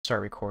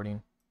start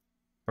recording.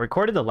 I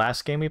recorded the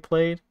last game we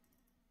played,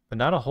 but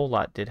not a whole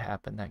lot did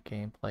happen that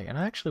gameplay. And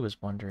I actually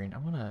was wondering, I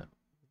want to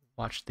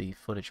watch the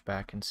footage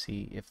back and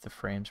see if the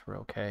frames were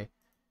okay.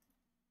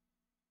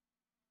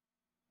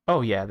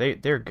 Oh yeah,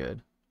 they're good.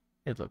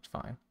 It looked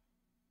fine.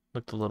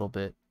 Looked a little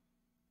bit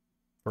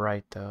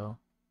bright though.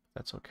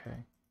 That's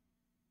okay.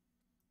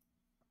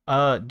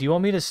 Do you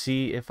want me to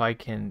see if I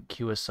can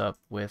queue us up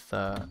with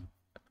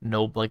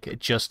no, like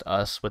just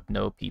us with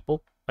no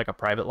people, like a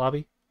private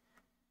lobby?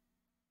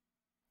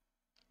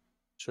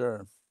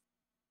 Sure.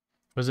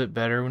 Was it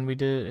better when we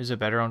did? Is it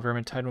better on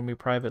Vermintide when we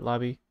private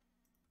lobby?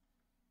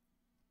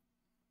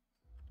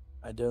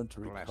 I don't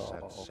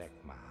recall.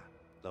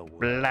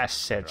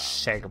 Blessed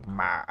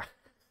Sigma.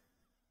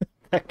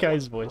 That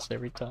guy's voice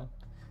every time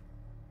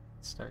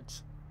it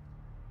starts.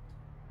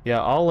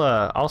 Yeah,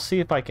 I'll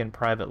see if I can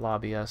private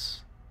lobby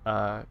us,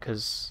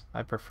 cause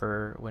I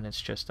prefer when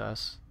it's just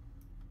us.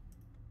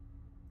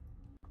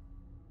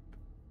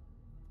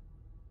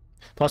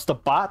 Plus the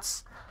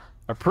bots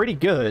are pretty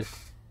good.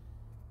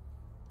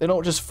 They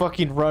don't just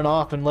fucking run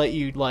off and let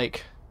you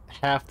like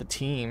half the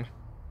team.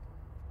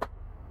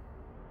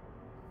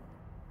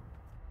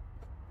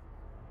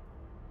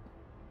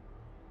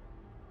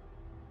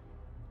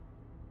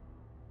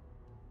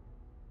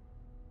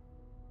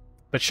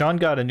 But Sean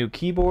got a new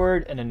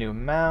keyboard and a new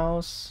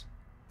mouse.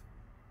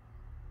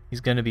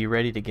 He's gonna be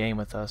ready to game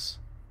with us.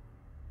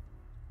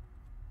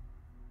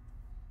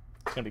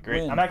 It's gonna be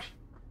great. When? I'm actually.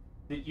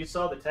 You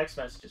saw the text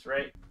messages,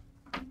 right?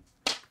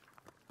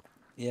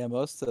 Yeah,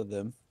 most of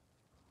them.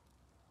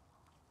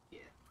 Yeah.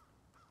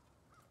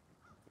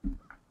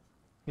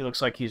 He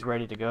looks like he's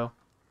ready to go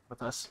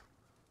with us.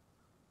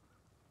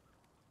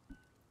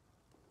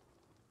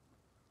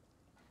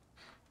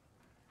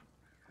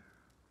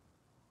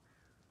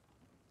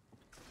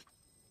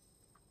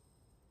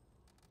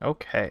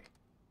 Okay.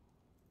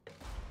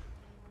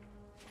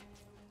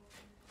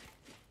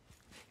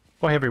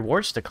 Well, I have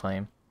rewards to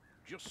claim.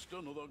 Just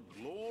another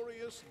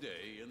glorious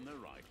day in the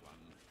right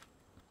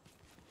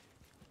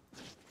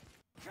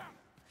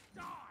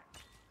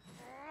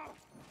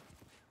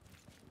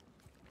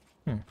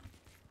land.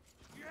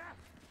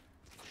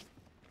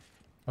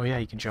 Oh yeah,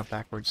 you can jump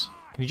backwards.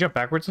 Can you jump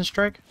backwards and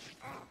strike?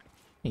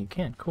 Yeah, you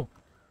can, cool.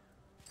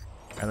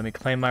 Alright, let me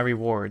claim my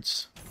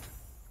rewards.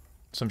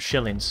 Some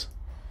shillings.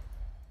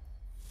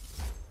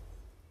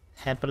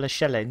 Handful of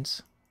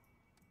shillings.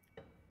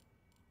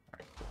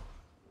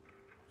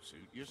 Suit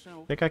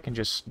yourself. Think I can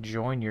just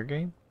join your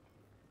game?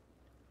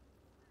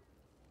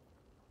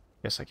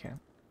 Yes, I can.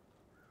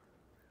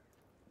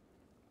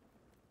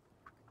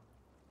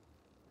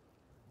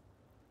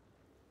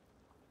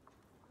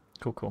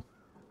 Cool, cool.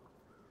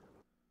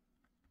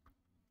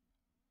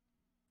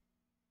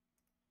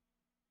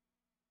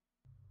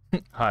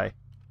 Hi.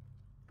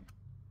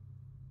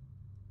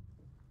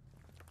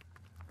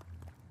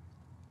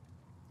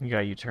 You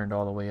got you turned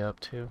all the way up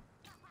too.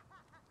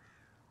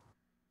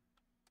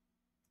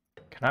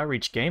 Can I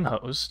reach game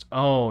host?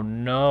 Oh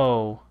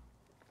no.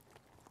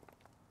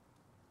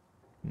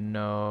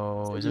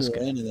 No. Is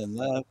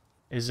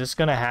this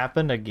gonna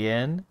happen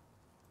again?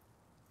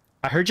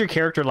 I heard your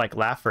character like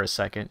laugh for a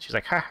second. She's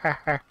like ha ha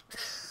ha.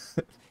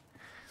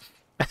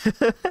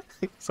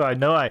 So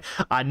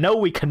I know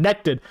we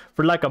connected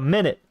for like a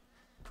minute.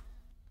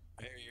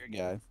 Hey, your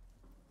guy.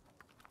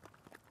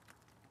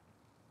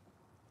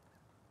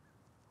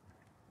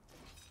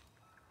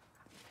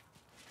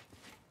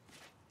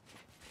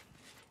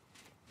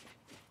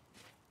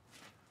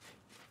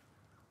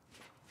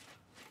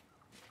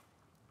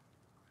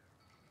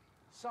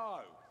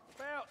 So,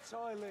 about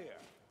Tylea.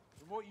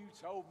 From what you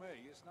told me,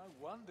 it's no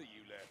wonder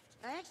you left.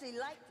 I actually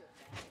liked it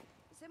there.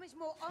 It's so much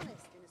more honest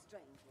in a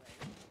strange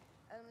way.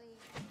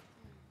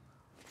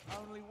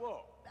 Only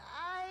what?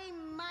 I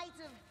might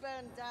have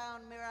burned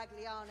down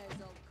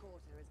Miragliano's old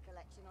quarter's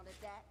collection on a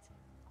debt.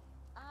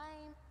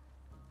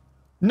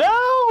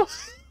 No!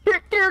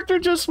 Your character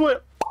just went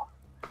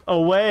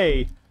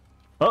away.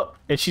 Oh,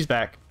 and she's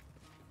back.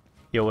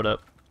 Yo, what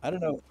up? I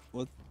don't know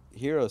what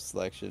hero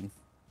selection.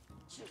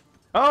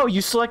 Oh,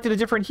 you selected a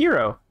different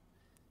hero.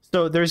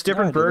 So there's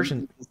different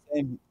versions. The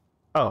same.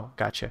 Oh,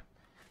 gotcha.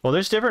 Well,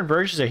 there's different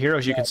versions of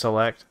heroes you can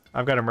select.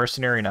 I've got a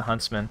mercenary and a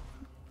huntsman.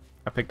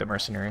 I picked the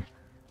mercenary.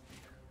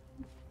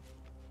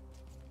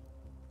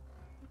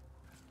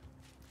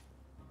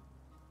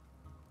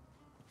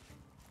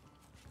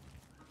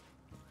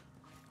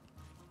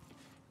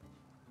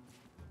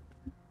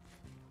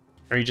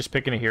 Are you just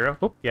picking a hero?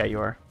 Oh, yeah, you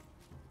are.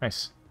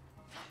 Nice.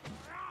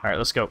 Alright,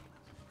 let's go.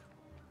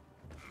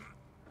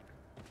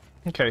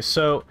 Okay,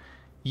 so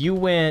you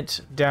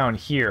went down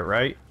here,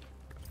 right?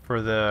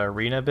 For the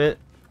arena bit?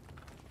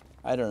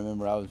 I don't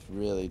remember. I was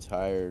really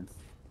tired.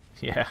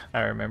 Yeah,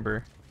 I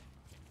remember.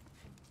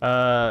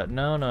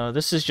 No.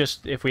 This is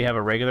just if we have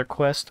a regular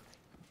quest.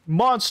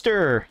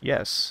 Monster!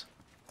 Yes.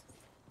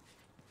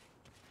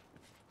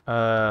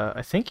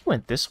 I think you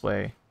went this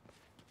way.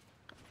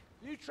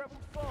 You traveled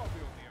far beyond the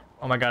Empire.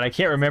 Oh my god, I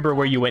can't remember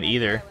where you went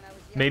either.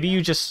 Maybe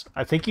you just...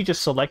 I think you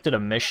just selected a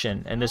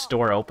mission and this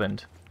door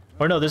opened.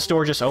 Or no, this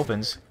door just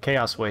opens.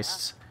 Chaos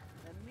wastes.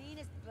 The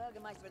meanest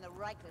burgomaster in the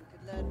Reichland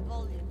could learn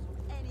volumes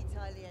from any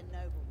Tylian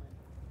nobleman.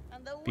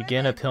 And the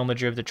Begin a women-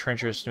 pilgrimage of the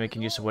trenchers,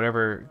 making use of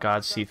whatever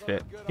gods see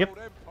fit. Yep,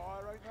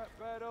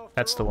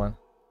 that's the one.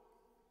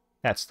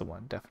 That's the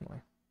one,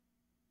 definitely.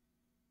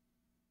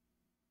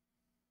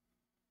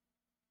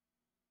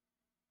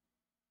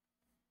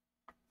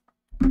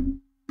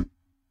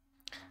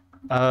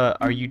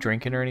 Are you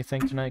drinking or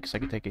anything tonight? Because I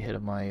could take a hit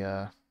of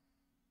my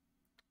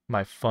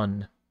my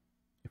fun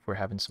if we're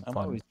having some I'm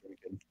fun. always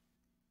drinking.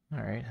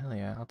 All right, hell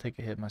yeah, I'll take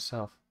a hit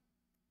myself.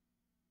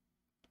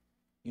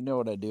 You know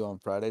what I do on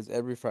Fridays?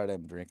 Every Friday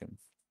I'm drinking.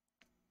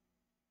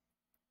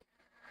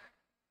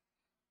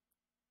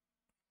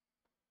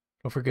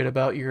 Don't forget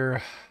about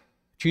your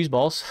cheese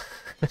balls.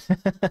 Save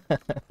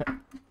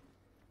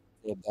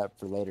that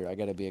for later. I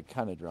gotta be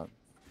kind of drunk.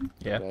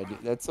 Yeah.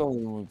 That's only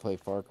when we play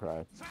Far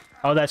Cry.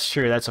 Oh, that's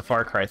true. That's a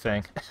Far Cry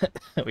thing.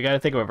 We got to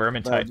think of a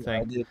Vermintide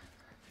thing.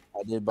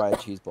 I did buy a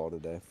cheese ball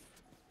today.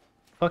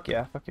 Fuck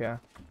yeah, fuck yeah.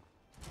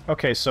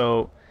 Okay,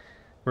 so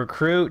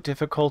recruit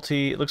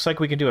difficulty. It looks like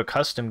we can do a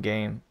custom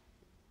game.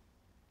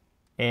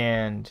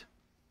 And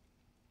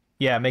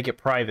yeah, make it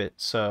private.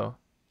 So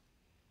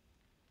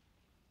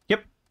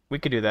yep, we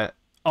could do that.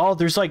 Oh,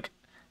 there's like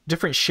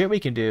different shit we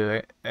can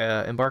do.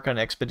 Embark on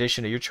an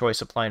expedition of your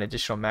choice. Applying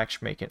additional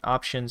matchmaking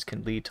options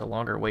can lead to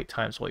longer wait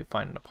times while you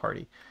find in a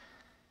party.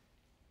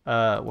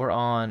 We're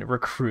on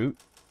recruit.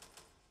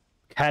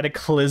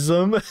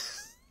 Cataclysm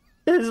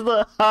is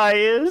the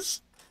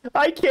highest.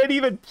 I can't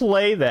even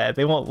play that.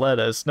 They won't let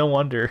us. No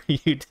wonder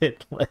you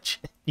did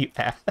legend. You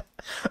ass.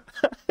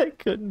 I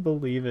couldn't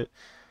believe it.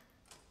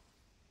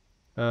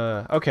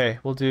 Okay,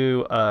 we'll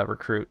do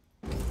recruit.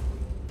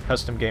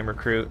 Custom game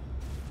recruit.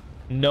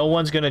 No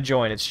one's gonna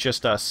join. It's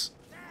just us.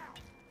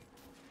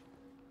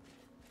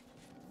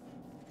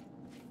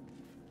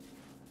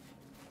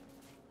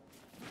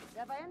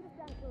 So if I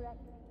understand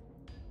correctly,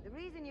 the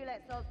reason you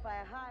let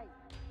Saltspire hide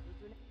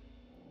was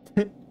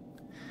to...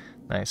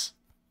 Nice.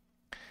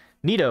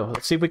 Neato,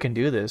 let's see if we can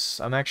do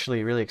this. I'm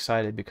actually really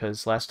excited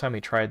because last time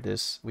we tried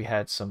this, we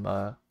had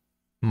some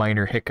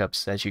minor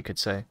hiccups, as you could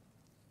say.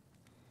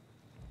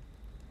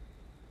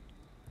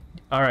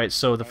 Alright,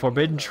 so the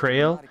Forbidden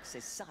Trail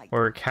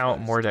or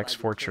Count Mordek's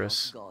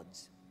Fortress.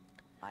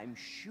 I'm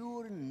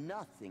sure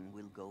nothing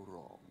will go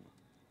wrong.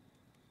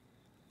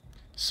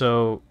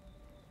 So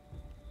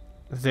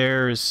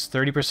there's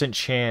 30%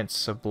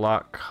 chance of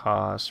block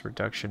cost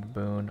reduction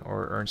boon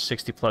or earn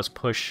 60 plus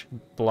push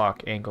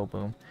block angle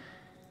boom.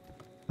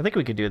 I think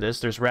we could do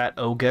this. There's rat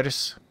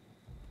ogres.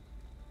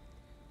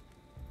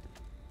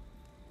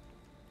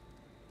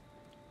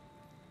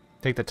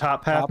 Take the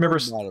top path.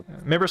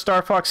 Remember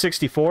Star Fox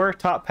 64?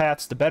 Top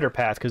path's the better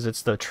path because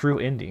it's the true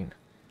ending.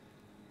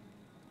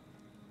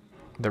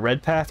 The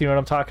red path, you know what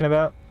I'm talking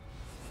about?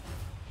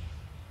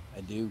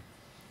 I do.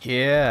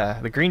 Yeah,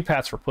 the green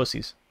path's for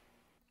pussies.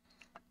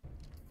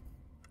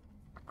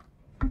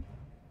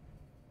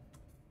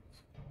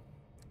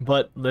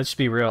 But let's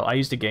be real, I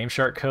used a Game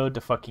Shark code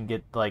to fucking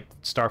get like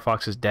Star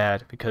Fox's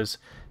dad because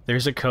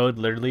there's a code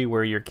literally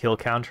where your kill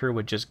counter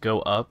would just go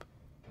up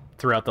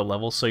throughout the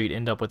level, so you'd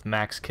end up with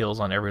max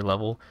kills on every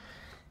level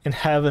and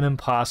have an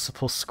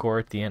impossible score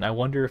at the end. I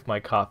wonder if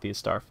my copy of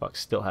Star Fox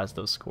still has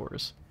those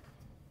scores.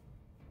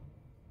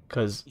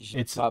 Because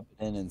it's pop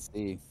it in and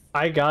see.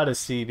 I gotta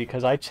see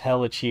because I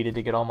hella cheated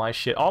to get all my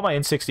shit. All my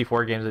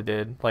N64 games I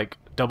did, like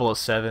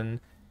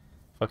 007,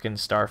 fucking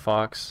Star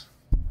Fox.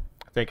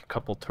 I think a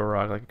couple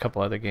Turok, like a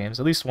couple other games.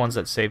 At least ones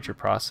that saved your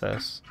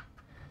process.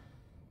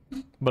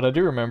 But I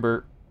do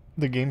remember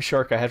the Game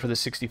Shark I had for the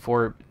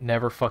 64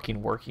 never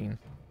fucking working.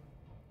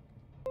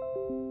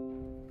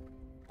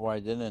 Why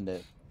didn't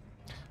it?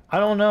 I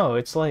don't know.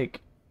 It's like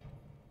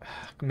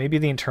maybe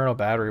the internal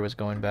battery was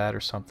going bad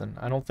or something.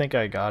 I don't think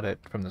I got it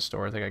from the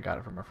store. I think I got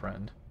it from a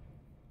friend.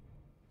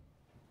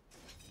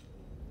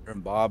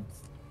 From Bob.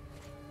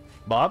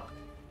 Bob?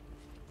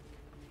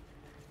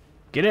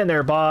 Get in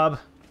there, Bob.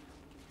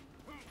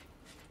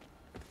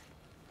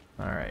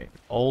 Alright.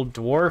 Old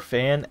dwarf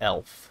and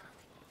elf.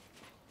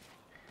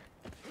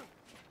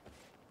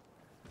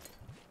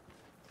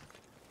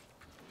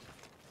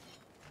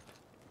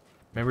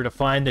 Remember to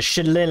find the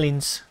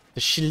shillings.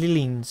 The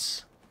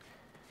shillings.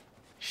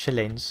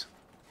 Shillings.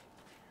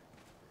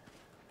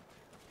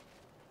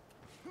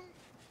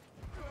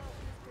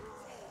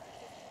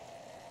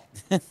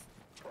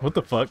 What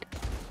the fuck?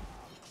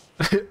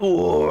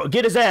 Oh,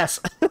 get his ass!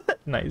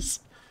 Nice.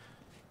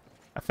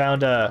 I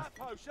found a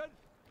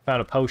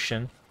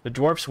potion. The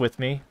dwarf's with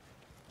me.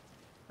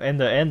 And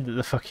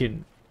the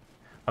fucking...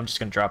 I'm just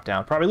gonna drop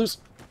down. Probably lose.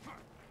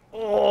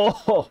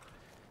 Oh!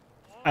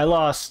 I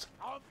lost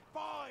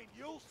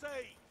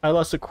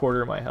a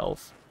quarter of my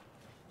health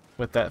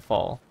with that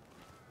fall.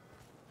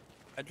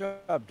 I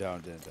dropped down,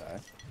 didn't I?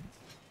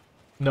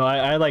 No,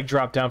 I like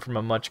dropped down from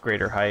a much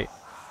greater height.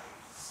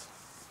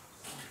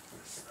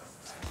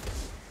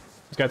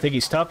 This guy think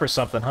he's tough or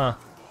something, huh?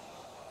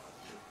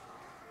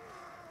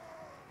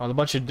 Oh,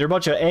 they're a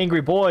bunch of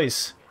angry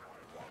boys.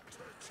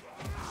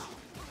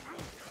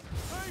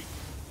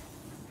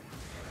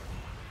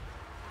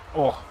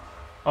 Oh.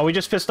 Oh, we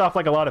just pissed off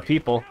like a lot of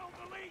people.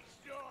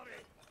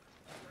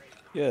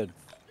 Good.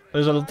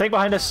 There's a thing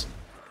behind us.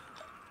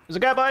 There's a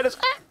guy behind us.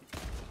 Ah!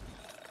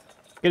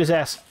 Get his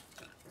ass.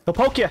 He'll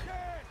poke you.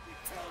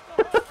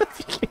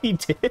 He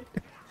did.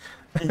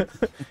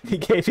 He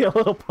gave you a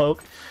little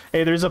poke.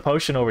 Hey, there's a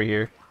potion over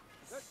here.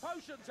 There's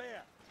potions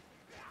here.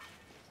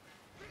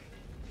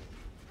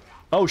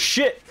 Oh,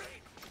 shit.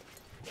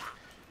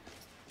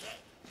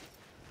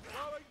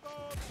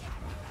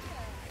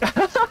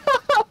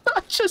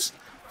 I just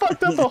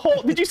fucked up a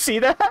whole... Did you see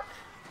that?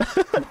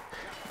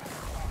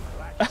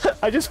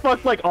 I just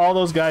fucked, like, all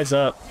those guys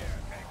up.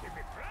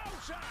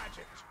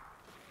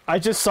 I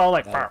just saw,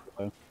 like...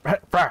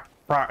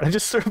 I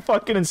just threw a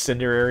fucking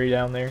incendiary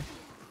down there.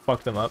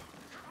 Fucked them up.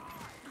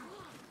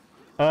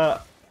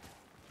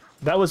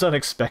 That was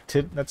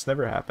unexpected. That's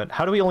never happened.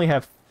 How do we only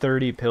have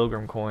 30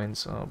 pilgrim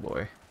coins? Oh,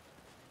 boy.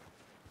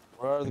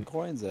 Where are the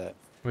coins at?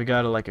 We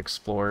gotta, like,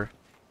 explore.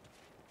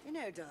 You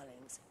know,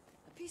 darlings,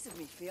 a piece of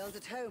me feels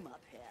at home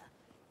up here.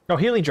 Oh,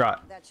 healing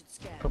drop. That should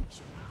scare me.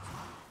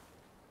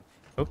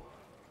 Oh.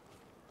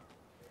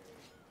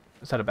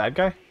 Is that a bad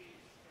guy?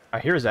 I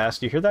hear his ass.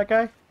 Do you hear that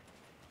guy?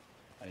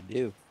 I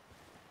do.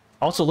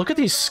 Also, look at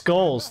these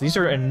skulls. These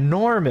are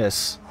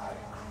enormous.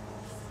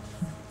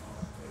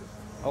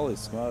 Holy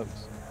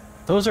smokes.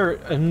 Those are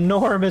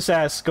enormous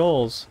ass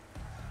skulls.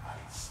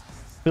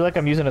 I feel like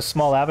I'm using a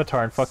small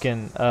avatar and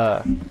fucking,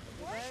 Oh,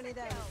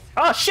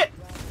 shit!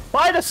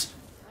 Behind us!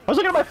 I was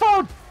looking at my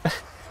phone!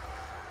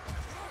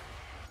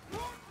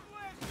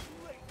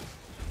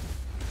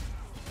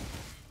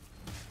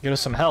 Get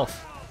us some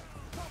health.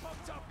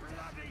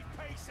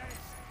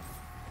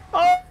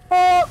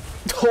 Oh!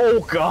 Oh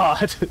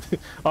god!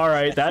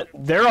 Alright,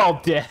 they're all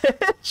dead.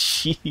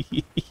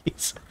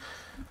 Jeez.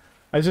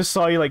 I just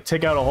saw you like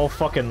take out a whole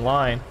fucking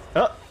line.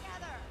 Oh.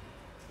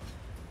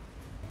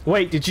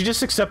 Wait, did you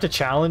just accept a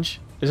challenge?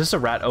 Is this a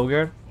rat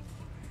ogre?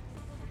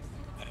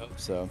 I hope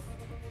so.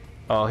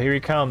 Oh, here he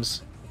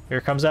comes.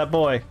 Here comes that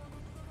boy.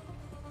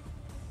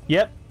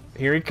 Yep,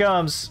 here he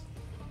comes.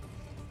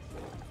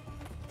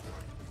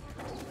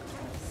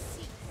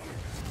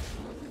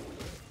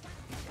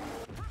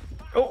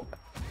 Oh.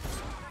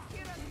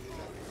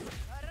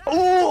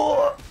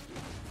 Oh.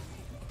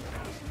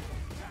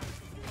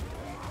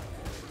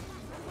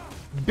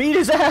 Beat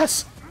his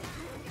ass.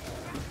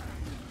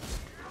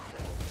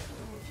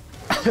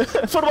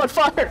 Put him on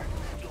fire.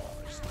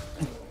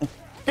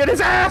 Get his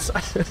ass.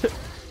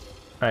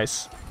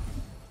 Nice.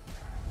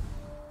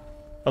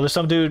 Oh, there's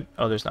some dude.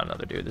 Oh, there's not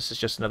another dude. This is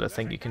just another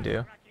thing you can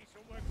do.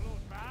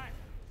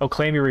 Oh,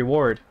 claim your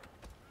reward.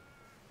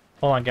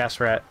 Hold on, gas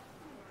rat.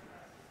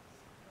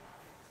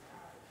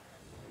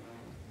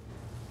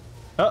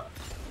 Oh.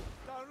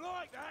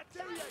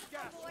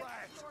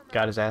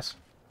 Got his ass.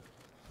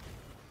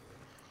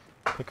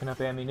 Picking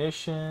up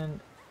ammunition.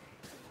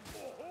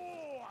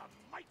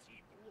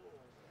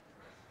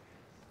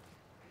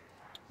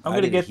 I'm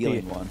gonna get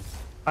the one.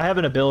 I have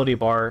an ability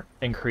bar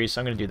increase.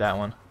 I'm gonna do that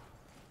one.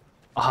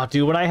 Oh,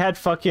 dude, when I had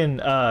fucking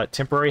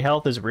temporary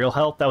health as real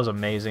health, that was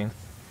amazing.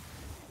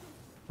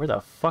 Where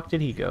the fuck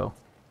did he go?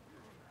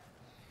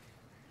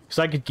 Because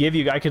I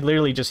could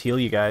literally just heal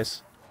you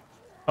guys.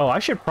 Oh, I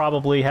should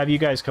probably have you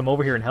guys come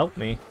over here and help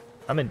me.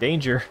 I'm in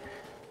danger.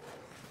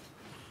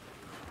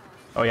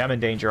 Oh yeah, I'm in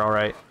danger,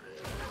 alright.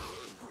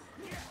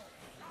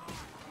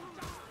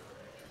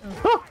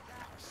 Oh!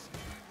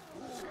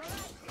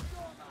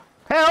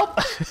 Help!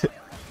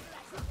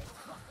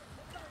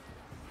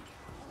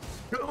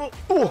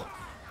 Oh!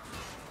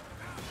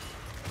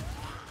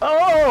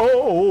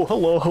 Oh,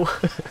 hello.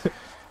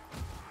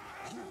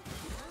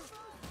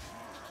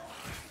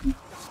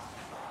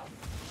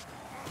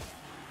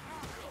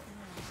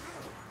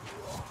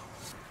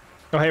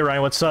 Oh, hey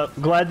Ryan, what's up?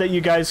 Glad that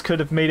you guys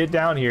could have made it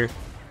down here.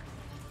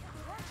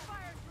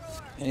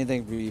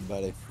 Anything for you,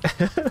 buddy.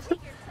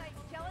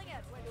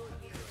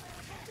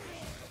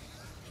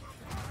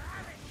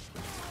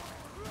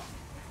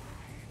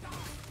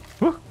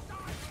 Woo.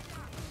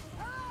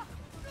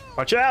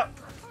 Watch out!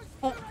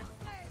 Oh.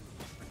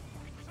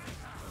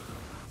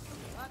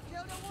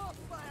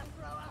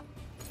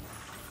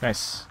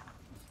 Nice.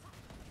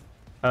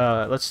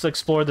 Let's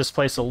explore this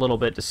place a little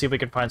bit to see if we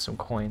can find some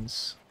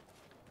coins.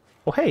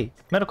 Oh, hey,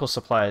 medical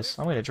supplies.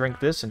 I'm gonna drink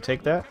this and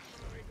take that.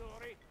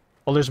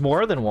 Oh, there's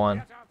more than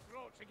one.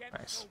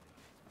 Nice.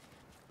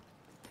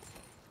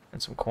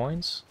 And some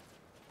coins.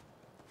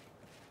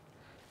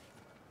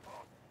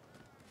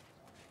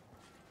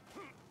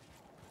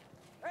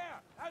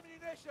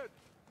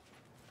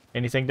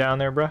 Anything down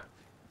there, bruh?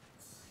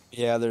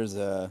 Yeah, there's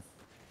a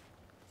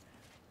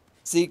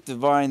Seek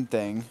Divine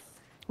thing.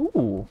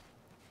 Ooh.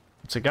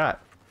 What's it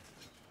got?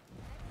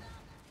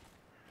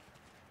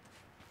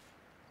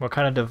 What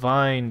kind of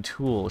divine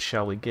tool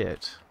shall we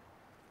get?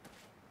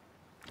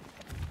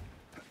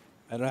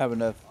 I don't have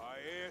enough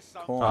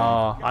coin.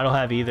 Oh, I don't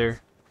have either.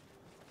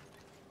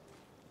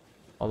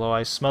 Although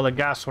I smell a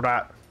gas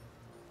rat.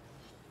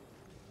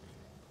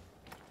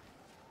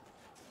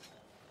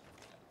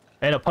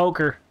 And a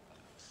poker.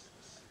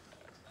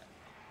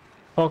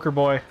 Poker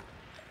boy.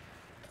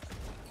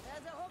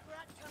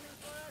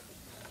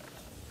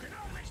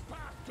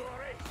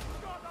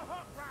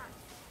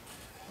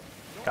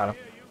 Got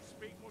him.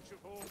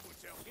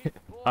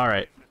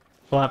 Alright.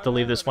 We'll have to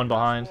leave this one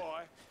behind.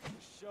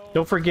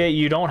 Don't forget,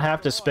 you don't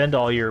have to spend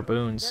all your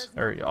boons,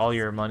 or all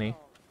your money.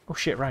 Oh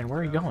shit, Ryan,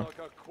 where are you going?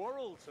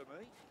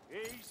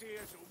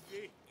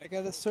 I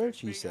got a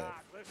search, you said.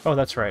 Oh,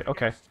 that's right,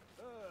 okay.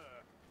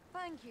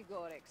 Thank you,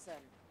 Gorikson.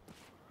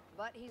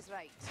 But he's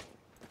right.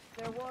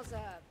 There was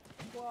a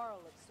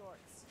quarrel of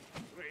sorts.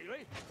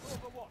 Really?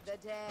 Over what? The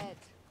dead.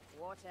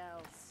 What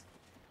else?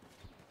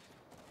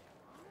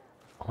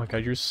 Oh my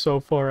god, you're so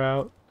far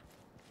out.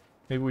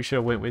 Maybe we should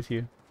have went with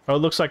you. Oh, it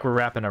looks like we're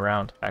wrapping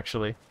around,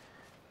 actually.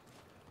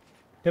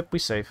 Yep, we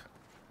safe.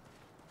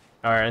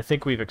 Alright, I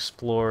think we've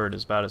explored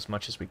about as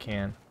much as we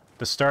can.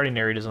 The starting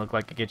area doesn't look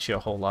like it gets you a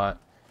whole lot.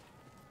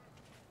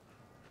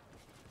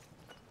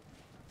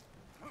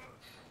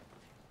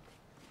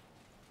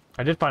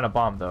 I did find a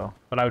bomb, though,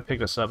 but I would pick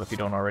this up if you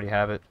don't already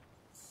have it.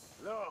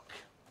 Look,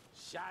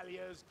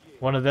 Shalia's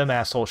gift. One of them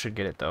assholes should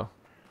get it, though.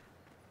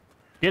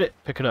 Get it!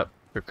 Pick it up.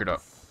 Pick it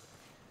up.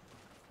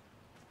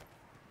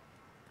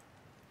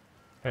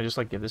 Can I just,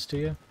 like, give this to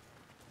you?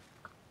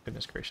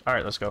 Goodness gracious.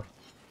 Alright, let's go.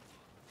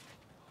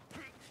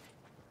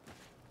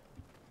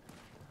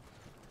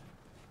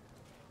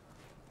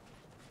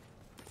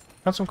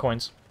 Got some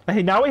coins.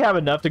 Hey, now we have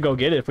enough to go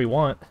get it if we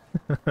want.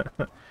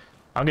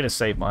 I'm gonna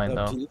save mine,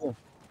 Up to though. you.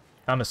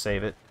 I'm gonna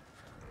save it.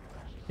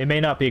 It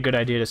may not be a good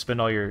idea to spend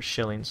all your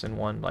shillings in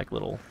one, like,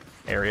 little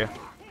area.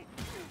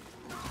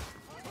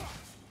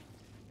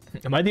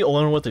 Am I the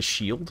only one with a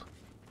shield?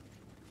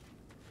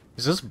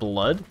 Is this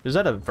blood? Is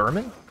that a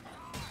vermin?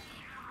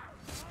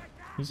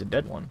 He's a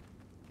dead one.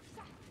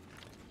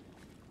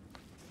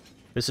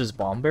 This is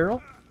bomb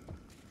barrel?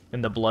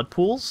 In the blood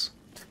pools?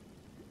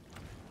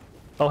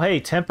 Oh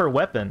hey, temper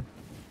weapon.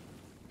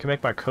 Can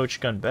make my coach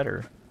gun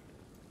better.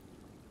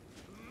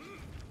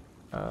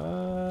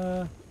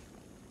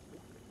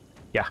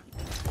 Yeah.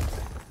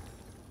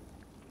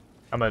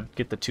 I'm gonna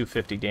get the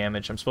 250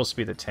 damage. I'm supposed to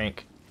be the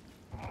tank.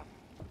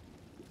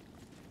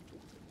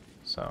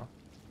 So,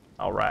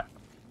 alright.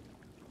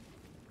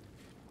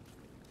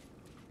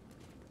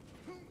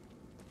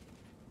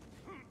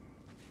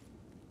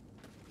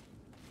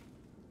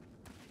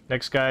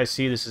 Next guy I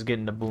see, this is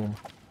getting the boom.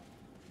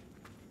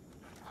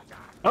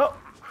 Oh!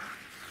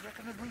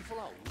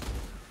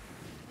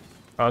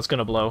 Oh, it's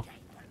gonna blow.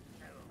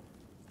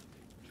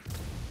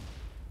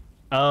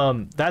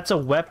 That's a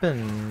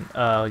weapon.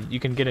 You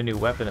can get a new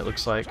weapon, it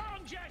looks like.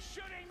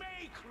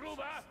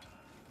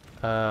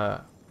 Oh,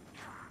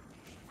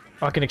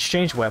 I can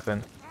exchange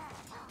weapon.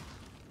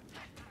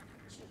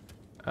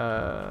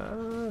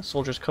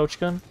 Soldier's coach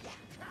gun?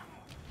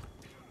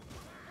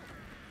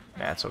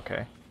 That's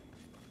okay.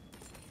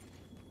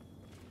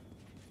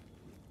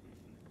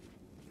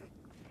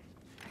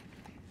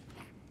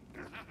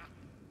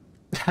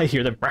 I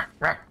hear them.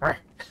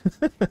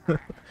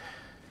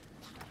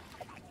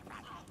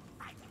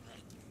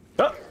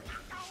 Oh!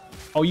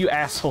 Oh, you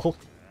asshole.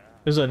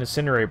 There's an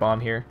incendiary bomb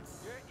here.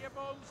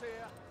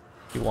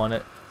 You want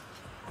it?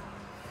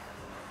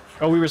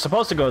 Oh, we were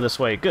supposed to go this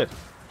way. Good.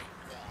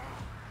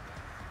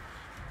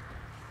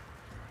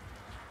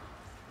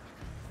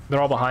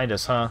 They're all behind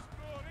us, huh?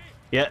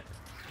 Yeah.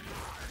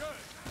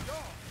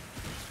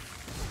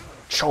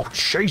 Oh,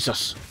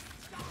 Jesus.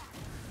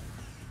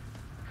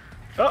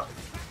 Oh!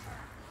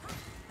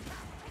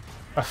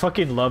 I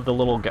fucking love the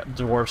little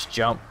dwarf's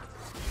jump.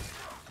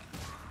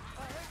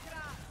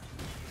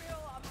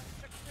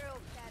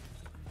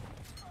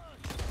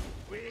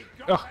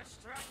 Oh.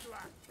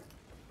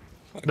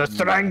 The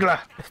Strangler!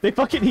 They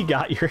fucking, he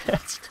got your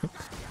ass.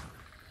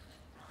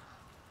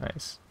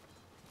 Nice.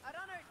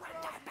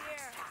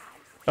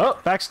 Oh,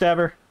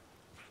 backstabber.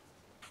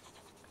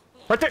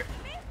 Right there!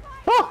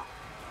 Oh!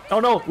 Oh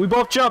no, we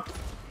both jumped!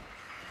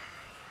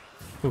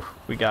 Ooh,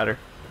 we got her.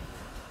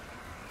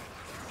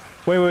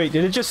 Wait,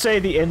 did it just say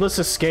the endless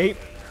escape?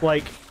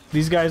 Like,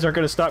 these guys aren't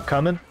gonna stop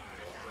coming?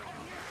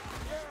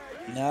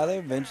 No, they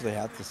eventually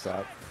have to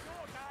stop.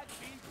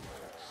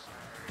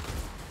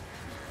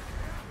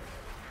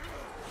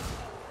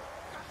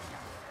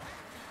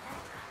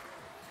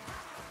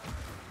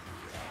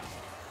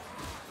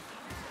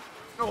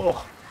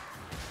 Oh.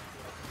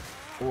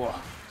 Whoa.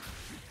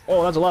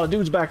 Oh, that's a lot of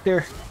dudes back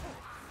there.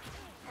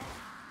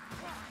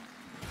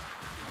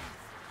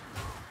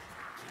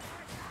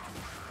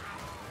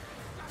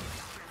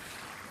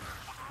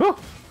 Whew.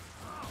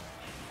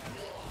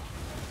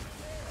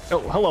 Oh,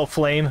 hello,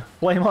 Flame.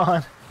 Flame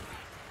on.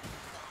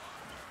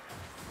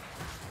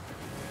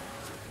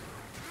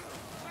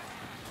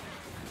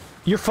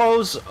 Your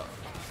foes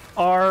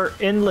are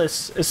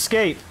endless.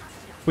 Escape.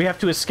 We have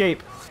to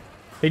escape.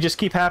 They just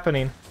keep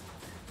happening.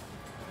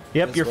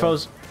 Yep, your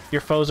foes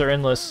are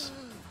endless.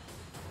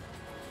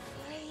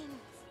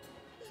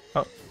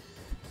 Oh.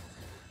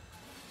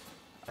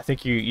 I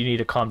think you need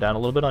to calm down a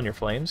little bit on your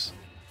flames.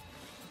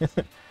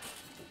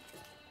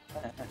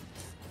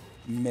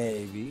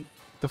 Maybe.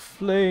 The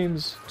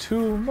flames,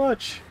 too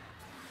much.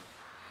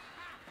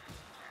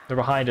 They're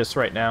behind us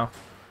right now.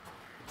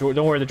 Don't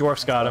worry, the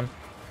dwarf's got him.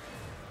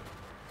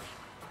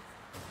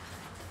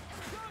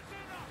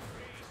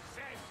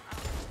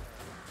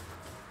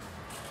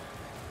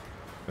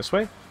 This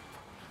way?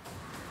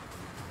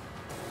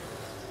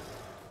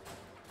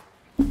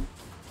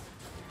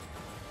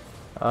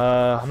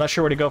 I'm not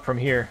sure where to go from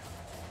here.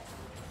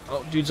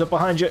 Oh, dude's up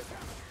behind you.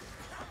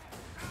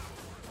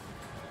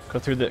 Go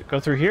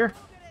through here?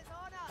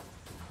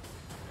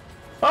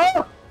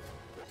 Oh!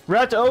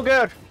 Rat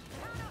ogre!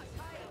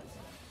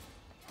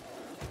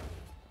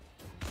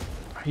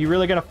 Are you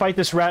really gonna fight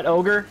this rat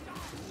ogre?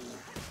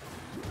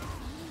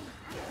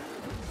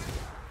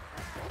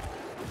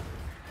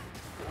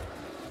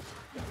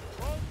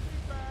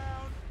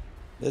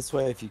 This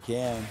way if you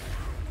can.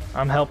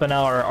 I'm helping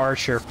our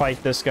archer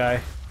fight this guy.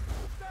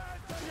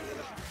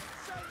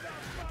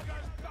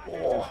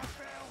 Oh.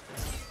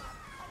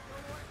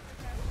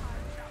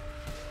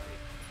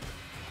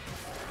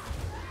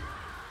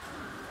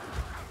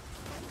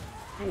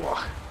 Whoa.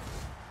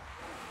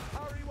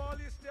 Hurry while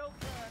you still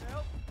can,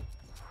 help.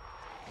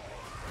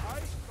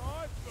 Hey,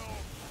 my fault.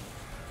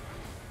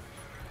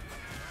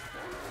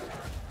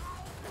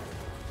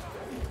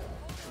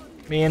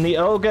 Me and the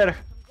ogre.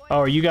 Oh,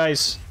 are you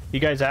guys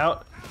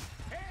out?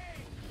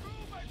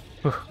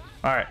 All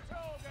right.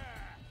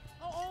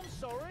 Oh, I'm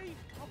sorry.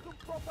 I can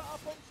prop it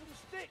up on some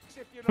sticks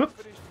if you're not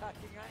finished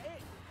hacking at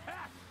it.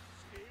 Ha!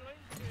 Stealing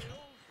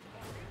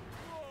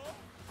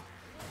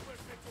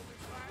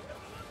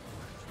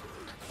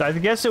kills. I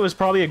guess it was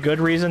probably a good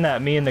reason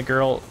that me and the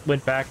girl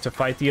went back to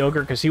fight the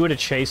ogre, because he would have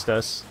chased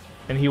us,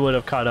 and he would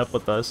have caught up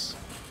with us.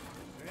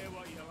 Say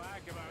what you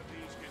like about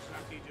these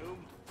Kisaki Doom.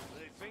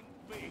 They think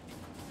big.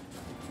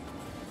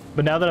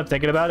 But now that I'm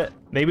thinking about it,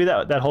 maybe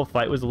that whole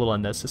fight was a little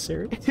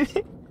unnecessary.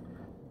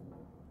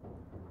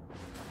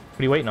 What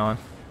are you waiting on?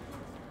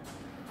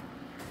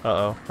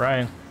 Uh-oh,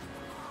 Ryan.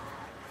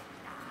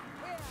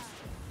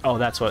 Oh,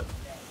 that's what.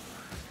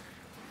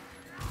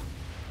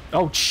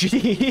 Oh,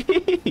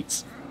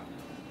 jeez.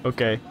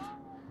 Okay.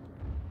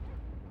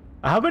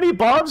 How many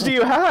bombs do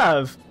you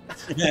have?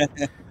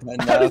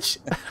 Enough.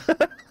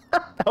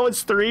 That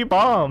was 3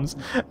 bombs.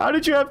 How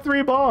did you have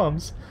 3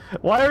 bombs?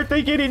 Why aren't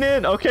they getting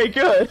in? Okay,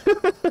 good.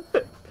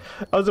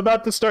 I was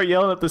about to start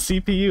yelling at the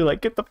CPU, like,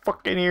 get the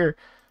fuck in here.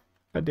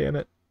 God damn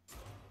it.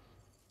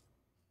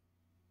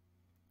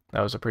 That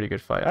was a pretty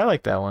good fight. I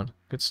like that one.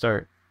 Good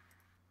start.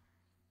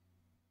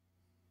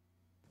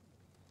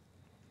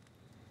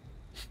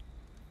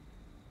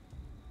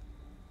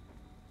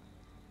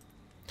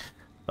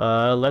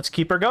 Let's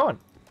keep her going.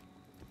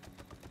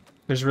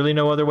 There's really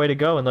no other way to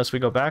go unless we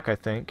go back, I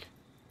think.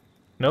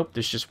 Nope,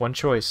 there's just one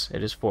choice.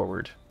 It is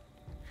forward.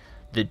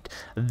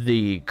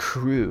 The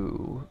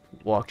crew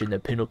walked in the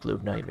pinnacle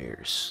of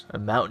nightmares, a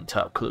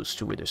mountaintop close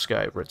to where the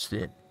sky runs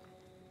thin.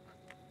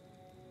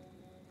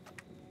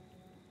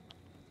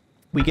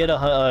 We get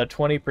a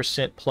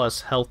 20%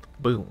 plus health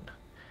boon.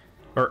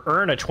 Or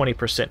earn a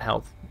 20%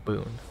 health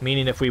boon.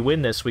 Meaning if we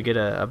win this, we get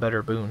a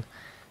better boon.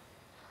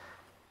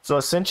 So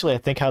essentially, I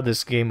think how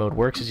this game mode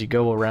works is you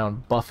go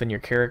around buffing your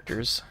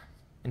characters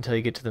until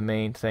you get to the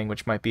main thing,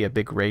 which might be a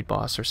big raid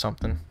boss or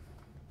something.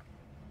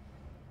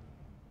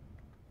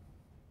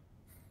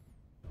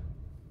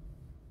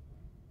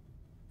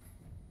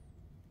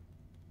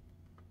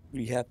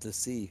 We have to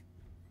see.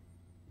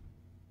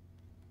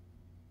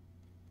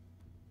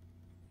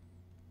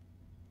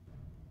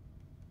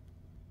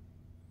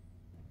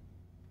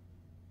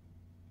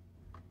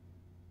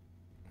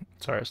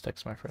 Sorry, I was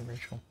texting my friend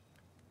Rachel.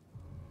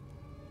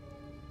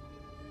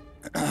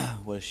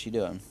 What is she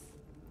doing?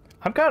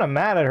 I'm kind of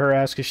mad at her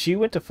ass because she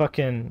went to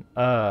fucking,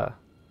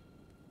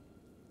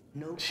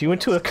 she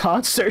went to a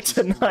concert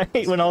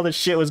tonight when all this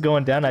shit was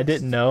going down. I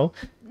didn't know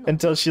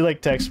until she,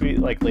 like, texted me,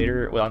 like,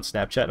 later on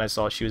Snapchat, and I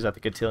saw she was at the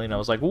cotillion. I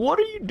was like, what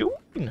are you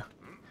doing?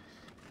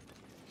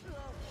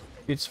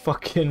 It's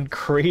fucking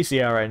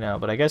crazy out right now,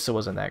 but I guess it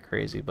wasn't that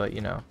crazy, but,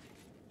 you know.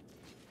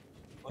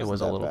 It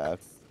was a little, bad.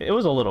 It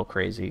was a little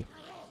crazy.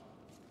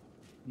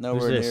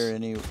 Nowhere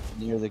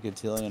near the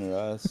cotillion or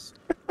us.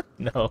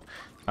 No,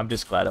 I'm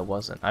just glad it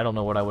wasn't. I don't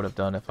know what I would have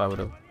done if I would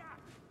have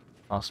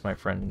lost my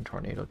friend in a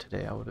tornado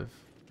today. I would have...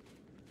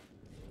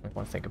 I don't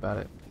want to think about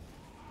it.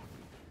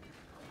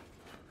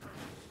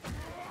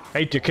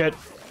 Hey, dickhead.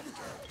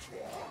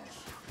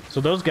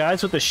 So those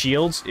guys with the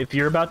shields, if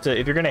you're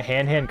gonna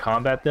hand-hand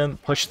combat them,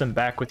 push them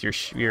back with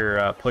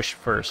your push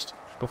first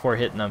before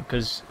hitting them,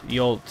 because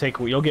you'll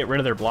get rid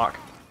of their block.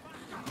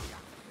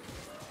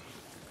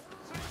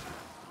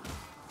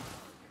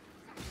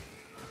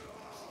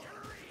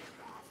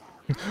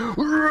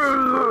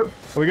 Are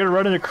we gonna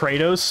run into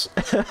Kratos?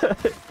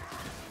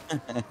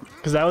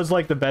 Because that was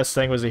like the best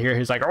thing was to hear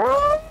he's like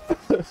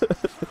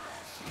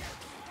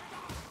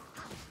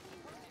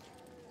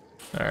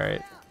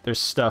Alright, there's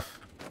stuff.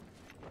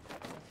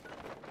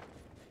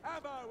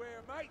 Ammo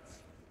here, mates.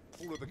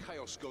 All of the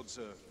Chaos Gods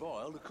are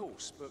vile, of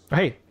course, but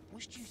Hey,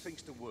 which do you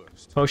think's the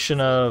worst? potion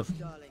of...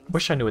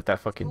 Wish I knew what that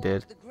fucking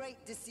did. The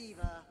great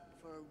deceiver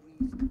for a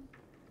reason.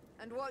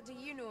 And what do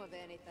you know of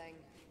anything?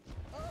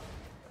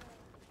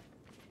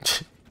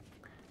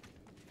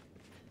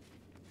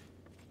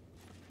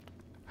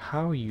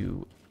 How are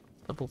you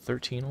level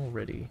 13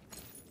 already?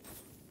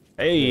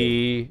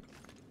 Hey!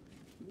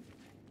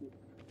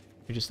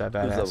 You're just that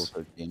Who's level badass.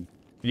 13?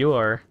 You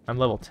are. I'm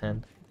level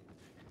 10.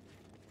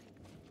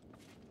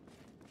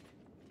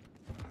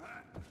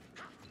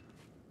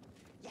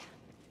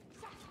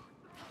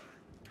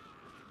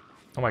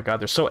 Oh my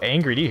god, they're so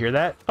angry. Do you hear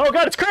that? Oh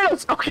god, it's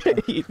Kratos!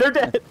 Okay, they're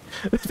dead.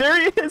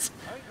 There he is.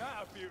 Ain't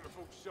that a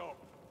beautiful shot?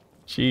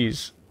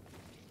 Jeez.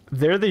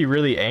 They're the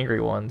really angry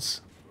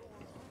ones.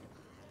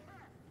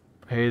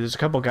 Hey, there's a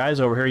couple guys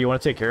over here. You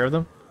want to take care of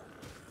them?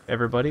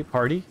 Everybody,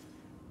 party.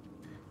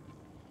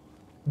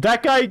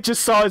 That guy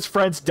just saw his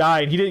friends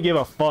die and he didn't give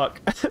a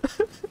fuck.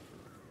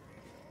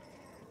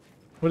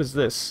 What is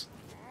this?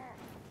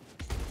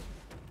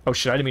 Oh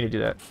shit, I didn't mean to do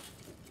that.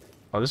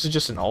 Oh, this is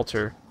just an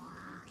altar.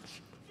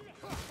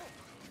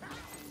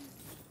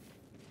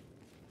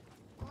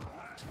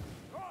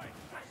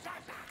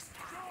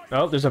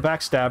 Oh, there's a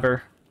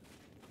backstabber.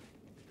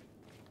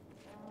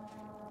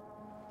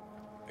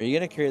 Are you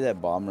gonna carry that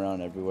bomb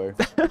around everywhere?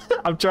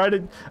 I'm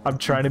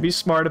trying to be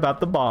smart about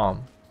the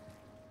bomb.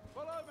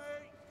 Follow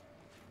me.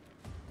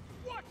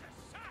 What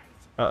a sight!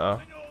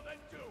 Uh-oh. I know they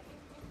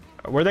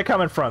do. Where are they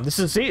coming from? This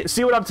is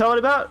see what I'm telling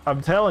about?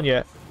 I'm telling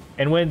you.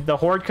 And when the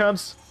horde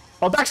comes,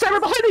 oh, backstabber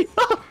behind me!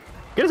 Oh,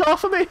 get us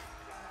off of me!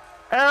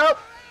 Help!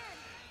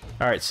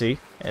 All right, see,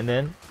 and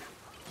then,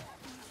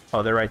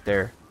 oh, they're right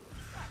there.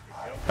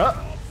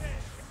 Oh,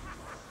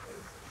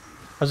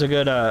 that was a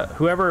good.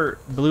 Whoever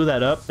blew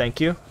that up,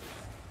 thank you.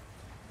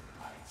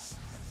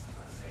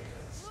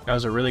 That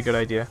was a really good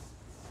idea.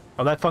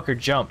 Oh, that fucker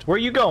jumped. Where are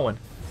you going?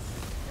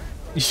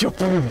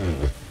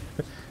 To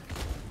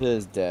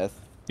his death.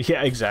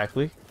 Yeah,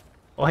 exactly.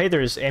 Oh, hey,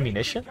 there's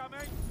ammunition.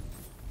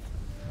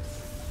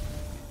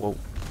 Whoa.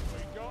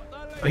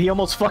 He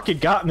almost fucking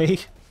got me.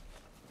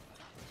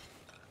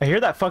 I hear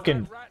that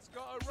fucking...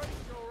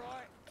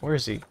 Where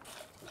is he?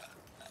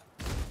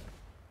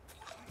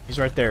 He's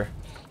right there.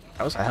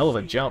 That was a hell of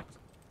a jump.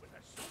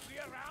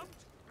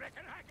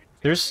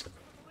 There's...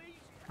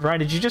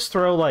 Ryan, did you just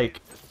throw,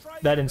 like,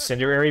 that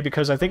incendiary?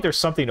 Because I think there's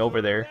something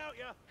over there.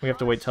 We have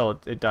to wait till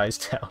it dies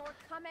down.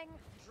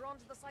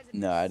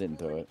 No, I didn't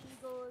throw it.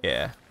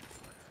 Yeah.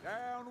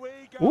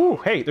 Ooh,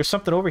 hey, there's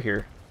something over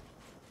here.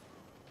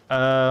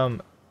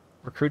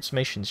 Recruits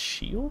Mation's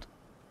shield?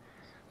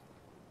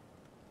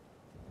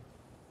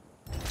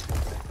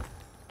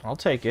 I'll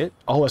take it.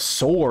 Oh, a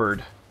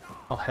sword.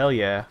 Oh, hell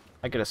yeah.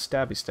 I get a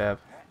stabby stab.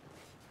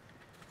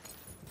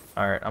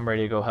 Alright, I'm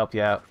ready to go help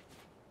you out.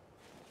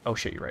 Oh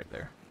shit, you're right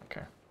there.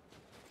 Okay.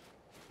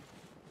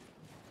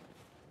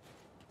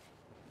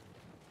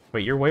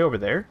 Wait, you're way over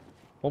there?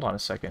 Hold on a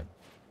second.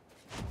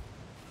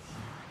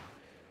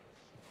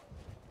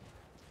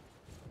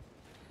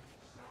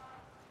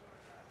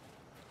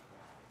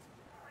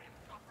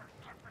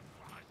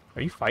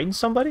 Are you fighting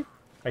somebody?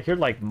 I hear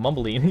like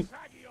mumbling.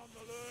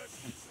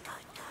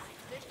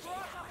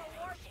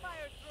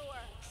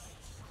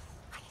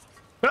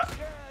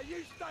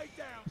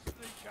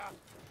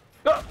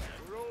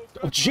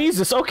 Oh,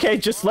 Jesus, okay,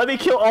 just let me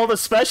kill all the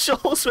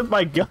specials with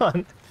my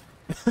gun.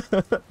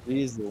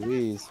 Jeez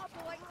Louise.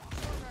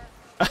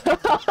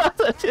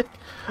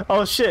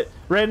 Oh shit,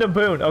 random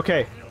boon,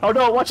 okay. Oh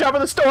no, watch out for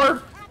the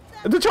storm!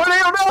 The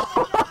tornado,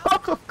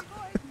 no!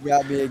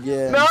 Got me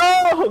again.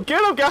 No!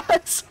 Get him,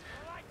 guys!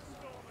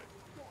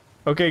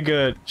 Okay,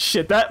 good.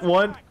 Shit, that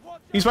one,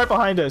 he's right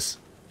behind us.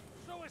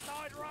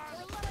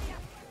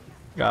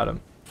 Got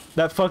him.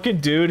 That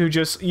fucking dude who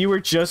just, you were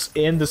just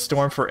in the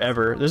storm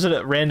forever. There's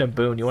a random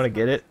boon. You want to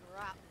get it?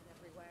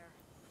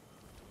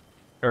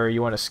 Or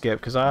you want to skip?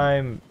 Because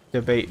I'm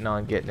debating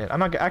on getting it. I'm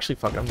not, actually,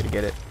 fuck it, I'm going to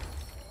get it.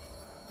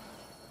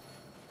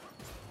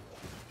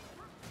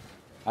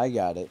 I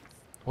got it.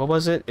 What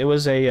was it? It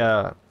was a,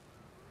 oh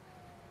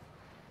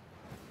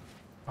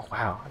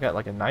wow, I got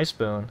like a nice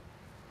boon.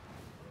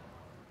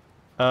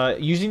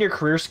 Using your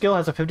career skill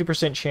has a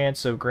 50%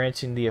 chance of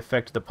granting the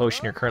effect of the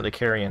potion you're currently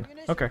carrying.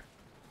 Okay.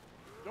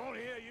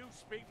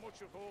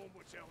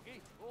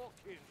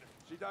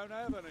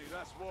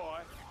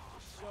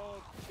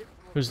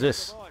 Who's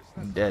this?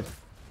 I'm dead.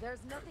 There's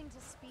nothing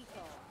to speak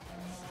of.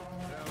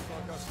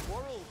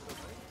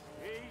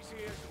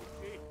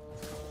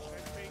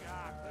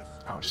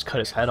 Oh, just cut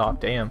his head off,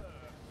 damn.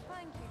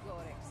 Thank you,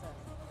 Gorixon.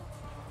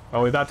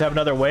 Oh, we about to have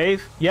another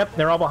wave? Yep,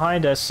 they're all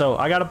behind us, so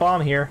I got a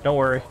bomb here, don't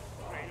worry.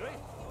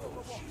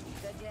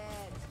 The dead.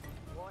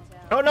 What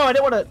else? Oh no, I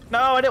didn't want to, no,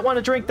 I didn't want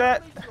to drink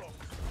that.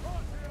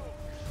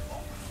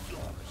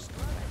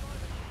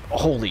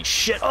 Holy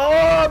shit, oh,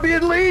 I'm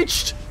being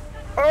leeched!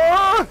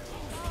 Oh!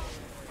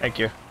 Thank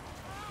you.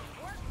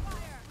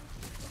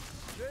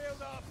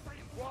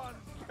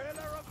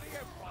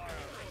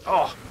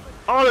 Oh,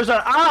 oh, there's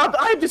a,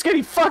 I'm just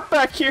getting fucked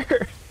back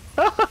here.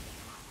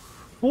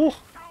 Ooh.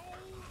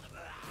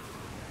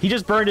 He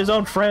just burned his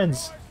own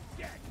friends.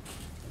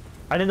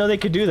 I didn't know they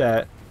could do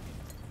that.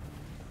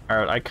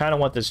 Alright, I kind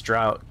of want this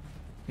drought.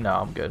 No,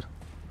 I'm good.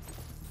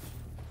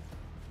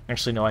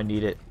 Actually, no, I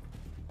need it.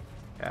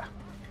 Yeah.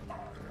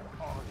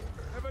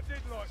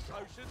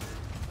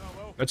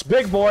 It's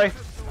big, boy.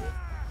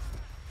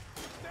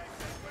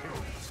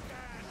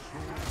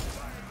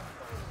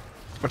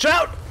 Watch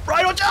out!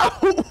 Ryan, watch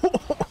out!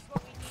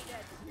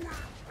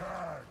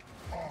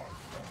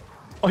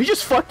 Oh, he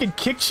just fucking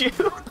kicked you.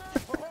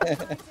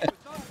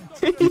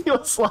 He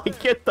was like,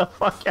 get the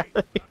fuck out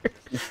of here.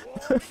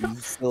 You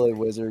silly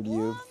wizard,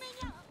 you.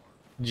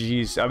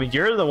 Jeez, I mean,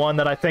 you're the one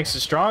that I think's the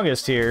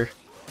strongest here.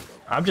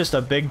 I'm just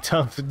a big,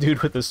 tough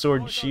dude with a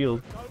sword and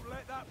shield. Don't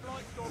let that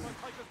blight stormer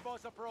take us by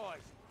surprise.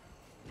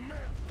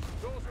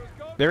 Sorcerer's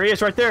gone. There he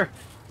is, right there.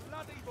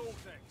 Bloody vortex.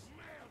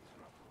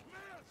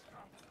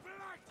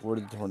 Where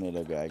did the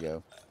tornado guy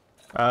go?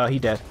 He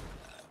dead.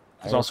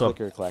 There's also a...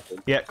 clicker clacker.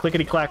 Yeah,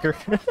 clickety clacker.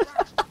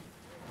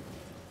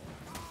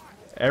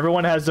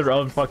 Everyone has their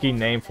own fucking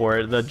name for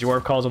it. The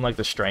dwarf calls him like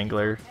the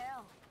Strangler.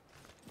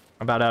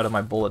 I'm about out of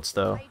my bullets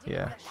though.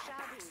 Yeah.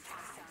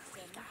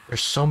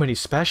 There's so many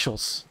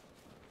specials.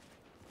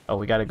 Oh,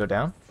 we gotta go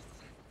down?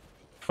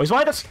 Oh, he's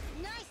behind us!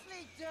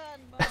 Nicely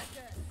done, Marcus.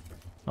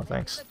 Oh,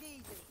 thanks. Look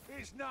easy.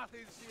 It's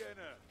nothing,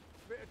 Sienna.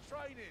 Bit of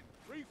training,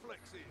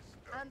 reflexes.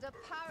 And a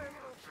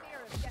powerful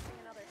fear of getting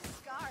another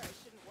scar, I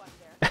shouldn't wonder.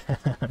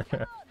 Come on, up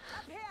here.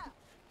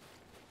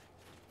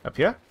 Up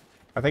here?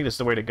 I think this is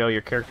the way to go. Your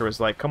character was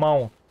like, come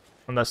on.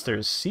 Unless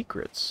there's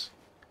secrets.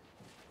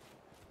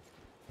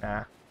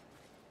 Nah.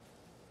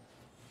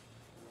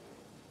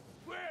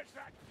 Where's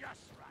that gas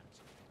rat?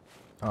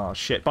 Oh,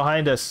 shit.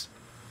 Behind us.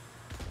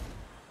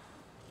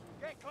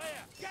 Get clear!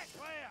 Get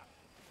clear!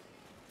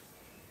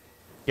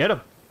 Get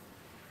him.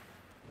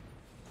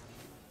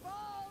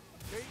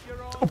 Keep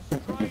your arms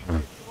straight if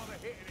you want to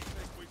hit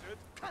anything, wizard.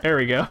 There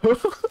we go.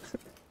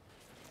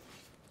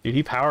 Dude,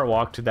 he power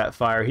walked to that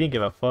fire. He didn't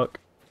give a fuck.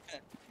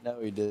 No,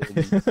 he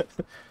didn't.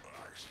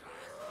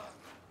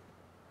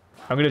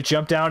 I'm gonna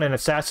jump down and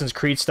Assassin's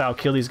Creed style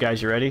kill these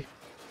guys. You ready?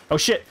 Oh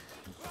shit!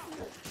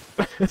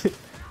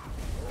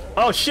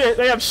 Oh shit!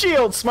 They have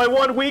shields. My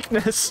one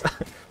weakness.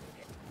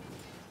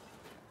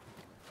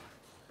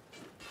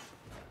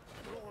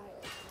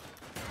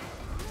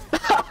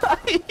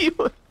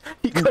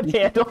 he couldn't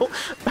handle.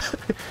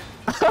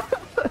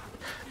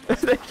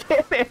 They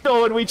can't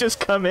handle when we just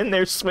come in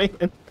there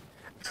swinging.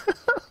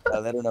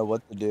 They don't know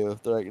what to do.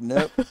 They're like,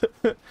 nope.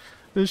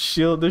 This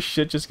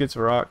shit just gets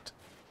rocked.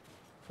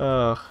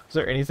 Is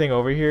there anything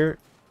over here?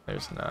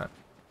 There's not.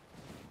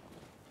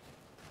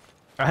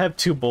 I have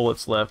 2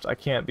 bullets left. I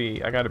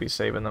gotta be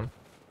saving them.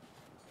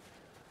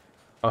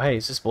 Oh hey,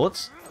 is this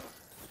bullets?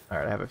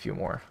 Alright, I have a few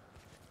more.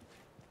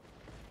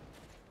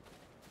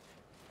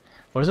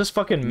 What is this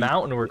fucking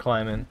mountain we're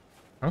climbing?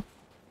 Huh?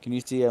 Can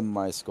you see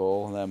my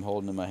skull that I'm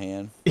holding in my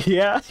hand?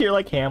 Yeah, you're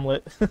like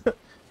Hamlet.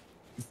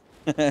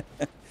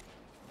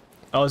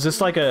 Oh, is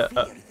this like a...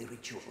 Fear the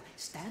ritual.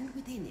 Stand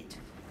within it.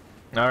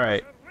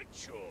 Alright.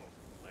 Ritual.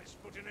 Let's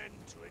put an end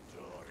to it,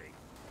 Dory.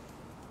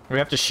 We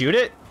have to shoot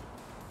it?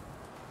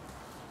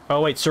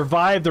 Oh wait,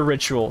 survive the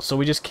ritual, so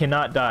we just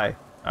cannot die.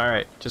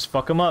 Alright, just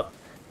fuck them up.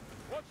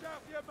 Watch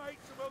out for your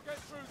mates and we'll get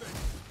through this.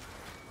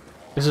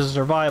 This is a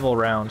survival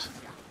round.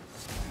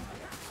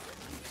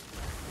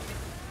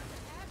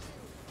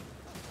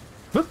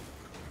 Whoop.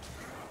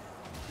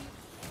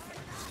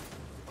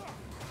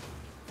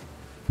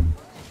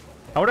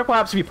 I wonder what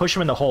happens if you push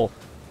him in the hole.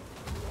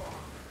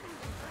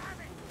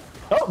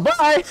 Oh,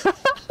 bye!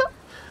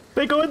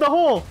 They go in the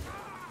hole!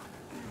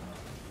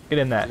 Get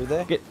in that. Do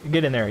they?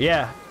 Get in there,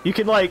 yeah. You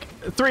can, like,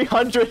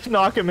 300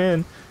 knock him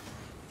in.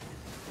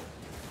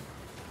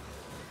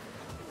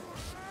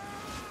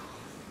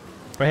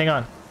 Wait, hang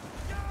on.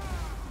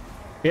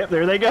 Yep,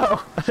 there they go.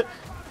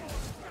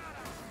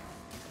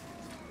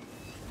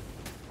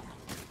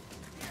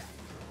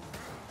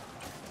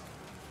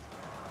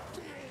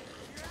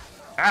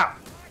 Ow!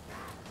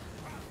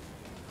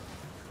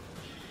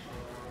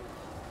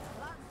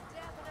 That's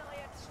definitely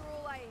a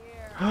troll I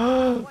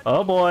hear.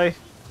 Oh boy.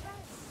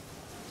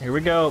 Here we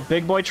go.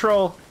 Big boy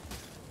troll.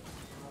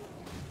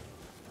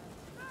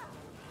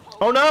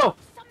 Oh no!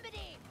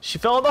 Somebody! She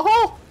fell in the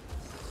hole!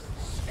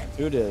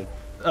 Who did?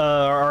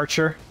 Our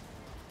archer.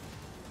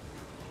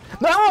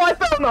 No! I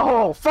fell in the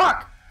hole!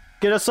 Fuck!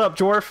 Get us up,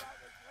 dwarf.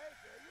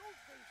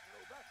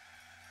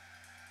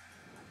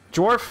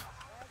 Dwarf?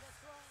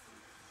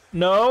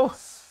 No?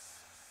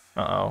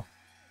 Uh-oh.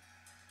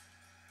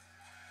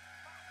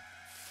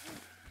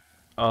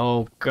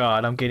 Oh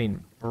god, I'm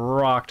getting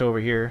rocked over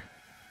here.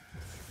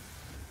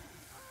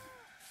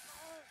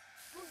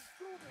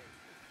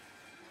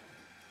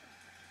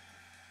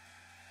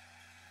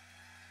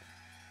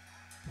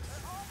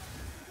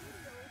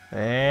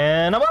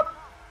 And I'm up!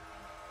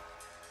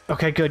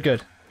 Okay, good,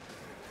 good.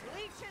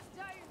 Leech is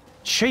down!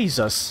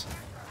 Jesus.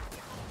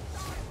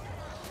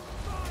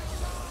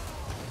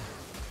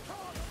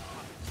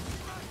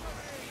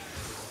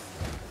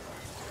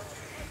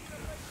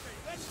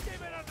 Let's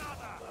give it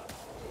another.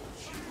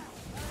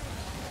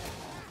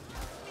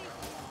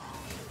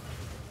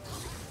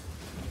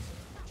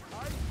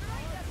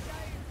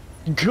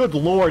 Good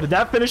lord, did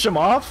that finish him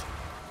off?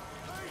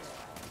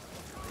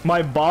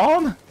 My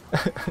bomb?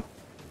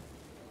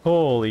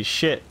 Holy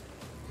shit.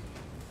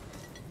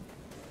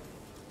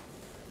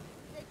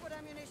 Take what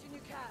ammunition you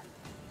can.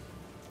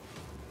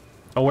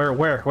 Oh,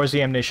 where's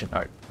the ammunition?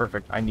 Alright,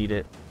 perfect. I need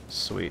it.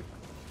 Sweet.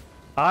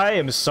 I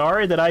am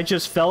sorry that I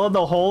just fell in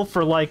the hole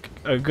for like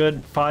a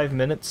good 5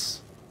 minutes.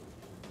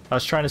 I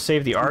was trying to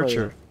save the Somebody-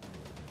 archer.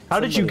 How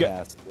did you somebody get?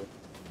 has to.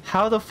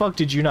 How the fuck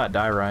did you not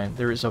die, Ryan?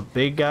 There is a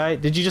big guy.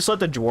 Did you just let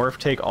the dwarf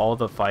take all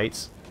the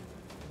fights?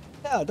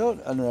 Yeah,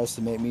 don't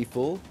underestimate me,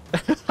 fool.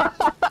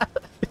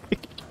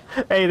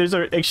 Hey, there's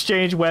an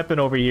exchange weapon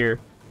over here.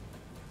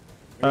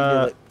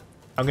 Redo it.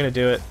 I'm gonna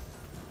do it.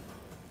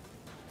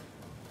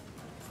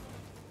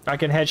 I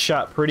can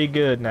headshot pretty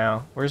good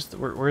now. Where's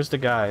the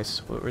guys?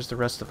 Where's the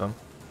rest of them?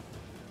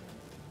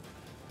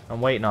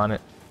 I'm waiting on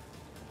it.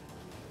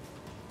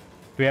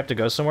 Do we have to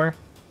go somewhere?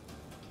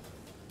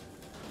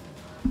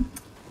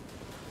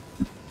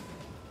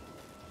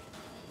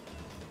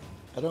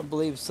 I don't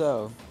believe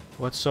so.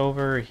 What's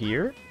over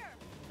here?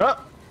 Oh!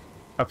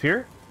 Up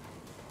here?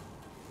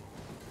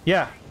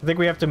 Yeah, I think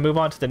we have to move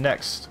on to the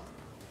next.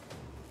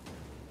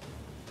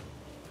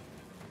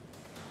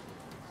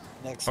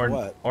 Next Or,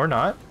 what? or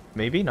not.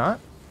 Maybe not.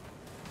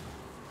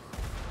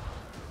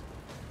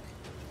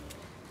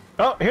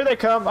 Oh, here they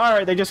come.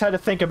 Alright, they just had to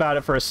think about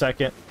it for a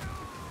second.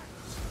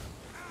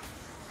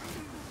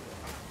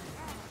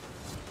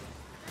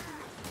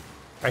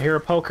 I hear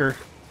a poker.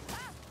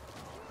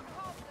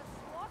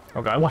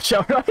 Oh god, watch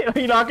out.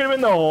 You're knocking him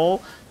in the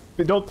hole.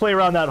 Don't play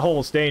around that hole,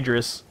 it's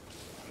dangerous.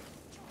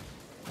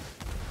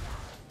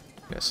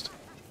 Missed.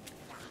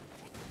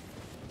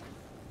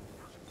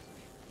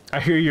 I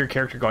hear your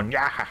character going,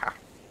 yeah.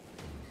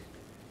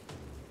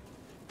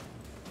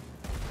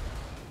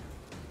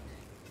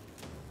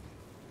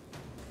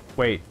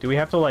 Wait, do we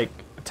have to, like,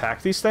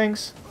 attack these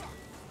things?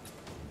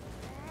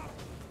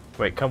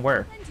 Wait, come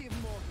where? Plenty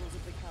of mortals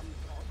have become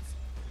gods.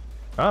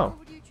 Oh, What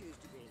would you choose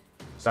to be?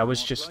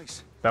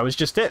 that was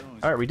just it.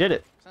 Alright, we did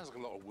it. Sounds like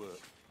a lot of work.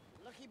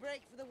 Lucky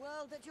break for the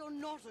world that you're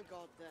not a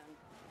god then.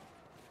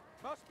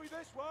 Must be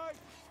this way.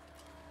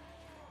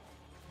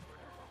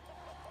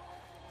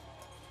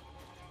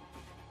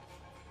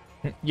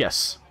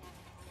 Yes.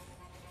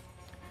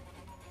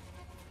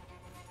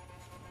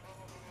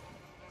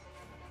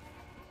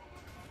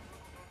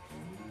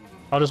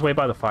 I'll just wait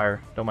by the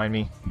fire. Don't mind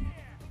me.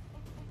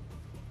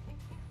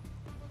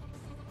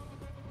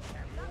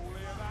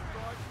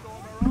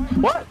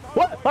 What?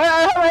 What?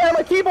 I have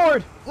my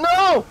keyboard!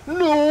 No!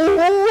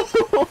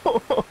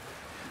 No!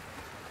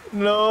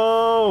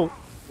 No!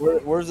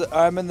 Where's it?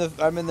 I'm in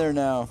there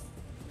now.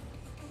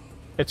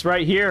 It's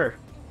right here,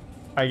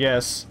 I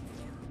guess.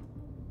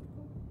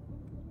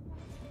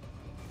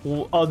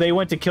 Oh, they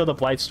went to kill the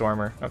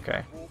Blightstormer.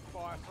 Okay. Walk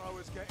fire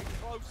throwers getting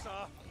closer.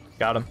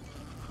 Got him.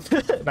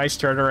 Nice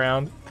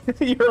turnaround.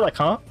 You were like,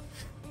 huh?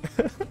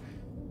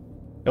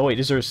 Oh wait,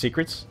 is there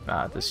secrets?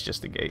 Nah, this is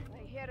just the gate.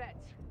 I hear it.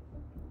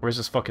 Where's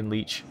this fucking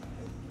leech?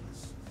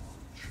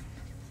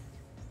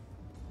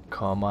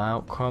 Come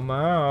out, come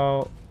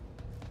out.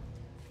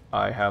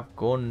 I have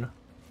gun.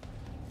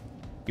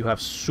 You have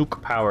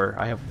sook power.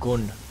 I have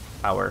gun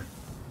power.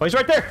 Oh, he's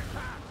right there!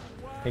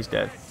 He's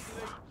dead.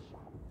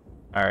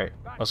 Alright,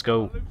 let's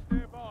go. Loose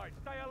nearby.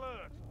 Stay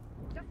alert.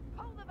 Just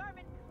pull the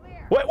vermin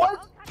clear. Wait, what? I'll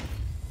cut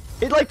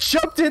It like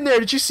jumped in there.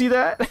 Did you see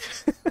that?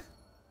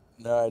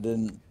 No, I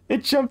didn't.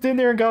 It jumped in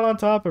there and got on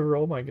top of her.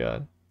 Oh my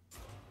god.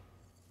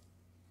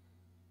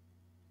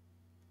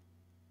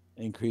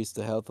 Increase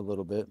the health a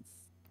little bit.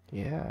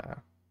 Yeah.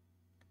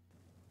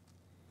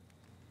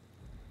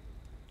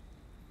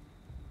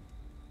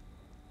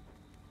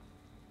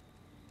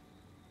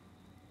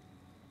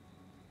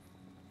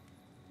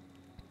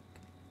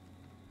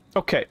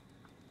 Okay.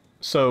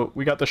 So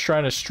we got the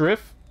Shrine of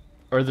Strife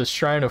or the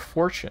Shrine of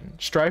Fortune.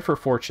 Strive for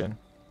fortune.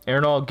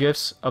 Earn all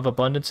gifts of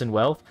abundance and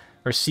wealth,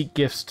 or seek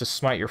gifts to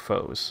smite your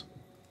foes.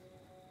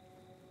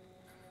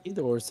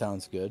 Either or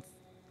sounds good.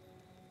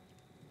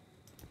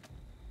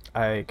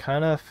 I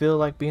kind of feel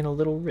like being a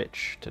little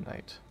rich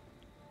tonight.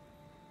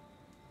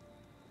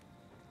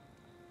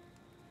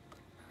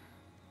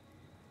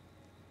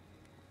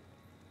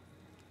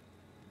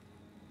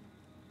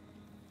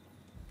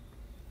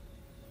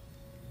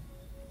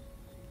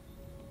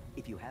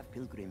 If you have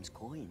pilgrim's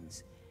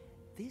coins,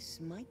 this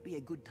might be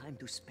a good time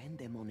to spend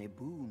them on a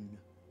boon.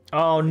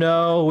 Oh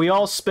no, we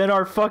all spent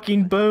our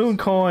fucking boon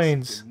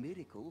coins. The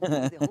miracle for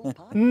the whole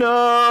party.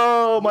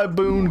 No, my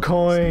boon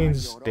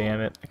coins.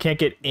 Damn it. I can't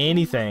get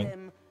anything.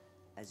 Them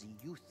as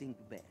you think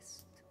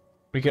best.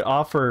 We could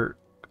offer...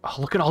 Oh,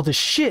 look at all this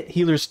shit.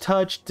 Healer's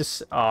touch.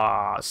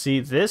 See,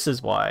 this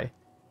is why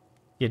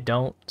you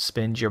don't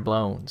spend your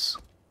blows.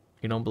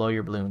 You don't blow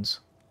your balloons.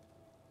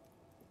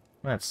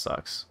 That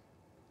sucks.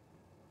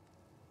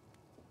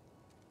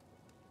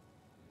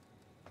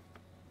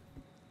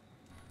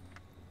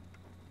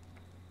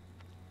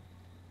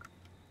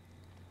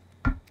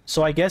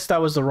 So I guess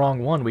that was the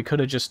wrong one. We could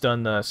have just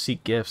done the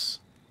seek gifts.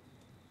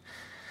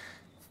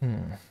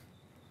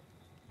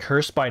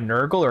 Cursed by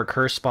Nurgle or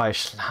cursed by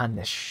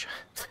Slanish?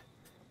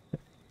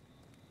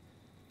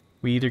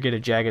 We either get a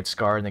jagged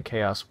scar in the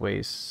chaos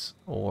wastes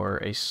or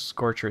a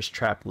scorcher's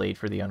trap laid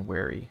for the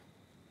unwary.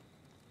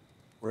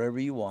 Wherever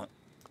you want.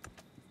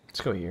 Let's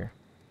go here.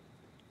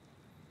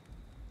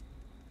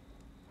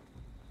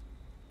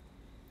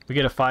 We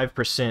get a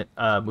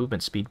 5%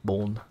 movement speed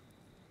bone.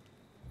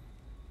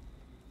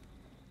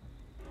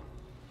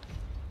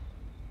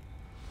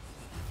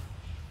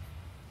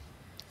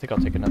 think I'll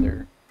take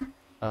another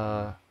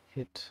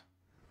hit.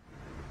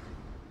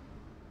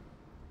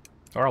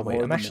 Or I'll wait.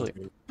 More I'm than actually.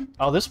 maybe.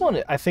 Oh, this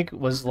one I think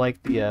was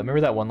like the.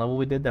 Remember that one level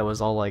we did that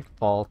was all like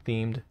fall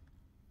themed? It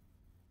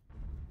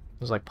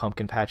was like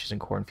pumpkin patches and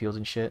cornfields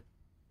and shit.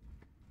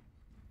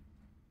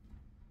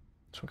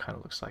 This one kind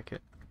of looks like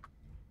it.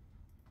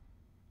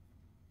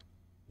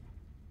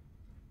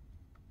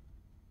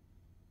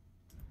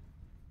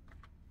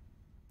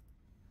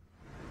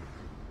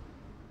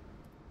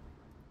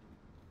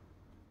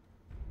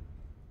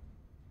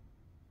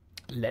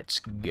 Let's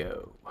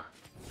go.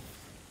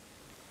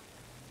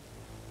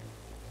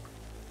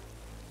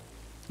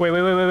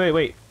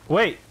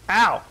 Wait.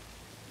 Ow!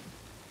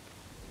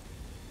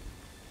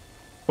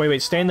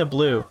 Wait, stay in the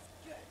blue.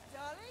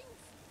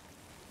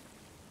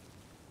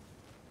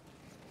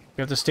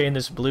 We have to stay in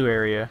this blue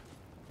area.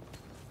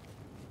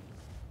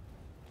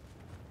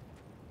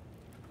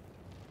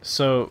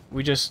 So,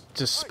 we just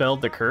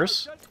dispelled the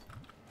curse?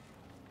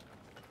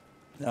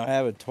 No, I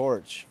have a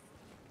torch.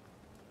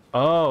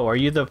 Oh, are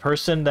you the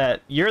person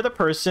that... You're the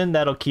person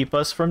that'll keep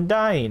us from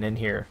dying in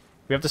here.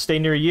 We have to stay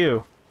near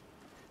you.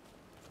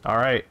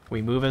 Alright,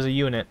 we move as a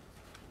unit.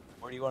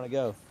 Where do you want to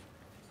go?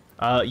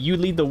 You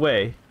lead the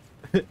way.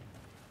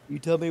 You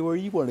tell me where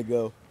you want to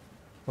go.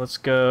 Let's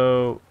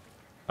go...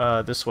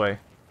 this way.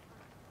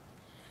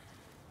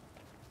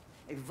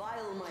 A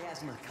vile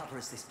miasma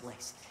covers this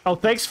place. Oh,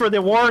 thanks for the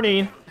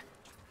warning!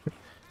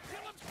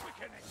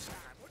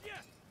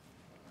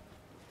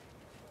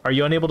 Are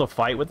you unable to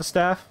fight with the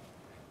staff?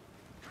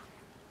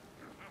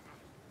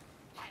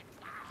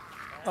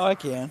 Oh, I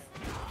can.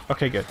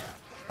 Okay, good.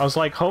 I was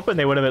like hoping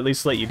they would have at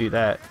least let you do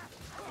that.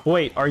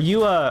 Wait, are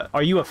you a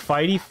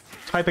fighty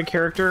type of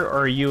character,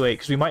 or are you a?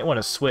 Because we might want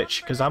to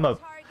switch. Because I'm a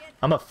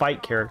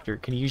fight character.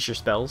 Can you use your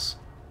spells?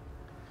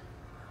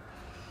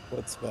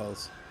 What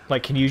spells?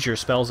 Like, can you use your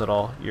spells at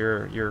all?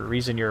 Your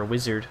reason you're a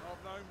wizard.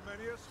 I've known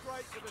many a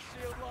scrape with a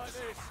shield like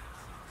this.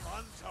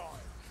 Fun time.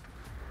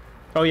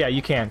 Oh yeah,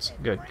 you can.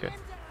 Good.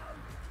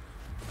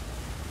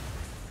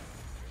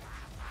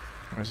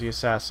 Where's the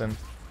assassin?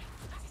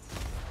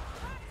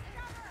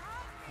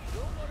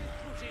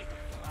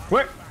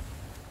 Where? So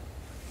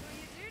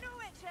you do know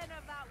which end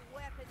of that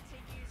weapon to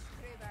use,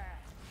 Kruber.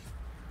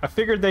 I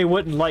figured they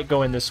wouldn't like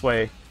going this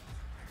way.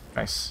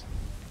 Nice.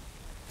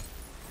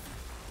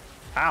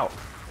 Ow.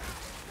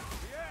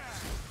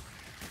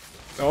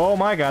 Oh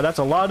my god, that's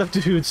a lot of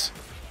dudes.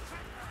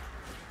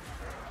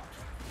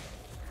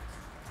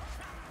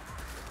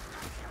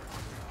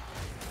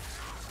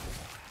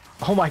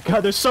 Oh my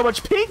god, there's so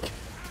much pink!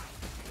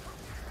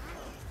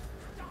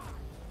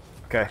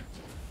 Okay.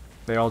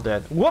 They're all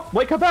dead. Whoop!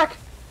 Wait, come back!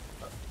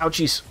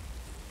 Ouchies.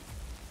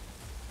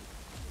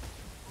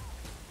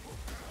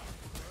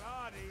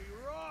 Bloody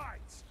right.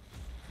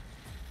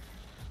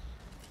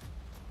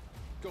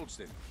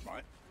 Godsden,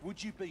 right?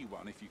 Would you be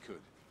one if you could?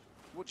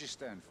 What do you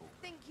stand for?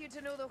 Think you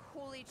to know the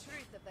holy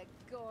truth of the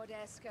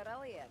goddess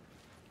Carillion?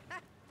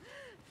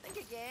 Think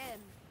again.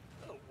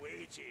 A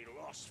weighty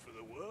loss for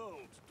the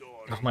world,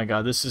 Dory. Oh my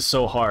god, this is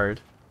so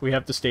hard. We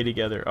have to stay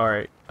together.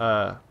 Alright,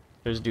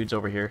 there's dudes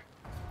over here.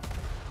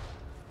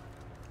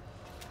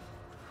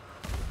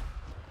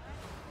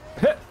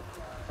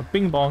 A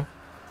bing bong.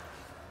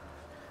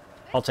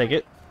 I'll take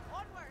it.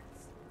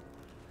 Onwards.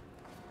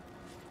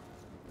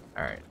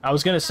 Alright, I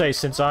was gonna say,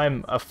 since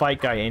I'm a fight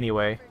guy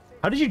anyway.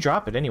 How did you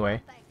drop it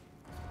anyway?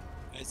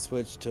 I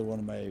switched to one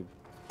of my...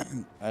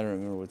 I don't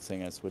remember what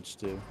thing I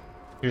switched to.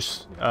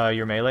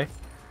 Your melee?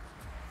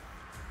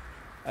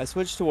 I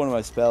switched to one of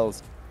my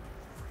spells.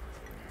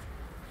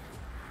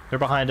 They're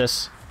behind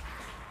us.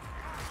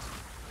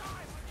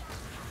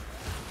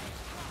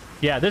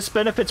 Yeah, this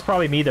benefits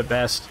probably me the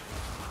best.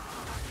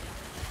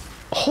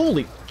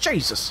 Holy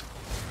Jesus!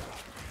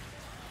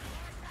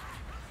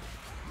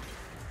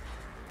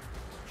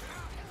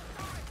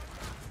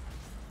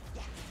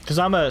 Because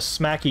I'm a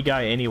smacky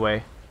guy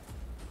anyway.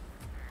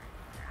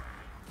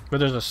 But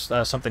there's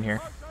a, something here.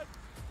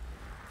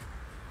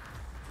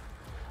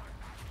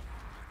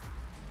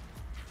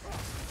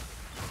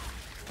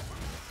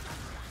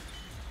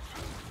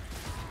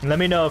 Let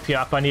me know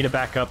if I need to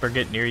back up or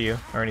get near you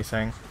or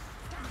anything.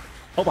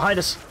 Oh, behind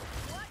us!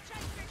 Watch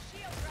out for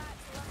shield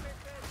rats,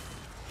 Lumberfoot.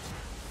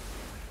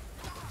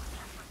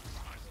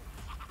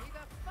 We've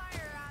a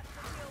fire rat to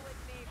deal with,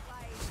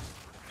 Mayfly.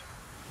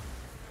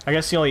 I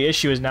guess the only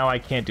issue is now I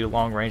can't do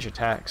long range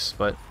attacks,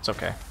 but it's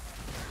okay.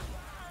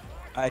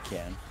 I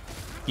can.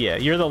 Yeah,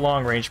 you're the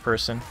long range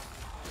person.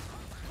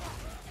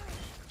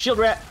 Shield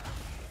rat!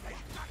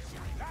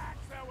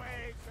 That's the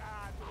way,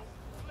 son.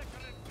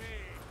 Flicker and me.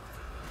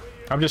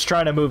 I'm just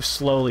trying to move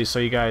slowly so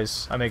I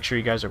make sure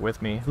you guys are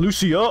with me.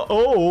 Lucia!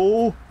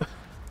 Oh!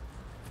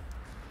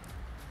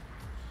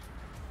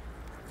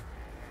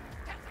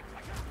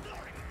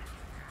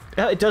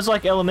 Yeah, it does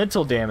like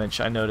elemental damage,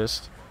 I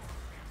noticed.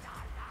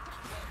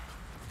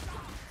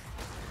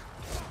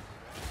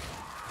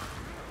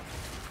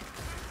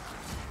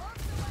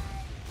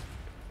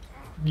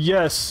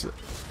 Yes!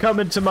 Come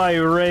into my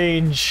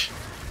range!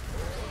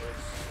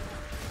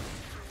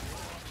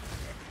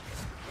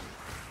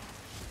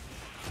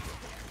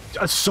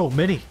 So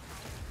many.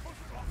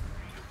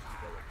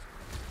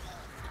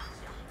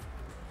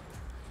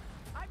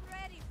 I'm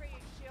ready for you,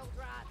 shield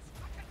rats.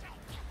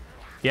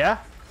 Yeah?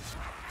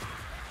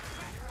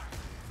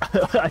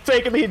 I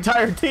think the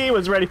entire team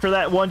was ready for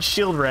that one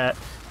shield rat.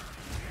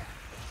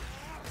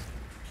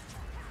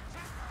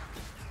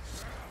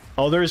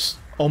 Oh, there's...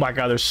 Oh my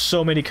god, there's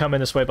so many coming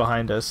this way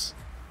behind us.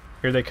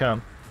 Here they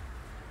come.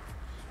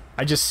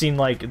 I just seen,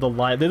 like, the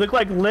line. They look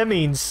like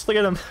lemmings. Look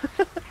at them.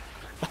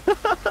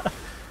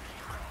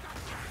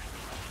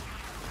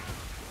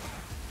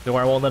 Don't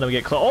worry, I won't let them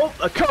get close.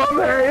 Oh, come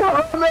here,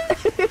 homie!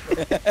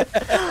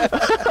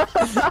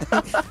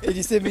 Did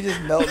you see me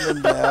just melting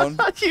them down?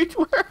 You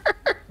were.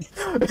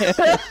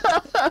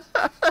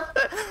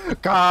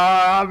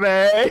 Come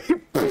here.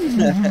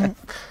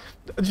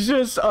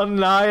 Just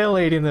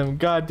annihilating them.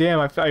 God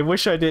damn, I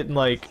wish I didn't,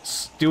 like,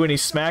 do any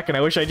smacking.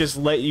 I wish I just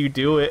let you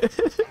do it.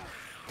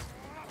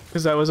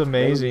 Because that was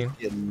amazing.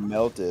 Getting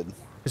melted.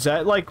 Is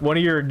that, like, one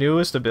of your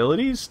newest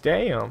abilities?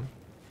 Damn.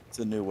 It's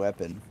a new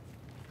weapon.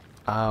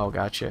 Oh,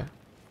 gotcha.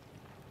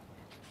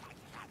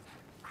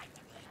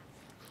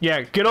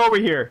 Yeah, get over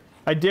here.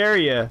 I dare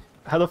you.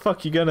 How the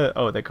fuck you gonna...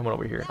 Oh, they're coming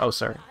over here. Oh,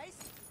 sorry.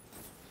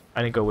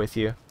 I didn't go with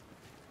you.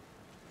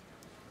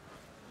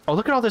 Oh,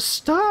 look at all this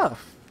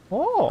stuff.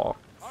 Oh.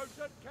 How's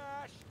that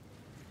cash?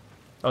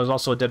 Oh, there's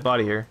also a dead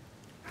body here.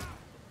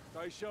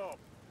 Stay sharp.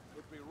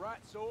 Could be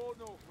rats or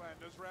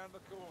Northlanders round the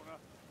corner.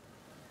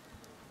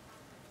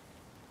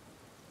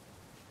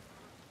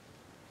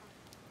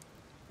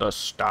 The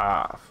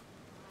stuff.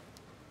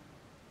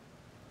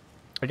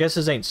 I guess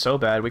this ain't so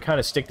bad. We kind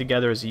of stick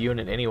together as a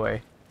unit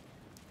anyway.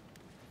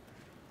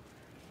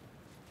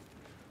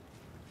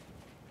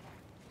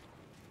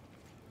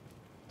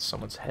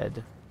 Someone's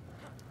head.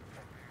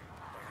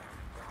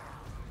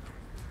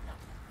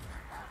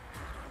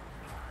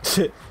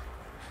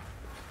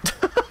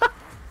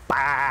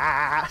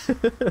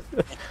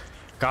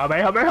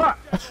 Kamehameha!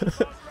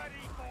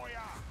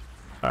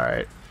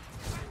 Alright.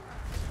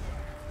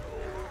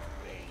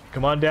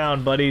 Come on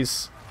down,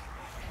 buddies.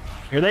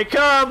 Here they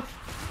come!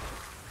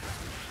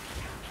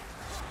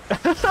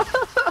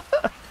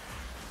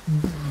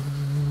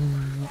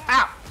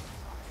 Ow!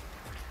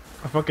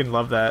 I fucking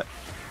love that.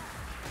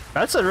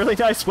 That's a really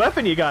nice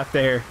weapon you got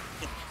there.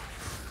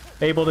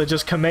 Able to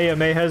just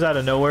Kamehamehas out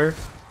of nowhere.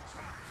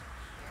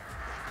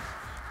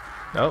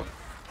 Nope.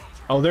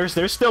 Oh, they're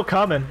still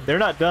coming. They're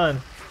not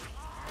done.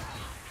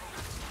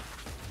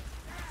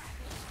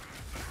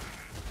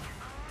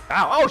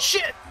 Ow! Oh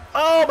shit!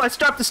 Oh, I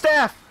dropped the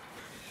staff.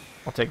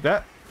 I'll take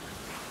that.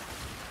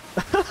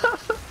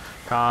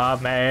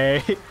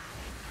 Kame.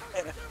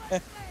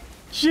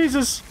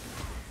 Jesus.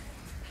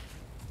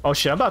 Oh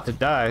shit! I'm about to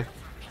die.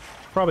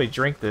 Probably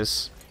drink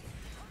this.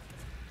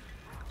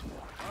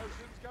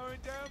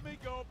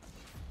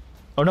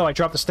 Oh no! I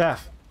dropped the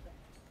staff.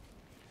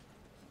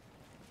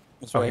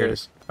 It's Oh, right here it here.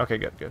 is. Okay,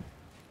 good, good.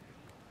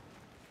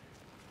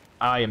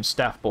 I am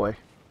staff boy.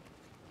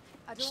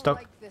 I don't Stuff,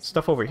 like this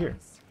stuff over place. here.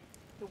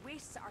 The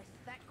wastes are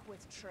thick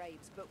with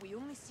tribes, but we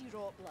only see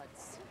raw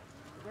bloods.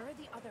 Where are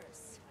the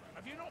others?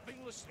 Have you not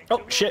been listening Oh,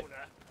 to shit. order?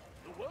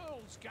 The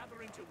world's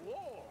gathering to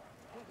war.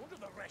 No wonder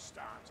the rest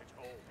aren't at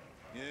home.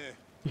 Yeah.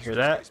 You hear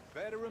that? It's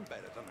better and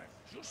better, doesn't it?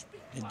 Just be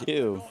I glad do.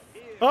 you're not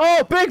here.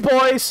 Oh, big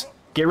boys!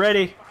 Get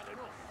ready. Bad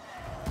enough.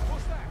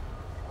 What's that?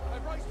 They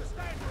raised the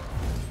standard.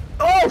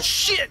 Oh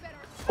shit!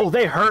 Oh,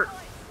 they hurt.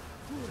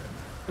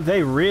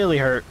 They really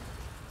hurt.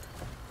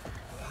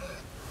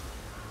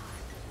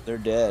 They're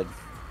dead.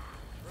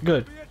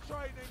 Good. Be a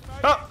training,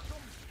 mate. Oh. Some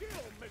skill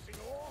missing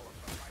all of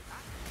them like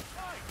that.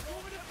 Hey, you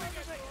want me to bring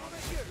it on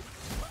at you?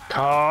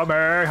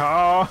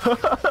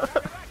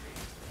 Kamehameha.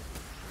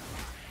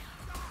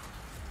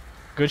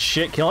 Good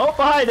shit, kill. Oh,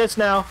 behind us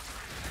now.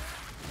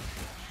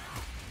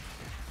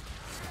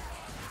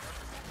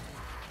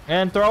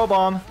 And throw a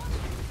bomb.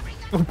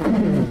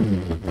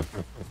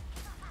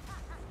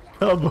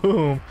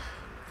 Kaboom.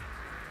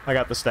 I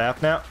got the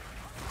staff now.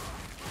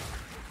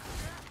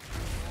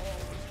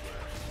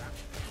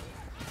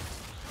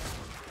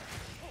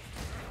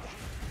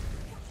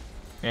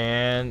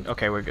 And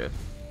okay, we're good.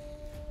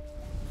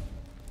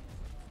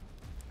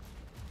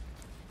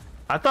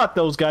 I thought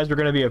those guys were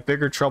gonna be a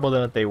bigger trouble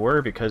than they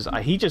were because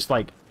he just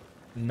like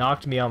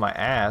knocked me on my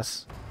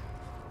ass.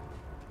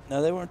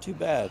 No, they weren't too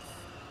bad.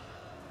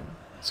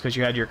 It's because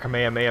you had your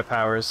Kamehameha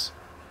powers.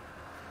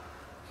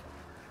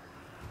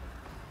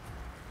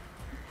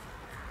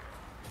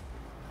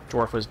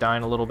 Dwarf was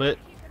dying a little bit.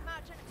 You can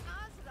match an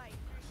Azurite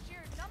through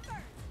sheer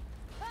numbers.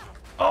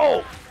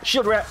 Oh!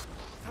 Shield rat!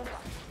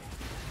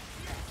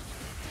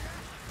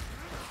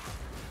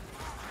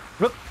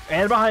 Whoop,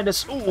 and behind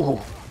us. Ooh!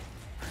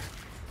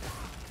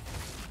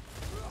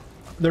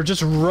 They're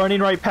just running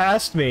right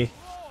past me.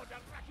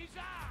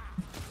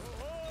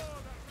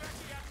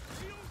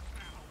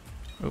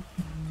 Oop.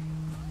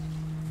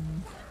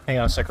 Hang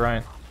on a sec,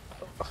 Ryan.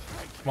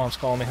 Mom's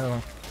calling me. Hold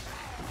on.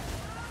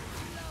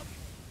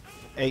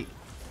 Hey.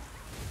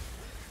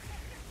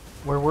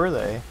 Where were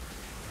they?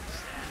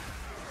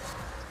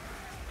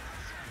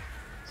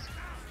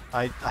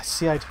 I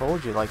see. I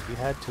told you, like you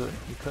had to.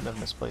 You couldn't have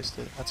misplaced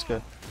it. That's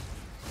good.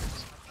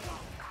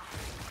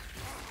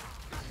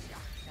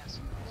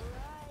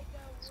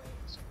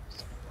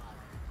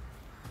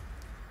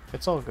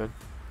 It's all good.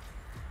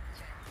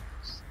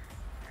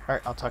 All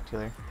right, I'll talk to you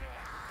later.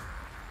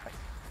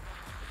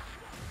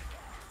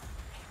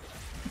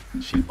 Bye.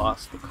 She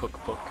lost the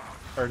cookbook,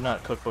 or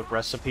not cookbook,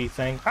 recipe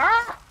thing.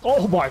 Ah!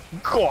 Oh my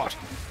god!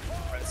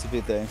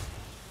 Recipe thing.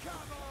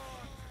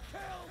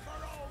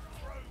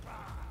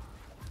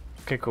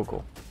 Okay,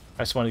 cool.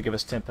 I just wanted to give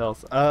us 10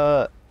 health.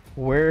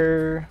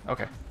 Where?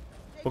 Okay,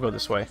 we'll go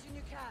this way.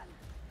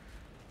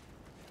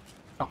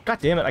 Oh, god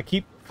damn it! I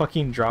keep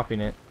fucking dropping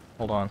it.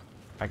 Hold on,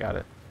 I got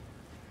it.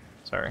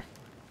 Sorry.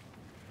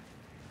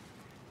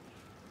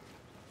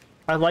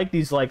 I like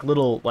these like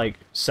little like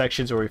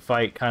sections where we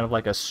fight, kind of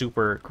like a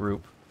super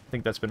group. I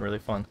think that's been really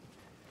fun.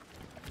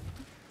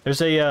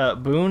 There's a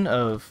boon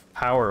of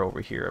power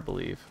over here, I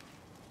believe.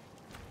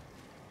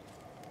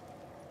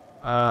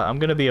 I'm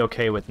gonna be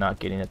okay with not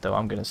getting it though.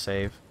 I'm gonna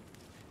save.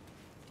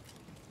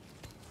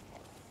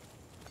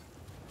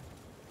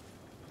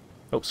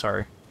 Oh,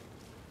 sorry.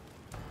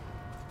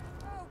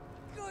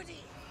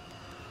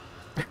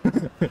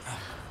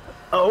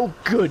 Oh,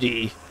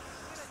 goody.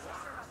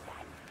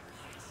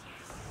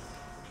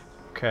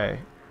 Okay.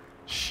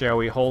 Shall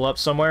we hole up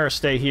somewhere or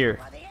stay here?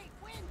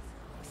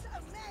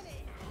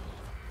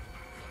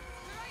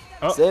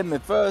 Oh. Save me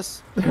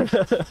first.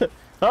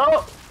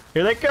 Oh,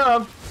 here they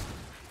come.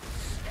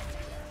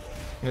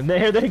 And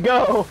there they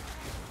go.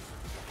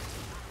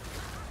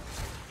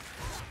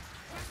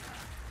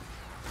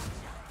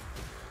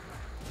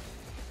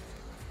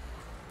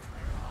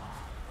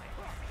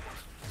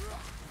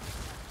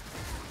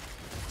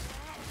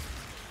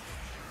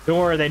 Don't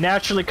worry, they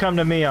naturally come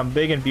to me. I'm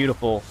big and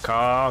beautiful.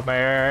 Come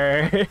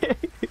here.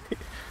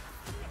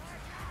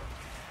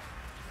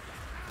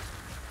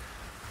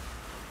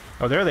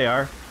 Oh, there they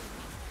are.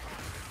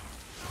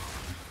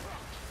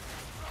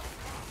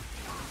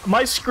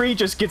 My screen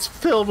just gets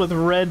filled with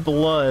red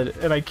blood,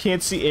 and I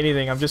can't see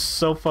anything. I'm just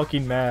so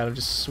fucking mad. I'm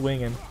just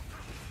swinging.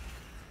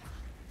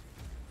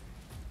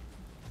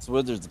 This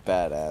wizard's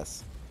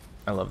badass.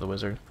 I love the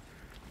wizard.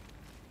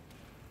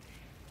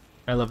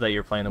 I love that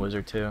you're playing the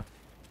wizard, too.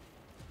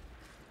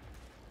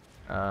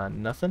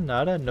 Nothing,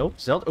 nada, nope,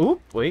 Zelda.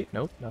 Oop, wait,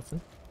 nope, nothing.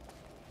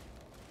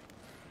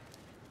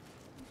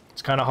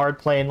 It's kind of hard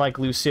playing like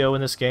Lucio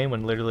in this game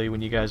when literally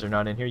when you guys are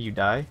not in here, you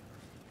die.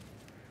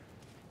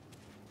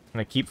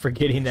 And I keep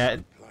forgetting that,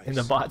 and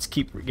the bots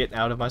keep getting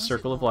out of my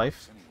circle of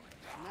life.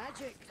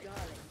 Magic, darling.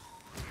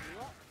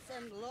 Lots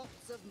and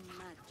lots of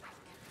magic.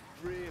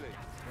 Really?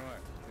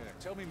 Right. Yeah.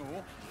 Tell me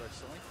more. Red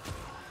Side.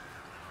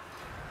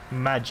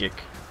 Magic.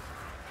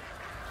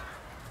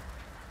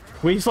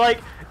 We've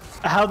like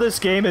how this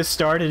game has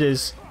started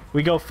is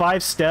we go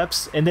 5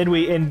 steps and then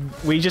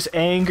we just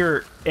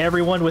anger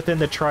everyone within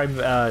the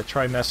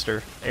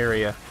trimester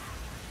area,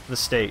 the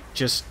state.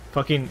 Just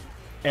fucking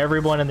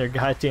everyone and their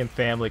goddamn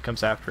family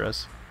comes after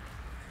us.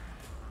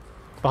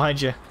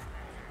 Behind you.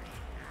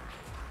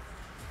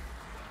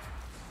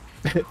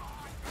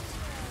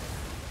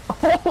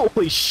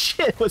 Holy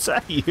shit! Was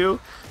that you?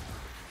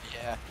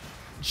 Yeah.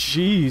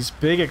 Jeez,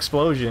 big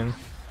explosion.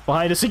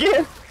 Behind us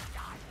again.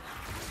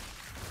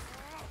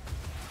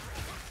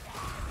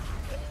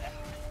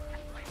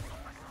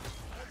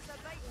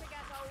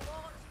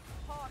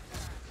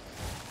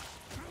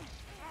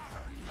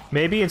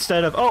 Maybe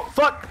instead of... Oh,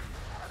 fuck!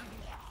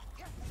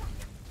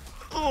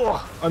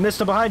 Oh, I missed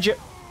him behind you.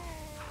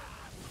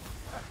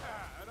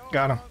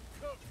 Got him.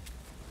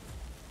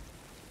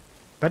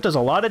 That does a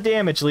lot of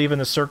damage leaving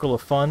the circle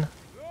of fun.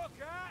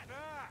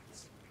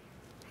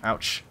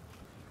 Ouch.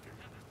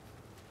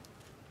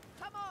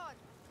 Come on,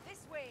 this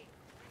way.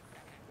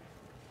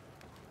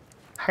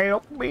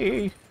 Help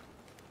me.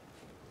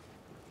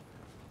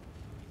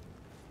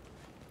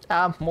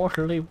 I'm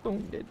mortally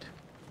wounded.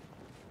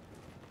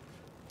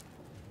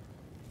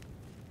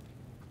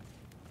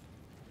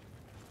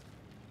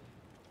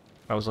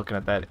 I was looking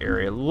at that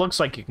area. Looks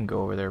like you can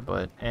go over there,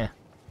 but eh.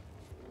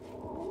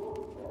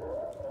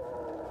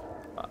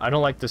 I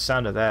don't like the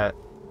sound of that.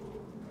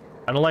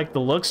 I don't like the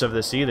looks of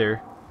this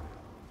either.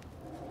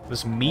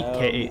 This meat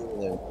cave.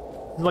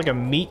 It's like a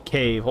meat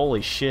cave.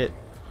 Holy shit.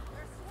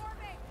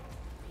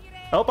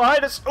 Oh,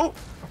 behind us! Oh!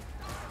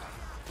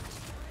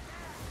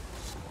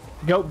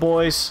 Goat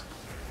boys.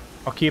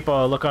 I'll keep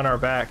a look on our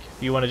back.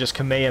 If you want to just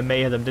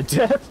Kamehameha them to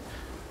death.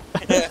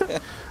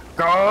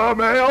 Oh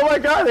my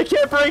god, they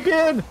can't break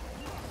in!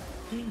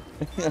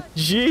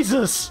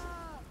 Jesus!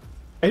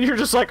 And you're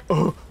just like,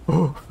 oh,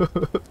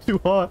 too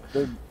hot.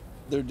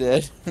 They're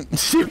dead.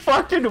 You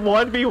fucking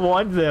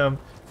 1v1 them.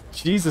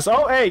 Jesus.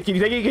 Oh, hey, can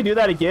you think you can do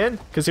that again?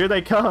 Because here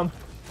they come.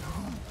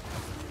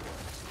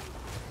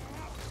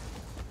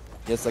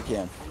 Yes, I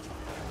can.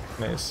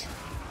 Nice.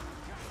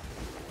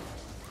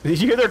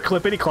 Did you hear their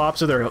clippity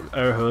clops of their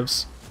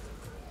hooves?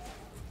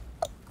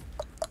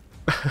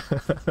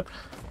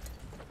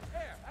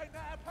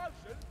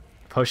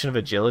 Potion of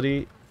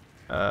agility?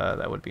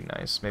 That would be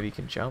nice. Maybe you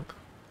can jump.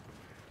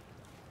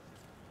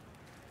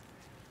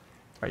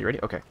 Are you ready?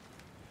 Okay.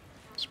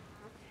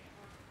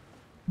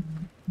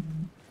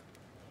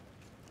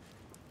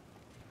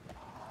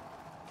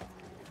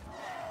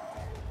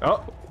 Oh,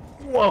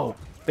 whoa!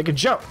 They can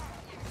jump.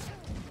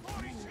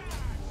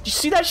 Did you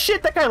see that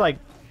shit? That guy like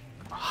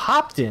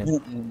hopped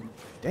in.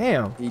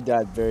 Damn. He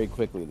died very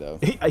quickly though.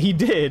 He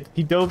did.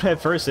 He dove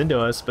head first into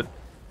us, but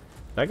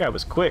that guy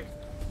was quick.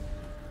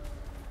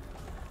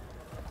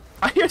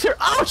 I hear there.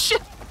 Oh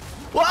shit!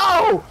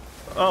 Whoa!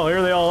 Oh,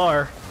 here they all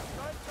are.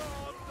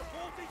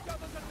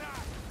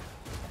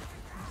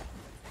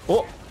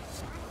 Oh,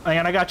 hang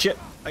on, I got you.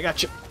 I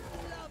got you.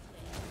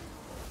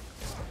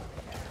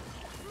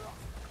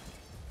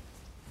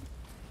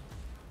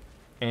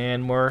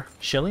 And more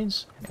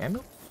shillings and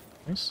ammo.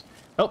 Nice.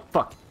 Oh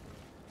fuck!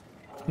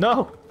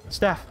 No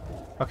staff.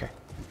 Okay.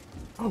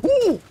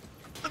 Ooh,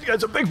 this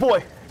guy's a big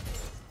boy.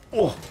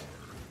 Oh,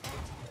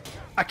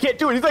 I can't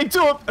do anything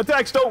to him.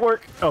 Attacks don't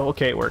work. Oh,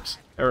 okay, it works.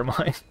 Never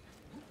mind.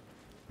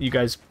 You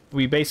guys,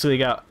 we basically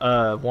got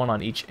one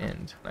on each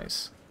end.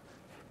 Nice.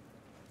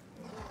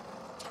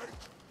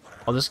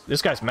 Oh,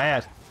 this guy's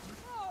mad.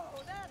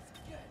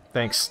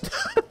 Thanks.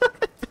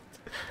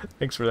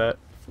 Thanks for that.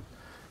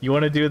 You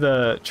want to do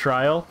the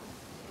trial?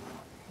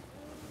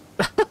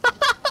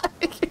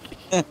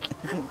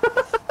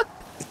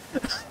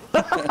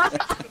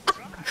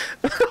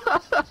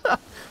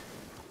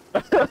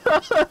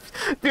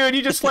 Dude,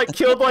 you just like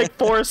killed like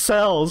 4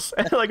 cells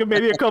and like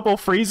maybe a couple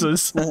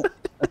freezes. I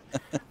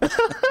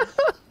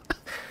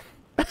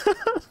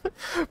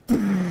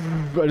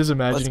just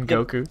imagining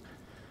Goku.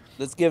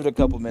 Let's give it a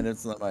couple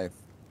minutes and let my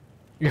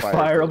Your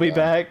fire will be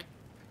back.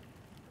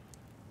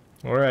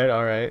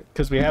 Alright.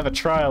 Because we have a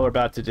trial we're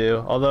about to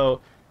do.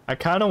 Although, I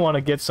kind of want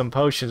to get some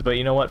potions, but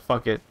you know what?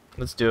 Fuck it.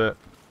 Let's do it.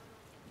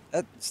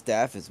 That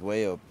staff is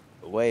way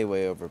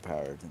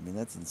overpowered. I mean,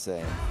 that's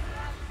insane.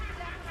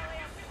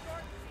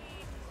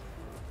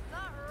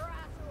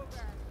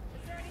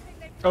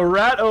 A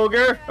rat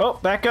ogre! Oh,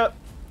 back up!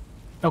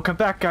 Oh, come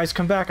back, guys,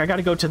 come back. I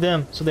gotta go to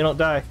them so they don't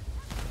die.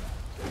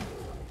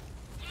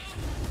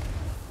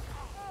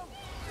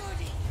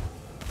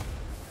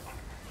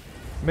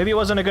 Maybe it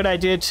wasn't a good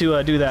idea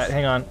to do that.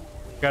 Hang on.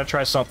 Gotta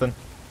try something.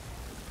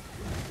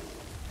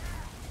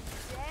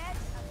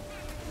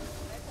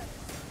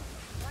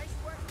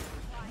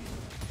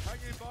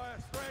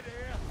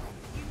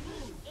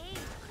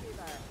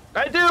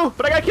 I do,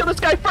 but I gotta kill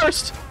this guy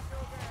first!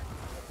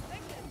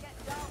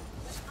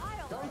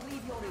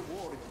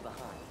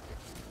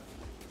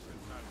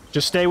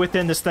 Just stay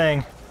within this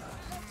thing.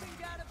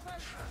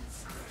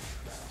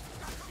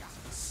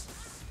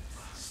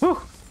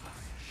 Whew!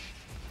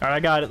 Alright, I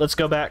got it. Let's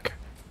go back.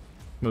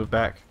 Move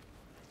back.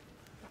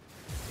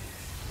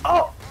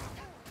 Oh!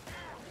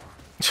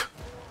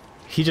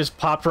 He just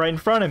popped right in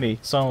front of me,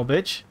 son of a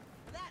bitch.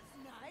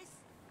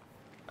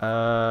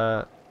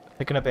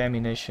 Picking up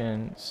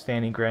ammunition,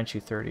 standing grants you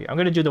 30. I'm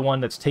gonna do the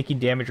one that's taking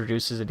damage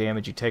reduces the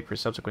damage you take for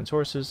subsequent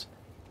sources.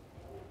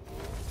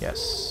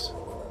 Yes.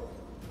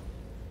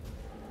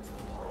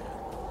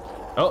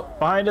 Oh,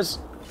 behind us.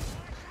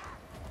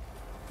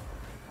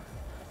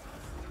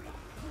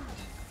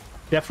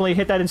 Definitely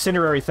hit that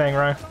incendiary thing,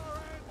 Ryan.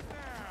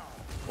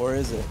 Or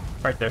is it?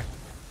 Right there.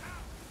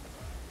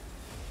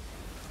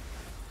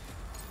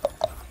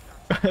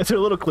 They're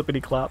little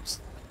clippity clops.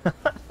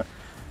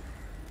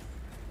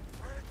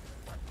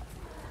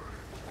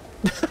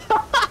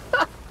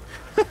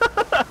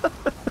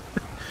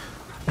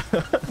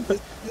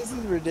 This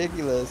is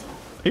ridiculous.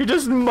 You're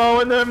just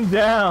mowing them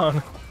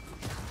down.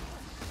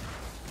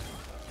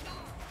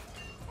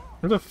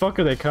 Where the fuck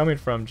are they coming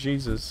from?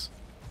 Jesus.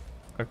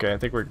 Okay, I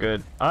think we're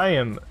good. I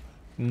am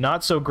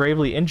not so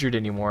gravely injured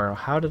anymore.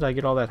 How did I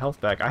get all that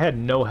health back? I had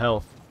no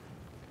health.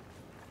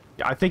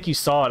 Yeah, I think you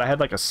saw it. I had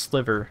like a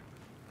sliver.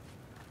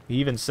 He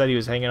even said he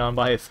was hanging on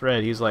by a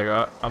thread. He's like,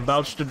 I'm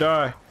about to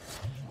die.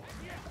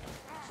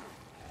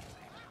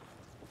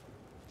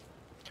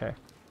 Okay.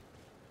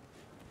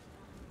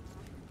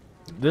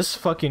 This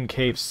fucking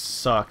cave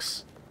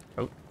sucks.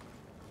 Oh.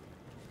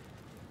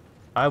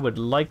 I would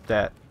like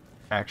that,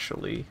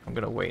 actually. I'm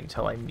gonna wait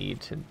until I need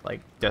to,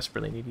 like,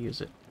 desperately need to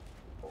use it.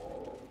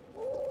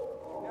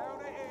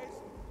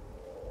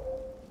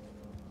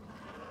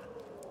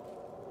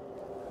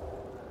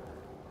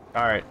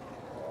 Alright.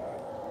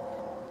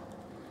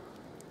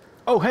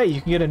 Oh, hey,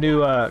 you can get a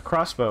new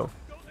crossbow.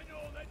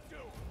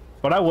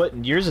 But I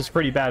wouldn't. Yours is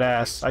pretty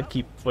badass. I'd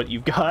keep what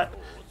you've got.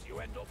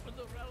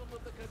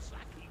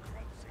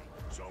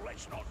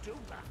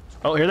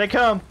 Oh, here they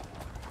come.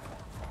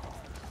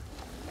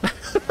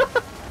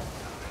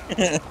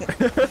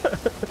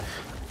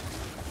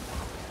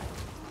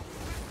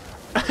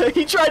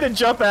 He tried to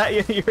jump at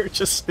you. You're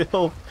just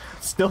still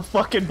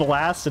fucking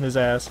blasting his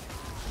ass.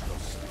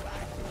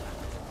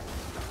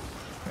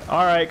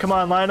 All right, come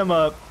on, line them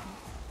up.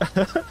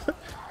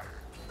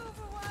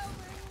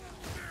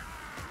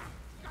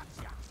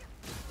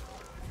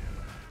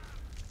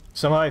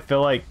 Somehow I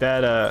feel like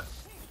that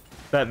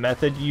that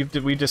method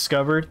we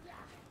discovered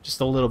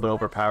just a little bit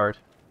overpowered.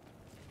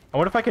 I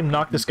wonder if I can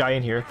knock this guy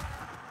in here.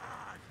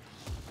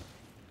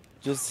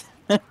 Just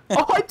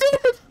Oh, I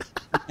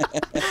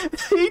did!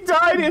 He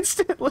died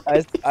instantly.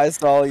 I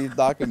saw you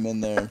knock him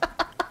in there.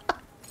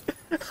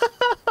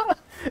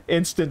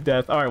 Instant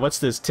death. All right, what's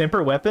this?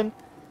 Temper weapon?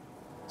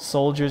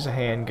 Soldier's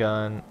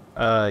handgun.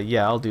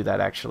 Yeah, I'll do that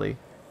actually.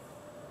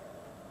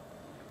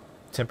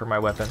 Temper my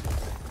weapon.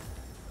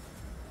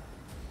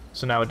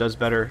 So now it does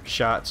better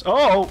shots.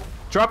 Oh!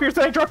 Drop your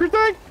thing! Drop your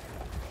thing!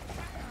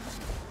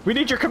 We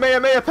need your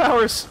Kamehameha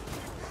powers!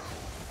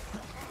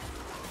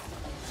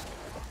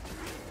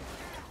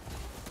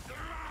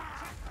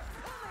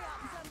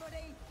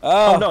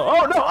 Oh, Oh no!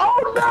 Oh no!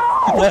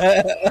 Oh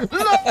no!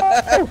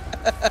 No!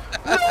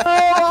 No!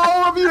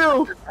 All of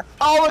you!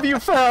 All of you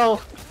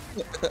fell!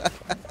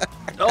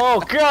 Oh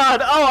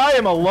god! Oh, I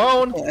am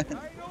alone!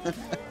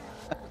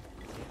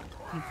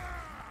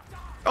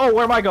 Oh,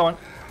 where am I going?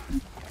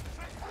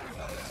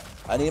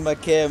 I need my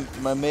cam,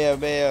 my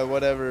Maya,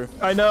 whatever.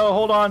 I know,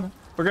 hold on.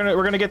 We're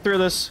gonna get through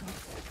this.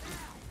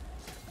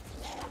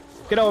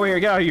 Get over here,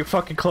 get out of here, you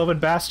fucking cloven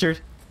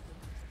bastard.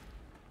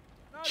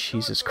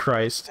 Jesus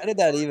Christ. How did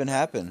that even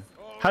happen?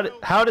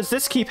 How does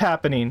this keep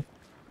happening?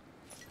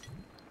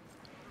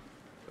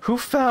 Who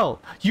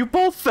fell? You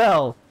both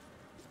fell!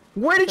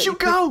 Where did you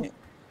go?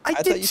 I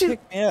thought did you too.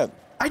 picked me up.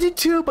 I did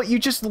too, but you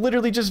just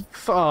literally just...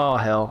 Oh,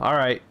 hell.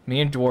 Alright, me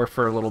and Dwarf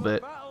for a little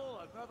bit.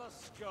 Battle, another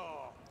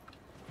scar.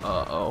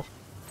 Uh-oh.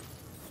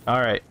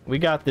 Alright, we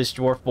got this,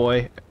 Dwarf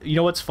boy. You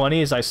know what's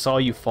funny is I saw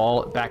you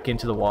fall back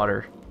into the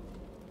water.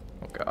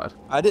 Oh, God.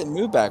 I didn't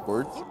move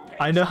backwards.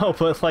 I know,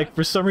 but, like,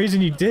 for some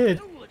reason you did.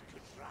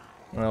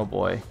 Oh,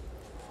 boy.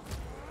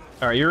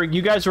 Alright,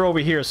 you guys are over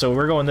here, so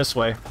we're going this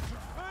way.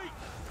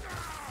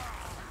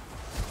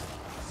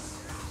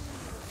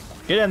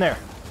 Get in there.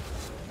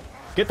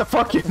 Get the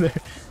fuck in there.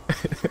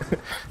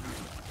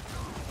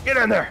 Get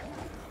in there.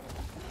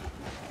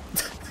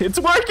 It's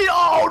working.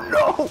 Oh,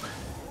 no.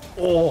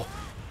 Oh.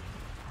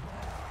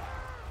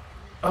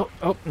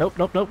 Oh,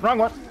 nope, wrong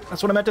one.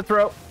 That's what I meant to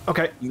throw.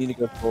 Okay. You need to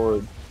go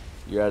forward.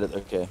 You're at it.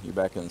 Okay, you're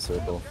back in the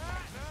circle.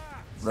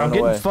 Run I'm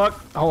getting away.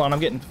 fucked. Hold on, I'm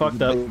getting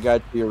fucked up. The guy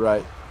to your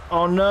right.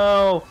 Oh,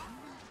 no.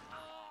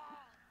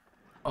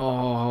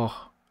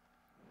 Oh.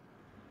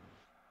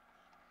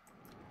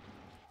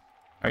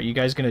 Are you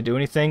guys gonna do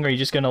anything, or are you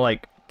just gonna,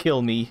 like,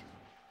 kill me?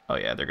 Oh,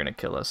 yeah, they're gonna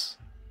kill us.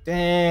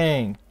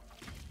 Dang.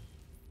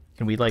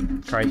 Can we,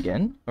 like, try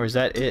again? Or is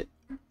that it?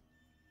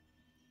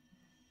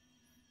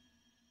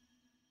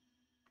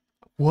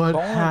 What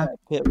Falling in happened?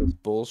 that pit was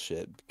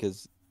bullshit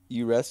because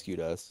you rescued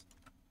us.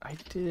 I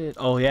did.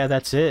 Oh, yeah,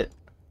 that's it.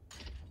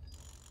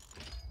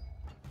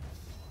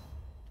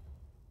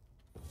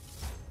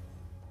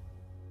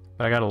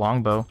 But I got a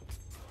longbow.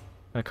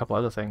 And a couple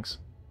other things.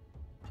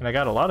 And I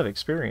got a lot of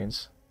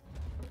experience.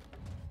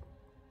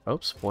 Oh,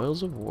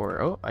 spoils of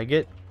war. Oh, I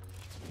get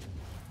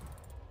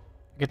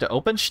to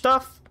open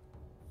stuff?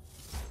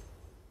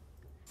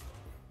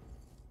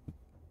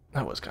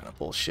 That was kind of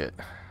bullshit.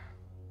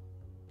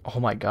 Oh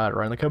my god,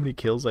 Ryan, look how many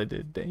kills I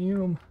did.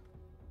 Damn.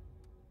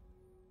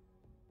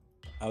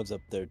 I was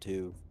up there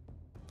too.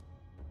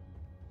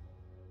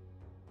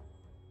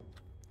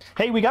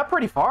 Hey, we got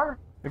pretty far.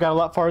 We got a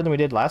lot farther than we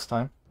did last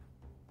time.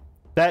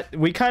 That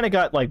we kind of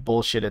got like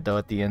bullshitted though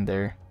at the end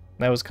there.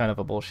 That was kind of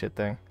a bullshit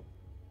thing.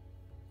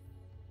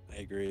 I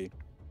agree.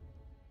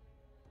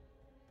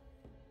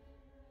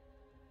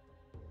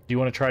 Do you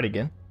want to try it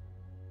again?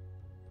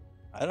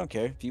 I don't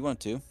care if you want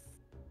to.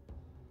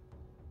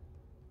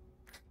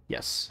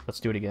 Yes, let's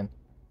do it again.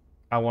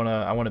 I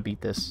wanna beat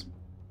this.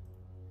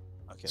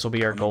 Okay. This will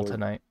be our I'm goal gonna go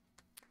tonight.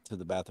 To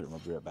the bathroom. I'll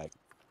be right back.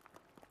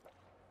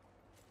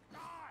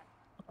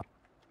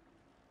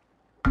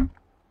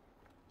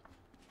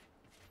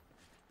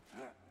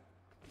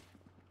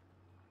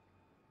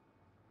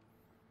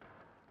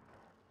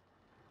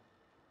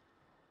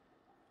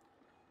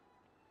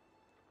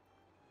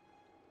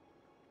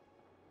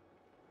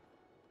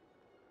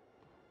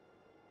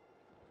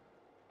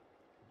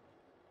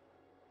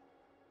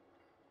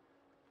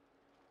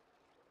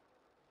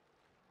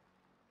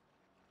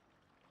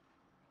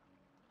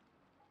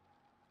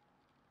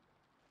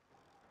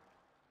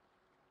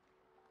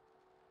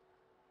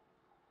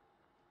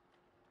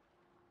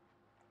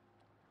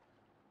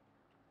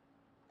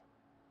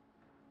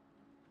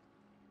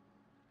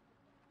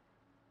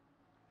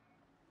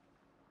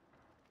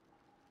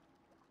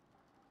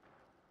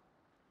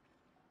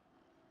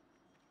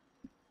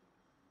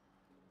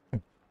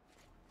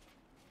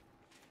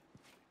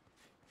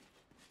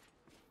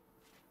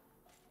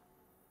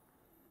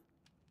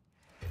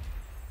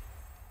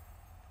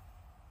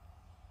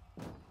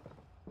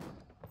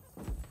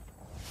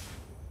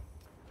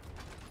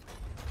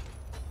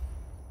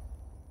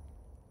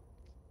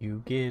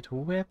 You get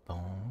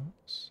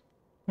weapons.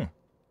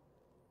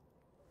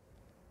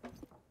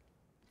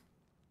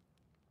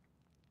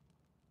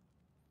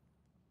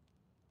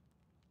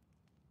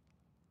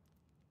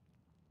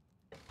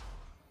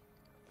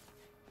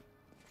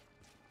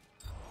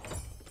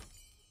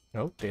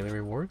 Nope, daily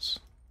rewards.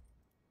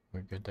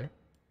 We're good there.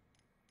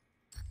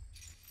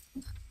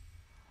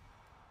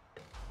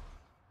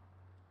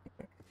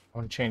 I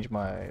want to change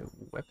my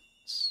weapon.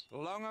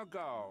 Long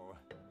ago,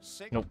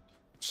 Nope.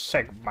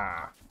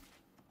 Sigma.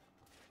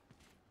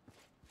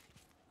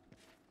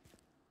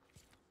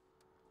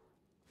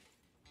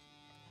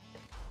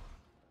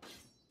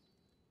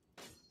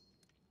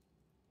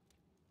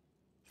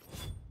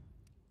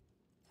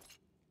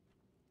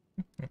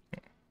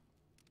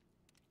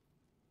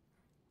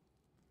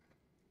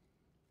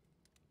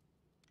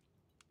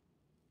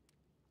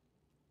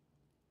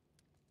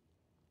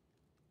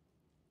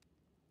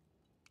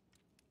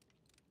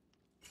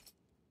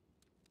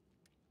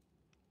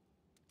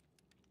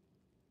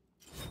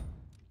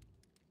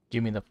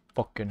 Give me the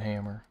fucking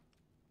hammer.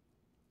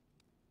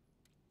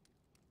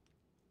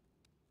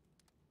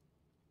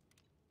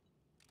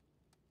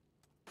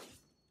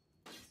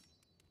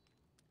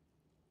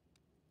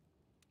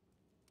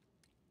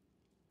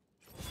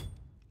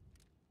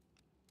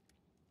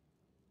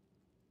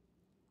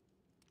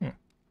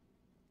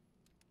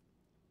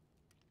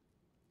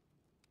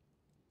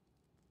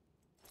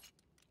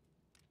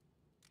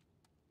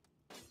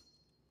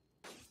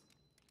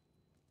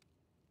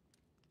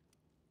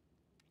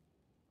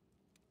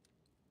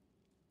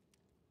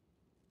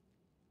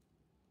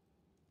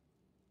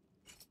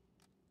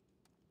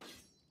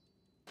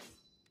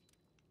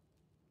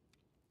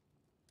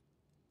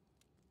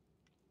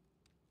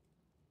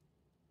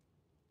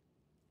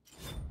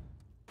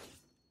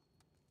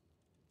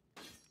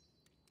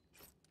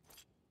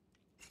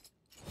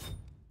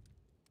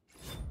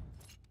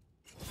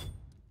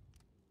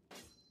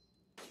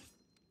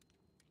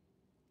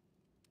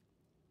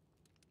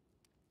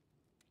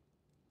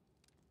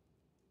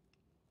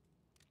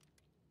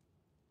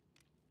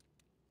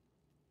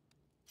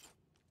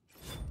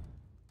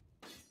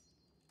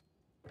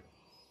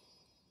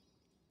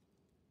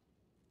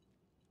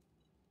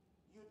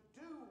 You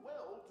do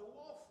well to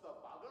off the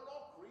bugger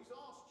Ockery's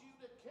asked you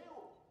to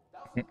kill.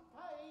 Doesn't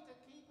pay to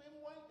keep him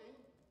waiting.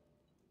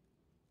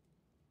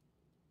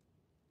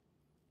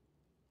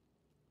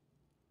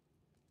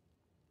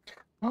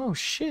 Oh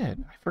shit,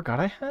 I forgot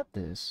I had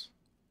this.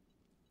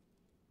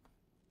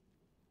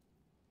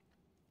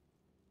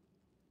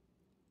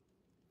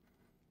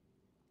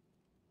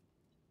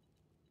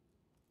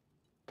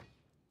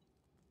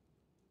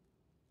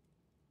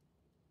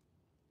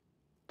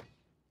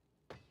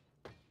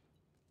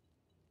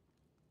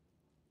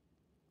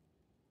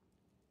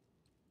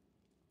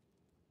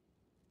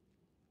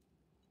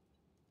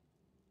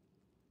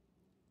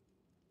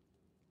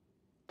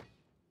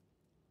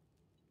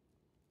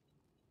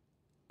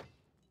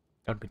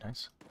 That'd be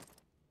nice.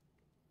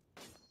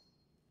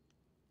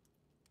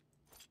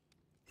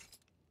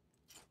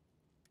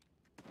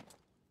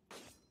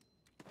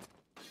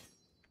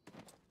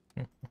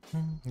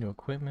 New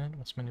equipment.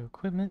 What's my new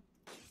equipment?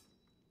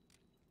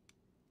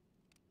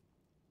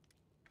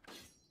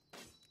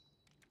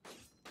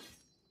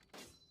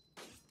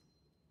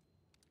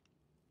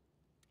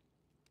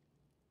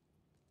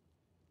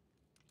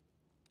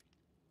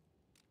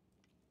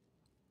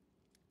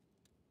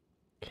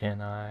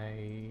 Can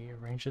I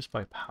arrange this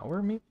by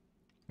power, maybe?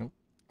 Nope.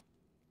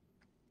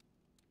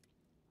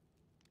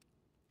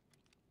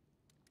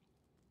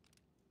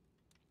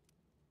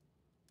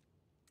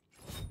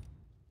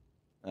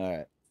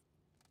 Alright.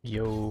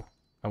 Yo,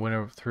 I went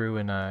over through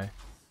and I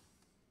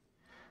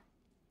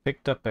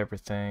picked up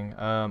everything.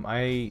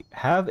 I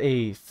have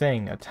a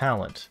thing, a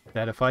talent,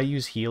 that if I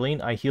use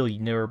healing, I heal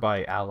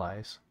nearby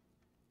allies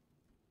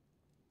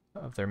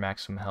of their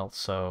maximum health,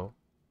 so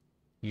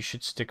you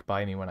should stick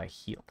by me when I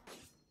heal,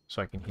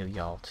 so I can heal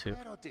y'all too.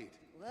 that I did.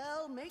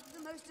 Well, make the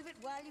most of it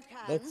while you can.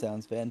 That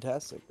sounds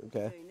fantastic.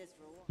 Okay. Doing this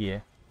for a while. Yeah,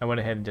 I went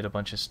ahead and did a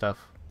bunch of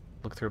stuff,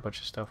 looked through a bunch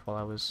of stuff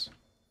while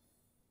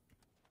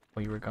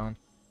you were gone.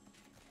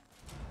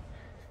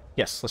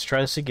 Yes, let's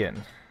try this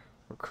again.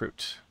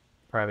 Recruit.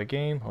 Private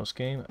game, host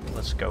game,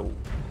 let's go.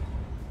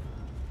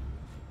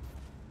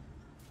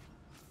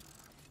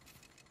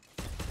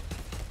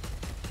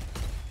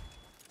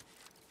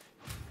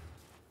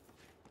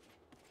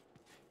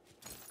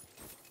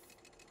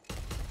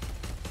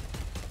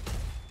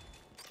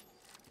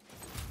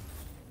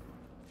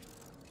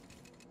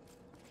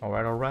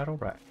 Alright, alright,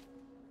 alright.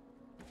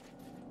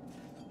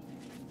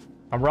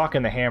 I'm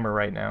rocking the hammer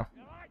right now.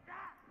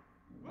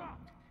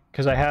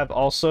 Because I have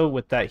also,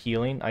 with that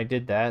healing, I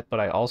did that, but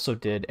I also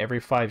did every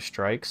 5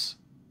 strikes,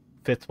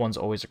 5th one's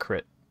always a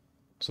crit.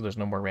 So there's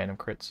no more random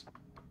crits.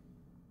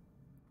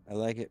 I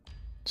like it.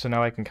 So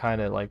now I can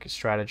kind of, like,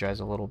 strategize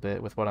a little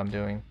bit with what I'm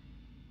doing.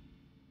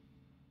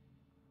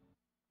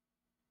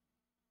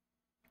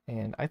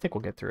 And I think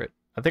we'll get through it.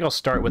 I think I'll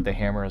start with the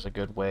hammer as a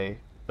good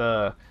way.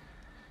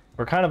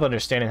 We're kind of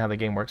understanding how the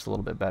game works a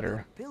little bit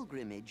better.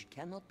 Pilgrimage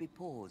cannot be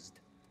paused.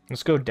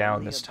 Let's go down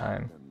Only this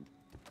time. abandoned.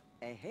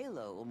 A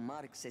halo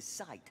marks a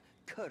site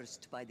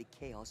cursed by the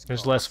chaos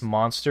There's gods. less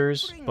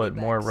monsters, Bring me but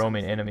back more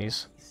roaming something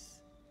enemies. nice.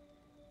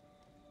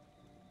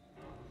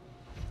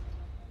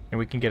 And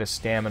we can get a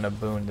stamina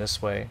boon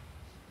this way.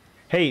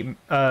 Hey,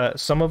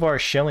 some of our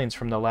shillings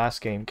from the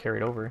last game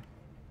carried over.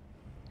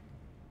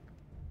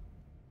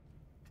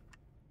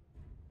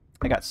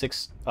 I got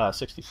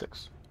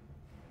 66.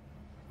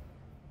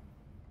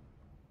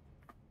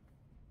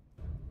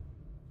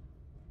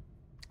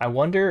 I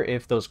wonder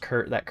if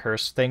that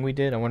curse thing we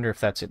did, I wonder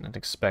if that's an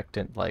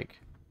expectant, like,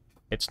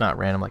 it's not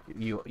random, like,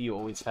 you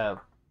always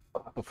have,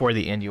 before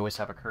the end, you always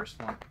have a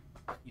cursed one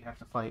you have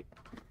to fight.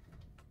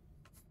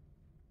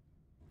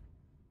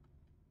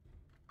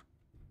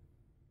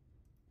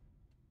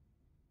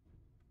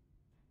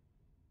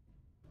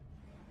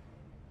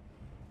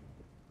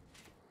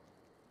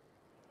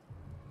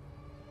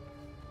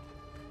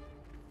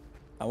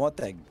 I want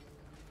that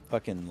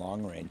fucking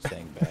long range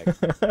thing back.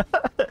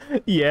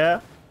 Yeah.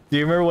 Do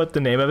you remember what the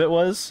name of it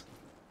was?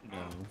 No.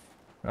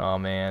 Oh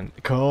man,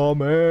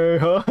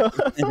 Kamehameha.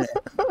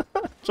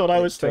 That's what I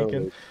was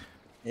thinking.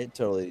 It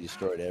totally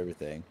destroyed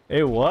everything.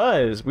 It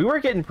was. We were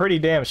getting pretty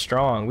damn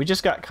strong. We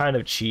just got kind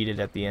of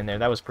cheated at the end there.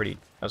 That was pretty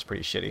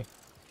shitty.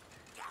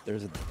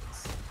 There's a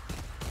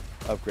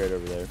upgrade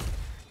over there.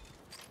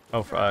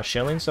 Oh, for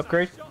shillings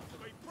upgrade?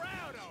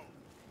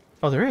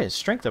 Oh, there is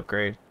strength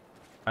upgrade.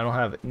 I don't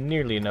have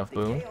nearly enough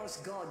boom. The Chaos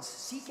Gods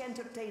seek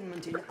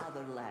entertainment in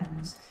other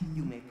lands.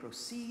 You may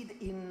proceed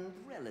in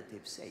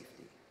relative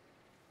safety.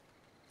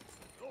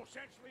 No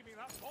sense leaving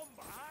that bomb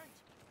behind.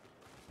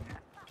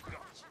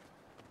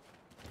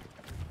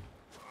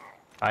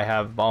 I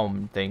have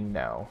bomb thing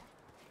now.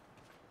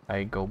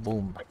 I go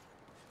boom. I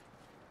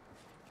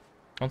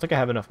don't think I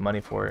have enough money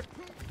for it.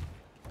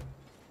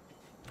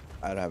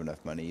 I don't have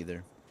enough money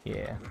either.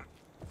 Yeah.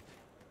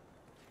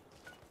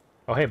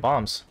 Oh, hey,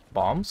 bombs.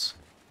 Bombs?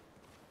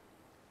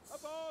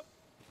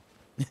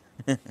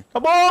 A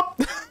bomb!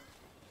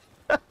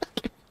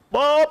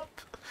 Bomb!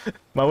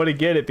 Might want to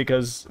get it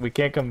because we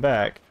can't come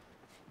back.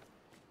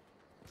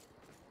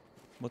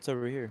 What's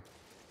over here?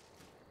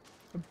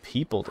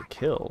 People to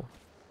kill.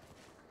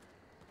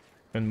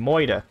 And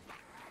Moida.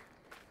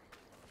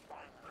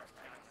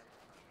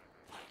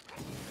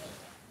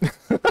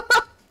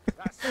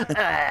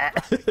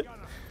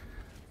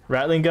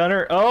 Rattling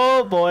gunner.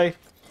 Oh boy.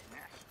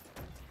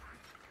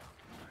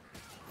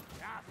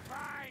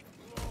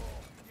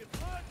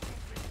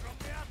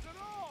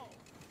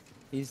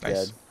 He's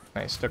Nice. dead.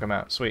 Nice. Took him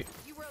out. Sweet.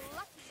 You were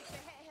lucky to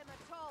hit him at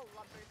all,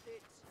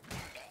 Lumberfoot.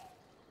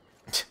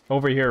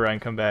 Over here, Ryan.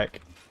 Come back.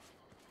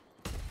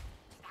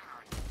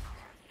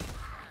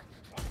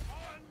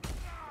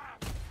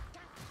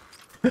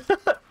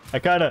 I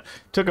kind of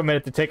took a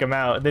minute to take him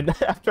out, and then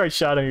after I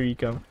shot him, here you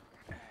come.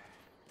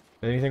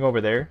 Anything over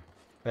there?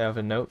 I have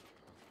a note.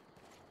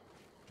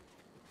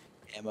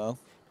 Ammo.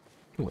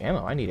 Ooh,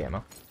 ammo. I need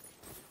ammo.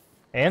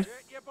 And?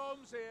 Get your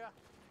bombs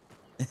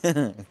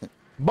here.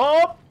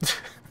 Bomb!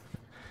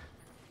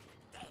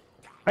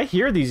 I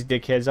hear these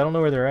dickheads. I don't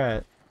know where they're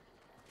at.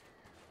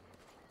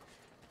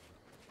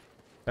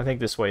 I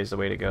think this way is the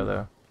way to go,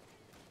 though.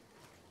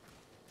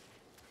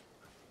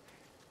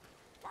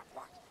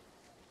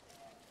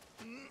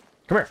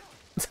 Come here.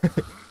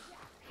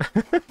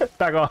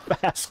 Back off,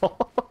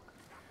 asshole.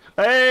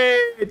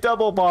 Hey,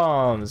 double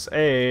bombs.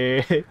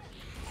 Hey.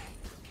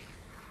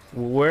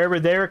 Wherever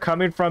they're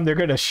coming from, they're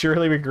gonna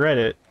surely regret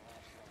it.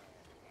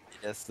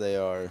 Yes, they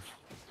are.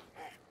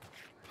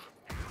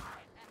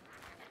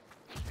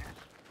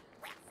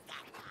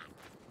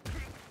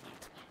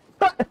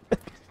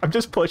 I'm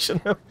just pushing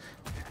them.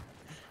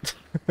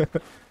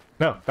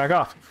 No, back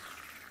off.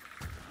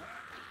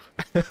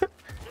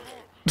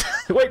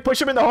 Wait,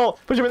 push him in the hole.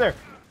 Push him in there.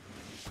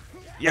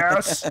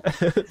 Yes.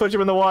 Push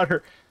him in the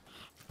water.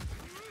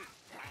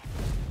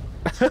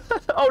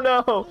 Oh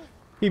no.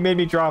 He made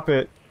me drop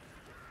it.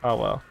 Oh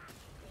well.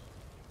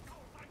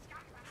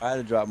 I had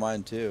to drop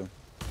mine too.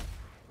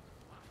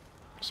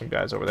 Some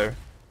guys over there.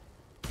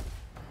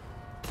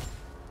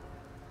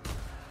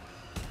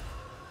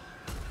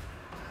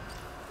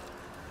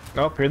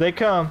 Oh, here they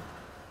come.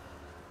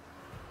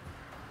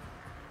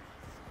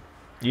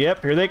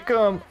 Yep, here they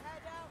come.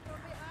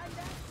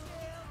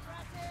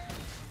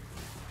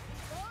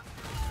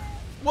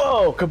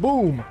 Whoa,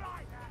 kaboom!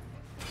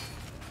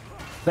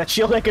 That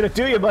shield ain't gonna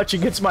do you much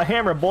against my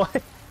hammer, boy.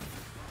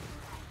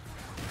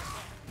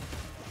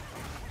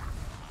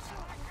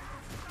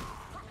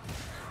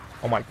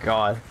 Oh my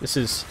god, this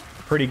is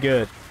pretty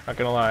good, not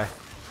gonna lie.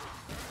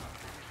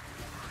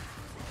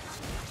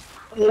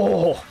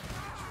 Whoa!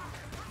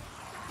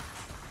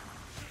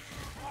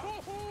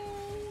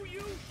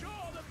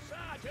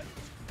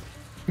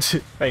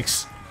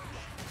 Thanks.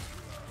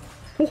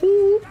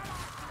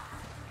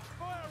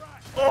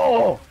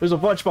 Oh, there's a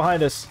bunch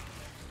behind us.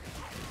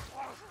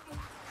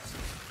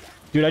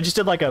 Dude, I just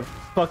did like a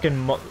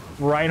fucking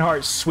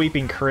Reinhardt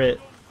sweeping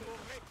crit.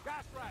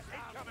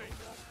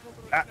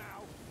 Ah.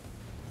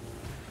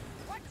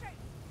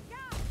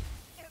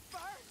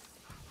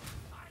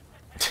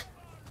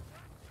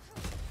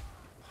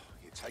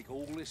 You take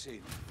all this in,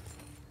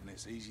 and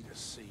it's easy to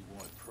see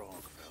why Prague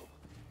fell.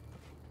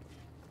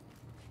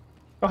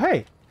 Oh,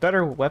 hey,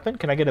 better weapon?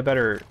 Can I get a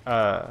better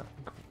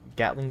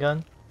Gatling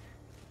gun?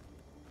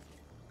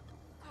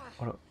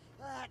 What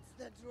That's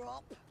the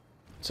drop.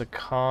 it's a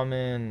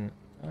common...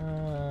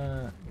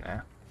 nah.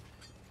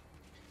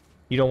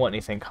 You don't want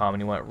anything common,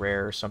 you want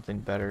rare or something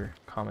better.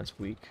 Common's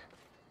weak.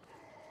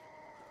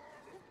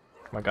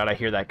 Oh my god, I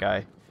hear that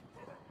guy.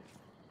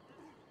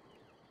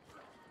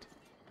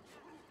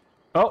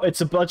 Oh,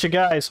 it's a bunch of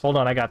guys. Hold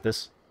on, I got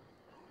this.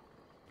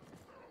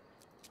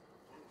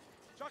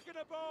 Chucking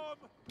a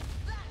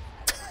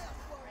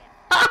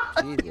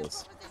bomb.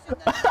 Jesus.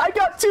 I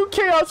got 2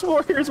 Chaos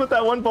Warriors with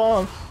that one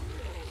bomb.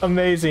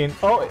 Amazing.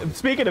 Oh,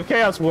 speaking of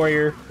Chaos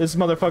Warrior, this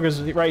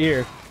motherfucker's right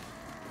here.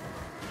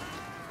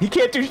 He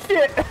can't do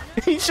shit.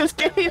 He's just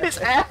getting his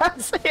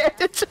ass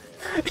handed.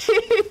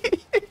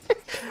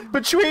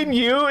 Between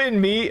you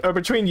and me, or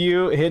between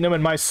you hitting him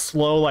and my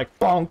slow, like,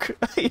 bonk,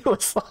 he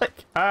was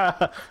like,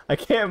 ah, I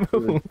can't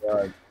move.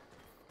 God.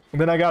 And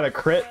then I got a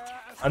crit.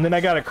 And then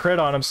I got a crit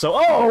on him, so,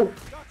 oh!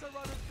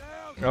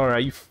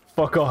 Alright, you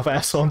fuck off,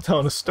 asshole, I'm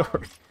telling a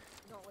story.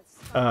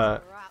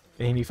 And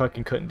he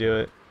fucking couldn't do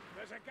it.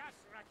 There's a gas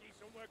racky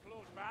somewhere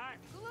close by.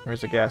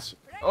 Where's the gas?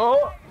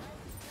 Oh!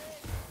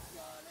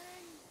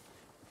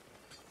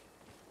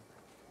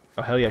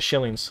 Oh, hell yeah,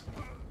 shillings.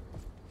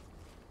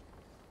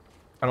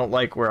 I don't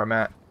like where I'm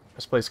at.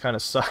 This place kind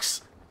of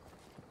sucks.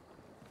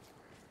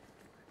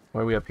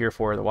 What are we up here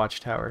for? The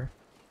watchtower.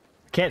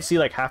 I can't see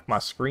like half my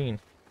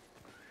screen.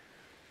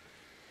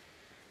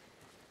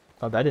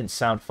 Oh, that didn't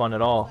sound fun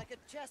at all. Like a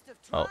chest of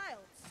Oh, trials.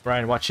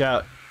 Ryan, watch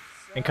out.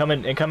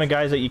 Incoming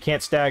guys that you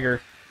can't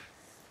stagger.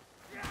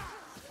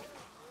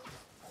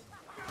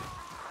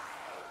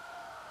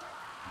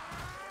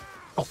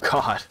 Oh,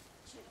 God.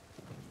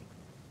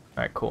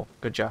 Alright, cool.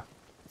 Good job.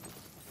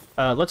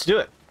 Let's do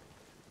it.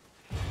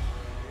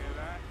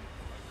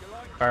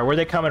 Alright, where are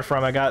they coming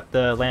from? I got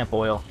the lamp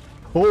oil.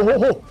 Oh,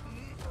 oh, oh.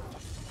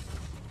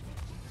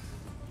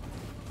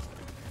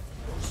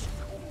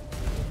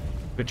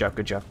 Good job,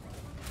 good job.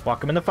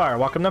 Walk him in the fire,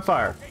 walk him in the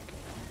fire.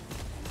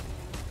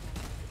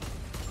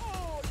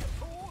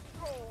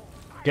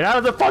 Get out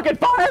of the fucking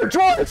fire,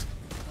 George!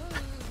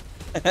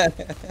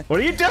 What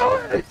are you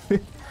doing?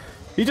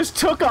 He just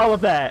took all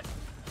of that.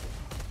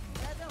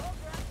 There's a hook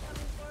rat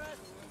coming for us.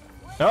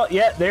 Oh,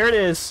 yeah, there it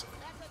is.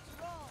 That's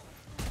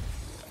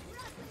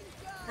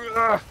a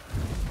troll. Ugh.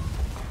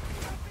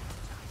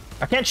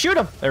 I can't shoot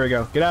him. There we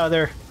go. Get out of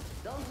there.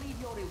 Don't leave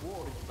your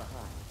rewards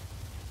behind.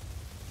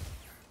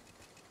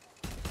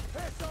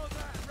 Piss on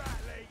that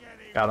rattling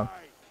anyway. Got him.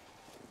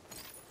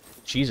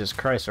 Jesus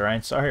Christ,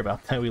 Ryan. Sorry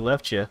about that. We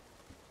left you.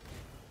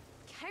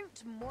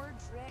 Count Mordred.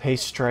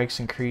 Pace strikes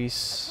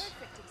increase.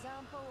 Perfect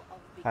example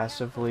of the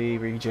Passively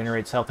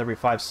regenerates health every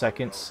 5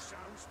 seconds.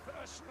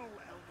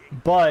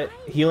 But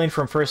healing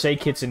from first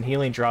aid kits and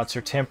healing draughts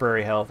are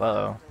temporary health.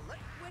 Uh-oh. Look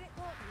where it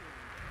got me.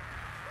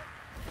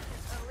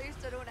 At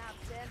least I don't have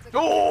tentacles.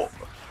 Oh!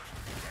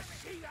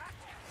 See that?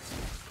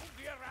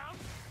 Be around.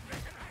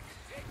 Reckon I can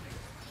take this.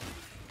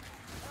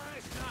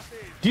 It's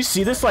nothing. Do you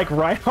see this, like,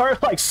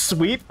 Reinhardt, like,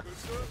 sweep Do it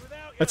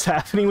without you. that's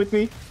happening with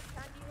me? Can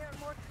you hear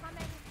more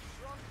coming?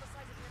 Drunk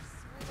beside of your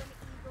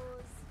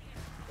swollen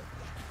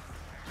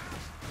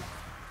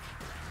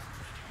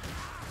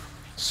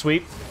egos.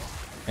 Sweep.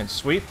 And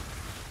sweep.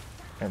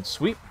 And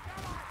sweep.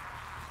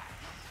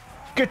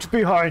 Get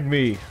behind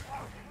me!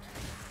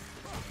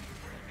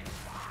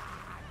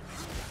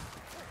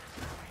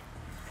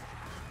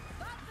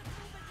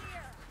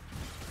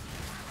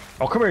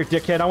 Oh, come here,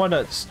 dickhead. I want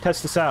to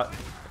test this out.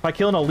 If I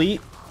kill an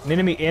elite, an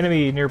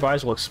enemy nearby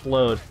will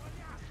explode.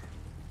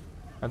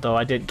 Although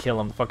I didn't kill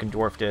him, the fucking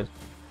dwarf did.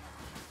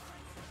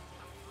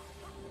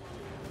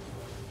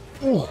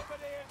 Ooh.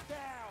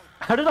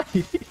 How did I...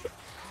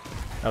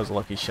 That was a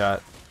lucky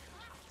shot.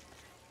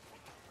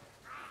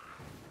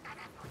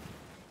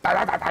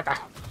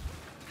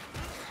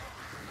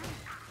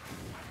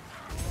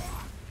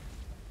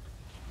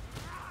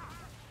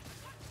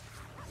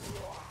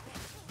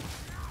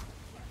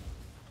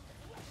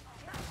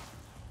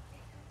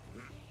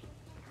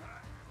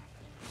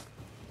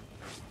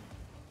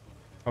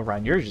 Oh,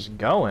 Ryan, you're just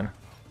going.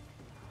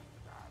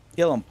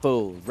 Kill them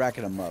fools,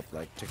 racking them up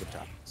like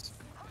TikToks.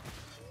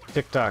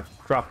 TikTok,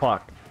 drop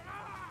block.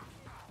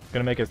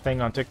 Gonna make a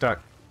thing on TikTok.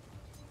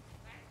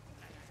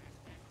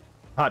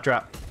 Hot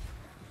drop.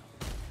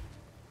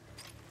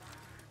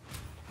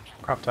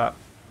 Crop top.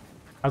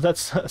 How's that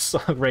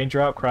song?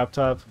 Raindrop, crop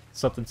top,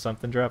 something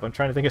something drop. I'm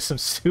trying to think of some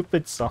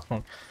stupid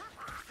song.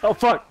 Oh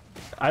fuck!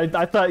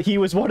 I thought he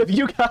was one of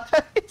you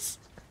guys.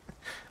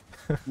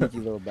 Sneaky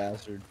little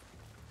bastard.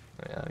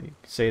 Yeah, you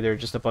could say they're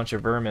just a bunch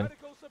of vermin.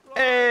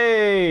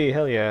 Hey,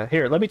 hell yeah!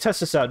 Here, let me test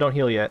this out. Don't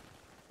heal yet.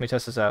 Let me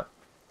test this out.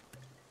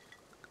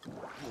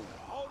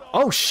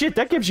 Oh shit!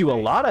 That gives you a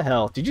lot of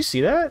health. Did you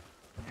see that?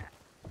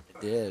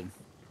 It did.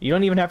 You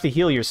don't even have to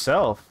heal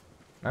yourself.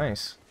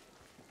 Nice.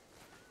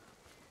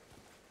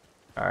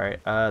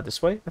 Alright,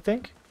 this way, I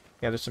think?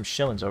 Yeah, there's some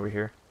shillings over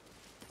here.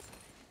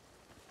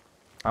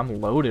 I'm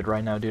loaded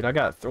right now, dude. I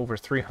got over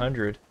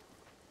 300.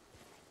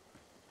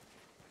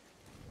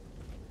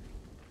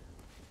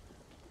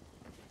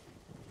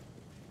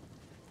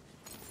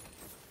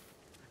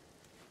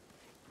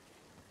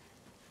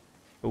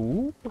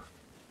 Ooh.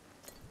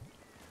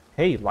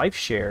 Hey, life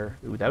share.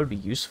 Ooh, that would be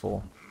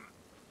useful.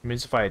 It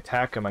means if I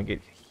attack him, I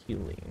get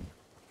healing.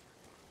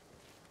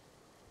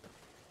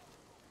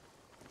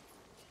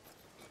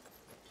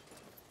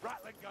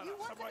 Rattling gunner You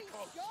want to somewhere be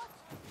close. shot?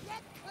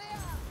 Get clear!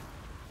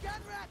 Gun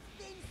rats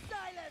in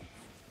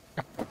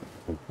silence!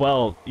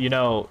 Well, you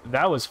know,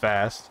 that was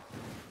fast.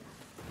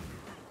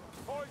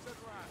 Poison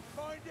rat.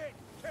 Find it.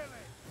 Kill it.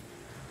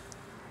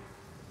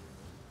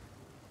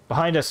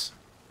 Behind us.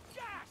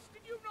 Gas!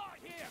 Did you not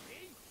hear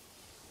me?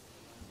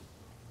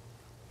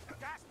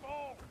 Gas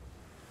ball.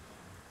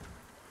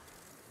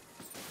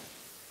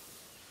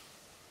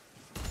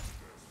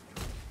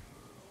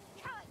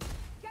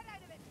 Get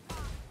out of it, Tom.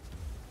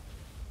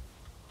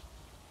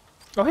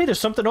 Oh, hey, there's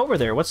something over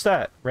there. What's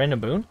that? Random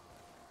boon?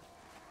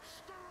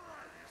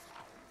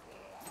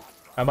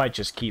 I might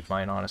just keep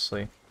mine,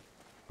 honestly. If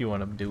you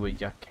want to do it,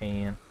 you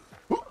can.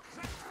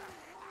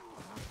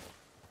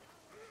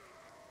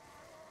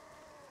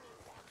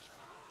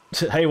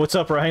 Hey, what's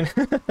up, Ryan?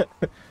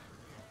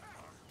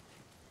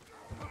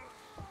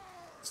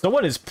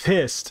 Someone is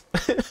pissed.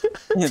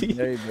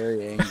 Very,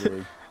 very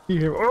angry. You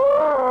hear,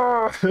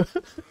 "Oh!" So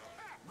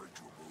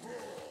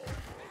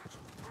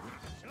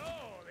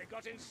they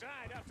got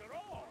inside after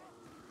all.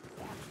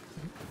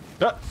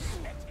 Ah.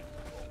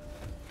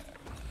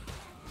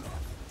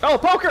 Oh,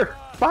 poker!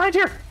 Behind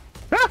here!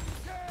 Ah!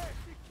 Yes,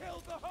 he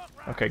killed the hot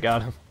rat. Okay,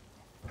 got him.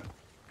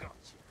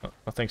 Well,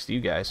 thanks to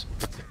you guys.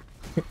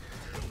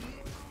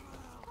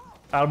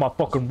 Out of my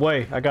fucking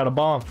way. I got a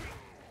bomb.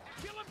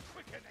 Kill him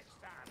quicker next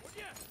time, would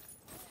you?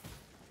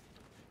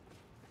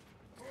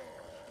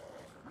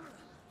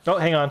 Oh,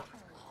 hang on.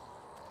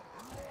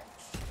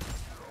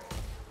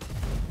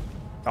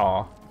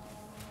 Aw.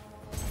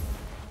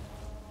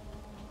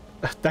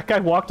 That guy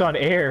walked on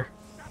air.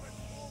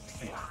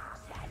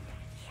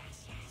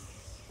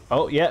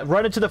 Oh, yeah,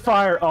 run into the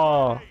fire.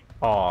 Oh,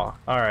 aw.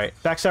 Alright.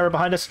 Backstabber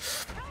behind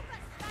us.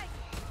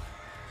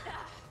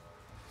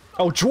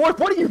 Oh, Dwarf,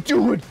 what are you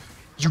doing?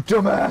 You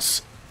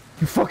dumbass.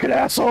 You fucking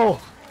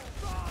asshole.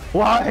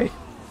 Why?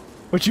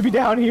 Would you be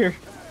down here?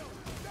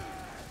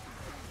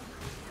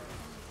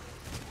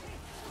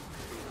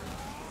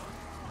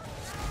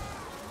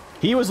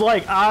 He was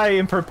like, I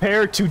am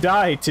prepared to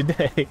die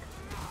today.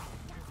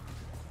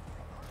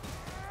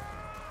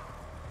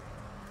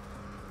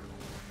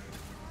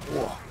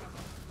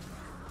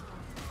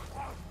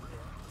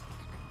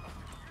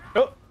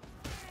 Oh!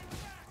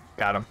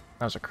 Got him.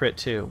 That was a crit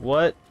too.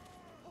 What?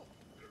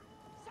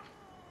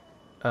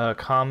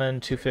 Common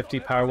 250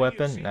 power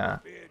weapon? Nah.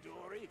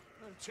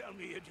 Tell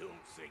me you don't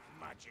think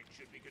magic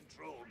should be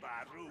controlled by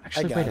rules.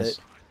 Actually, I wait got a it.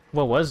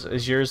 What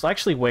is yours?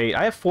 Actually, wait.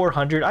 I have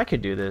 400. I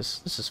could do this.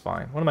 This is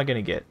fine. What am I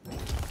gonna get?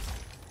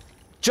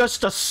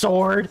 Just a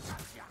sword?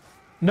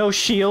 No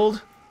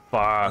shield?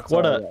 Fuck. That's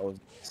What all a... that was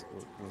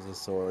a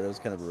sword. It was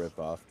kind of a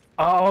ripoff.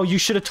 Oh, you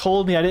should have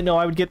told me. I didn't know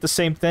I would get the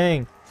same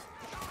thing.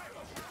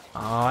 Oh,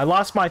 I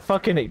lost my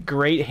fucking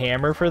great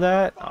hammer for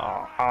that. Oh,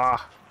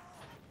 ah.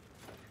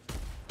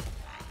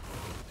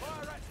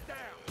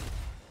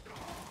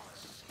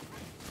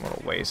 What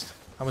a waste.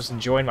 I was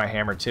enjoying my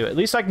hammer too. At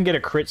least I can get a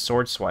crit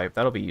sword swipe.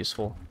 That'll be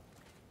useful.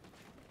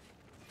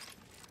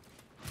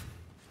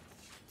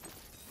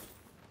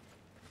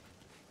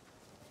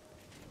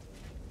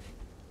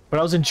 But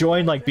I was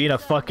enjoying like being a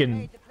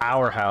fucking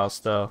powerhouse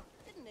though.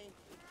 Didn't he?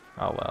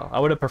 Oh well. I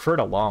would have preferred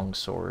a long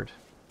sword.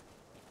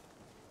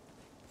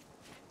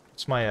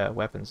 What's my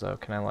weapons though?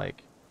 Can I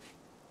like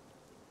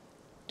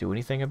do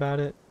anything about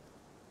it?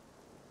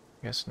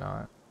 Guess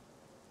not.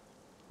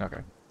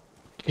 Okay.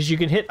 Because you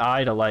can hit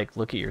I to like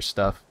look at your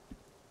stuff.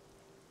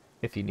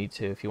 If you need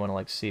to, if you want to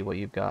like see what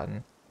you've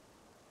gotten.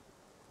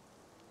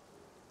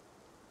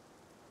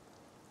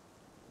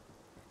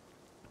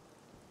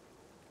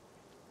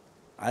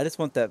 I just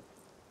want that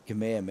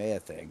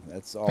Kamehameha thing.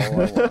 That's all I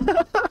want.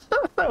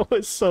 That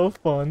was so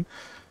fun.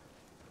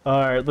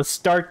 Alright, let's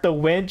start the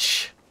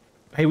winch.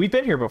 Hey, we've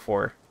been here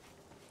before.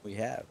 We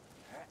have.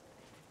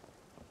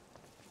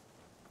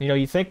 You know,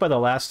 you think by the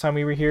last time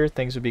we were here,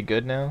 things would be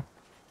good now?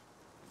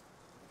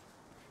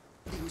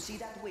 Do you see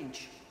that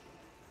winch?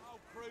 Oh,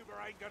 Kruger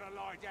ain't gonna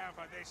lie down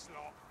for this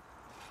lot.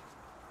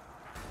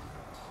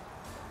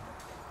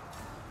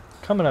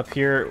 Coming up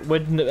here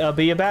wouldn't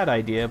be a bad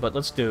idea, but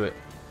let's do it.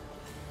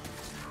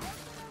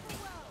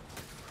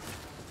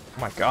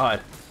 Oh my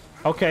god.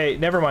 Okay,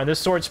 never mind. This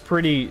sword's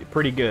pretty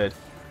good.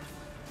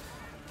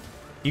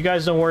 You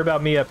guys don't worry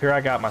about me up here. I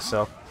got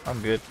myself.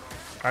 I'm good.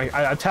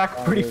 I attack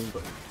pretty...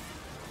 Oh,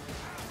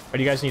 do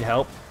you guys need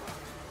help?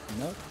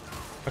 Nope.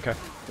 Okay.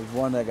 There's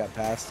one that got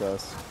past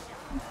us.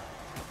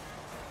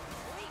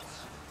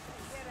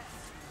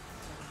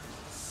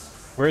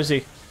 Where is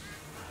he?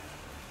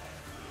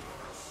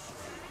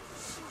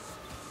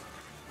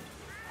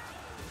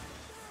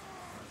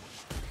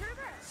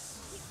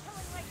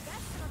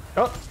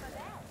 Oh!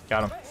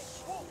 Got him.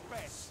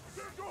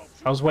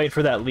 I was waiting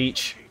for that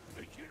leech.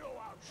 You know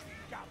how she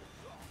goes.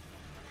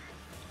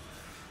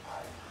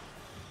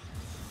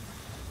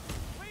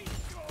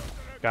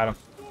 Got him.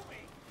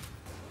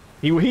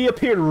 He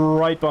appeared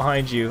right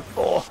behind you.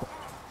 Oh!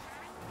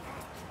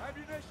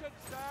 Ammunition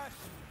stash.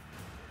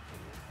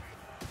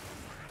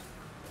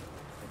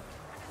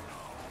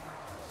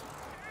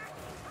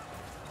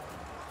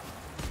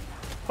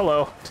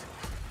 Hello.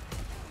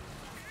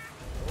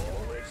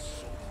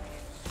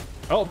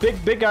 Oh,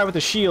 big guy with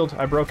a shield.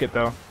 I broke it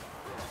though.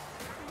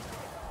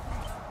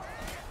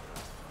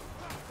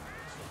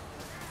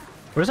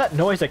 What is that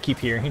noise I keep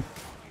hearing?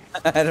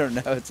 I don't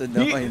know. It's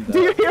annoying. Do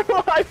you hear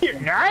what I'm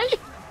hearing? Right?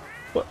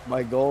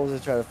 My goal is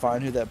to try to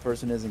find who that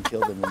person is and kill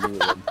them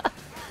immediately.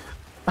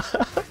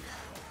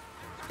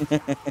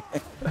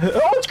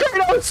 Oh, it's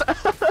Kratos!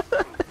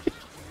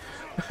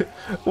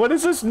 What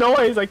is this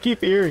noise I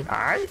keep hearing?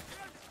 Alright.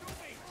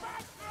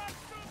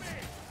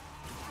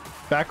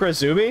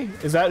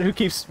 Bakrazumi? Is that who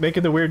keeps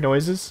making the weird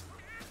noises?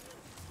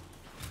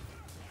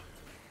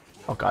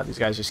 Oh god, these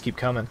guys just keep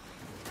coming.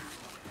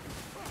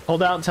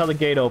 Hold out until the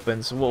gate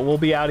opens. We'll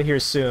be out of here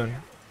soon.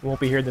 We won't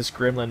be hearing this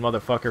gremlin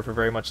motherfucker for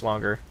very much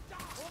longer.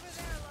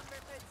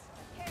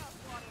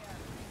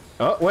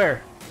 Oh,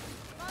 where?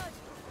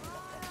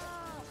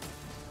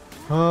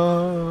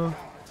 Oh,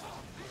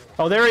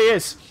 there he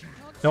is.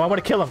 No, I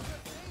want to kill him.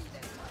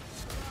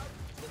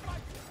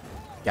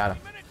 Got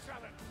him.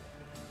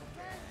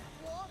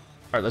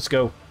 Alright, let's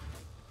go.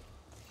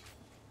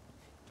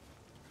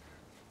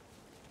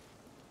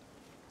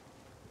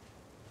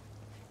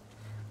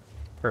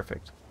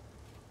 Perfect.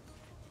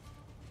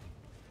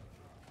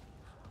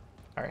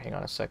 Alright, hang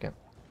on a second.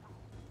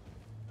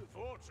 The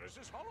fortress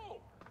is hollow,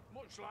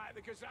 much like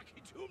the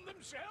Kazaki tomb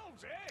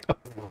themselves, eh?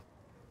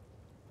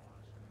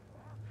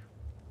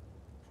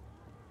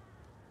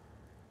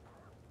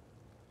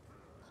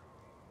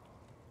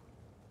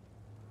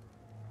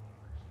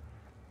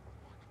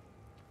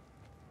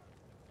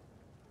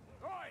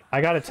 I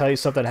gotta tell you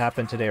something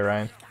happened today,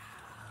 Ryan.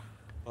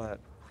 What?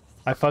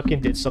 I fucking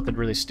did something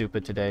really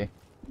stupid today.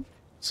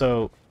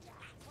 So...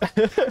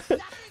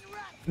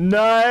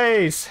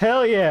 Nice!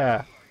 Hell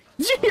yeah!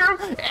 Did you hear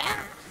him?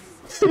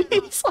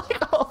 He's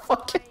like all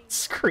fucking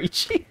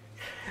screechy.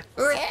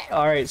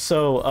 Alright,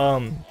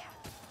 so,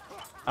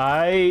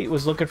 I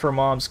was looking for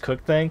Mom's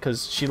cook thing,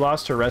 because she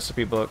lost her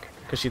recipe book,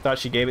 because she thought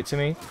she gave it to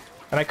me.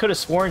 And I could have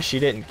sworn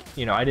she didn't,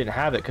 you know, I didn't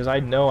have it, because I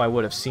know I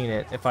would have seen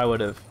it if I would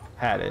have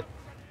had it.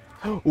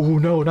 Oh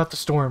no, not the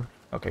storm.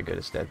 Okay, good,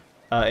 it's dead.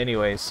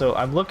 Anyway, so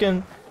I'm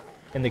looking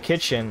in the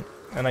kitchen,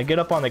 and I get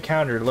up on the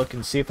counter to look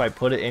and see if I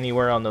put it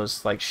anywhere on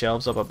those, like,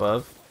 shelves up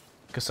above.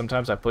 Because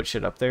sometimes I put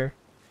shit up there.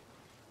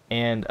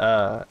 And,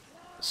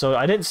 so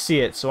I didn't see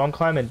it, so I'm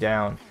climbing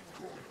down.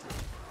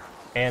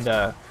 And,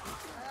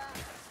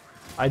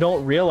 I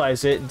don't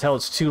realize it until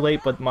it's too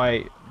late, but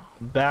my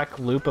back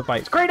loop of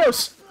my...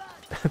 Kratos!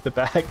 The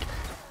back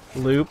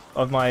loop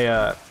of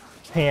my,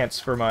 pants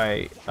for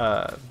my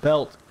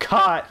belt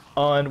caught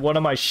on one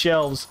of my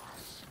shelves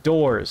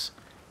doors,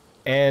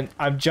 and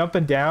I'm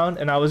jumping down,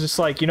 and I was just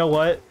like, you know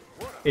what,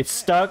 it's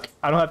stuck,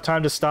 I don't have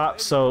time to stop,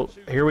 so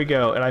here we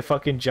go. And I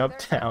fucking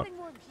jumped down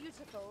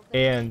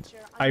and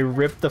I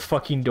ripped the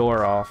fucking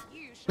door off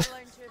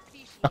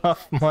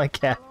off my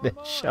cabinet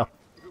shelf.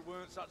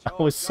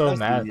 I was so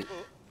mad.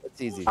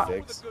 That's easy to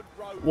fix.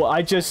 Well,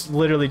 I just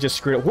literally just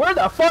screwed it. Where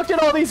the fuck did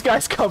all these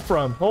guys come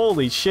from?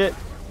 Holy shit.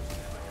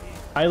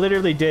 I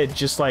literally did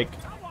just like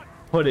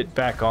put it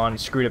back on,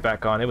 screwed it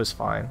back on. It was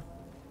fine.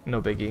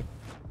 No biggie.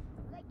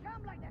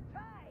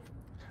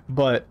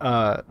 But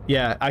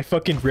yeah, I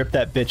fucking ripped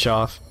that bitch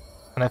off.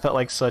 And I felt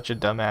like such a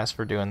dumbass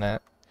for doing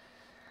that.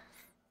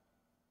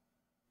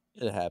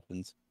 It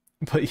happens.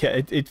 But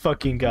yeah, it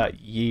fucking got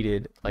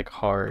yeeted like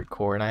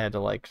hardcore, and I had to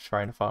like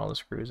try and follow the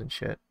screws and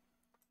shit.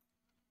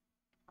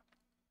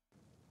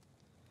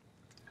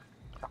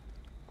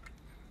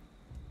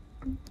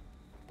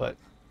 But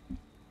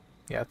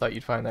yeah, I thought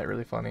you'd find that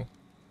really funny.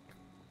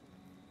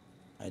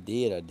 I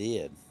did.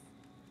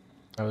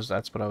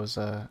 That's what I was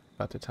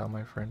about to tell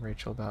my friend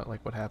Rachel about,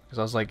 like what happened. Because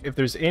I was like, if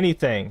there's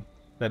anything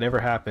that ever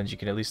happens, you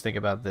can at least think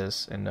about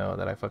this and know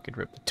that I fucking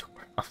ripped the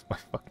door off my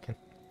fucking.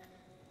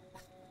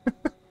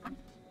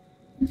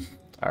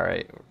 All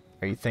right,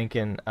 are you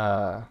thinking?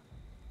 Are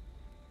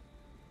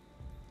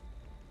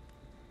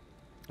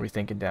we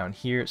thinking down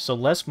here? So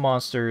less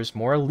monsters,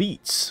 more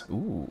elites.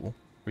 Ooh,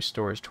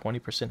 restores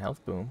 20%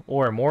 health boom,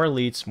 or more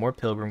elites, more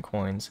pilgrim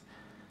coins.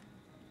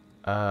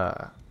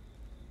 I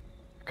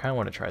kind of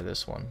want to try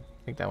this one.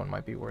 I think that one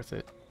might be worth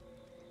it.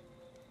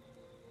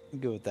 I'm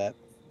good with that.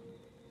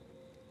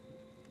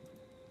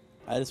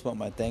 I just want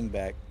my thing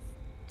back.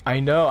 I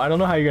know. I don't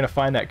know how you're gonna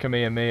find that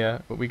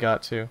Kamehameha, but we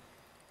got to.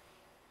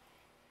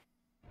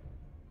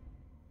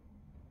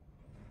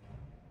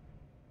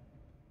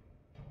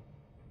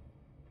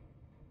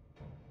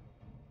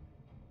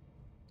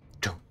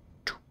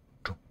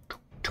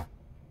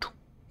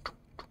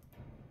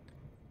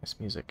 This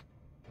music.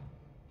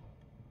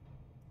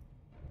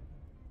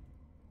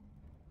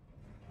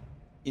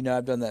 You know,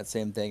 I've done that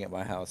same thing at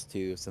my house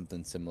too,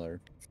 something similar.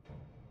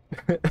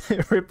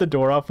 Rip the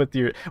door off with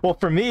your... Well,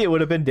 for me, it would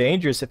have been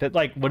dangerous if it,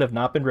 like, would have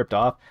not been ripped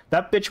off.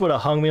 That bitch would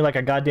have hung me like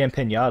a goddamn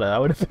piñata. I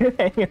would have been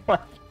hanging, like,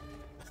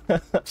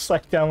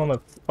 upside down on the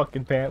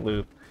fucking pant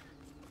loop.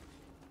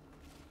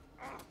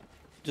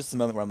 Just a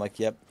moment where I'm like,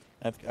 yep,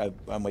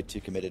 I'm way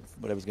too committed.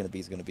 Whatever's going to be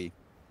is going to be.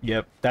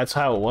 Yep, that's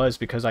how it was,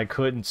 because I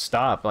couldn't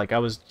stop. Like, I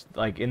was,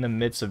 like, in the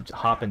midst of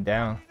hopping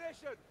down.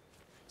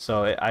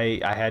 So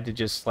I had to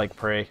just like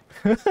pray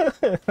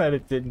that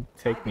it didn't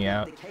take me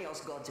out. The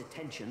Chaos God's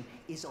attention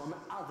is on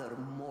other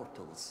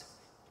mortals.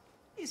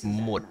 Isn't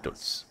that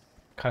Mortals.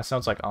 Kind of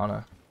sounds like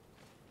Anna.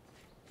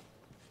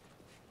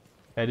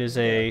 That is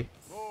a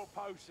More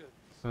potions.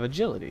 of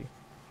agility.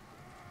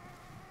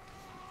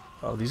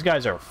 Oh, these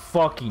guys are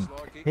fucking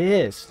Looks like it.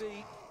 pissed.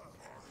 See,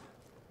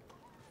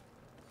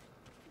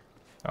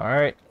 All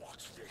right.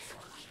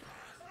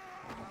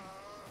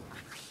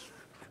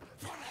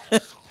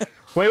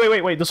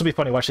 Wait. This will be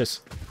funny. Watch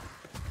this.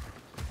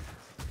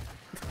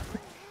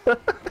 He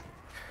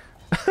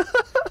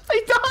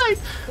died!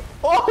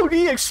 Oh,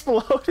 he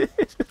exploded!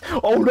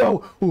 Oh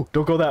no! Ooh,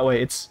 don't go that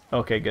way. It's...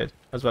 Okay, good.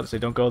 I was about to say,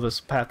 don't go this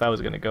path I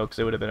was gonna go, because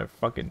it would have been a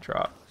fucking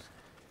drop.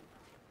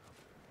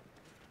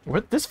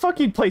 What? This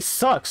fucking place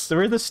sucks.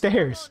 Where are the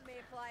stairs? On,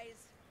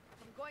 mayflies.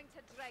 I'm going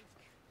to drink.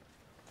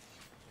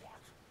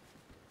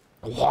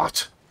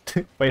 What?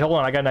 Wait, hold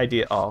on. I got an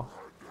idea. Oh.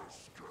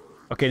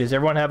 Okay, does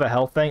everyone have a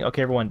health thing?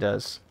 Okay, everyone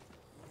does.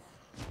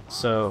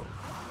 So...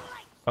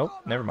 Oh,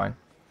 never mind.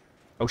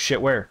 Oh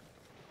shit, where?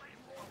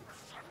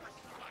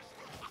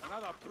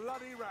 another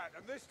bloody rat,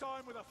 and this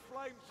time with a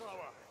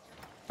flamethrower.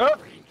 Oh!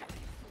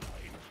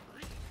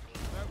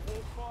 That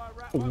warfire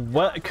rat won't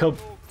What? last all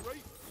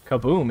three.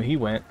 Kaboom, he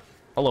went.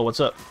 Hello, what's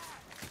up?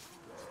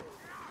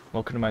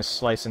 Welcome to my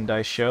slice and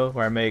dice show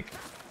where I make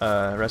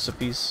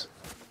recipes.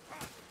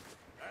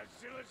 As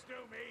still as do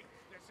me,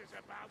 this is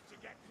about to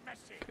get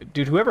messy.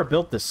 Dude, whoever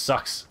built this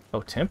sucks.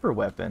 Oh, temper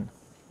weapon.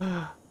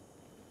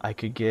 I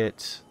could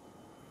get...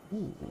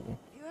 Ooh. Have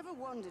you ever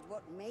wondered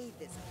what made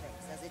this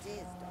place as it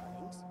is,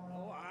 darlings?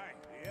 Oh, aye,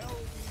 the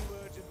old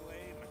virgin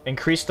lane.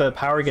 Increase the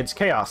power against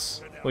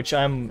chaos, which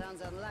I'm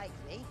Sounds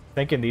unlikely.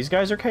 thinking these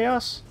guys are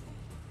chaos?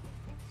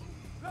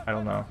 I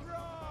don't know.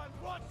 Run,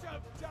 watch 'em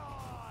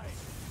die.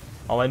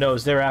 All I know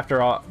is they're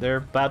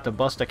about to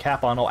bust a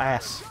cap on ol'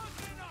 ass.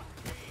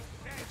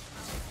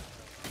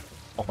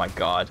 Oh my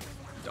god.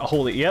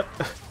 Holy, yep.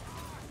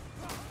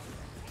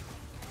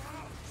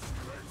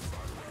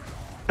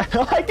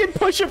 I can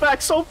push it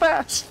back so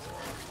fast.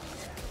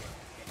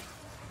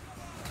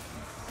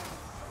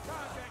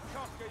 Can't get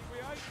cocky, we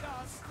ain't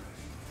done.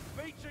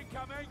 Beach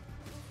incoming.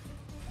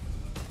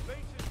 Beach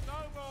is no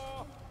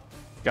more.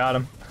 Got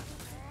him.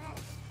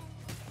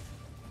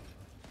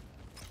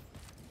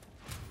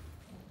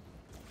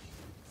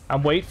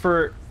 I'm waiting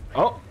for...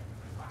 Oh!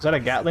 Is that a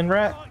Gatling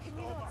rat?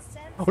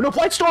 Oh no,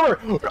 Flight Stormer!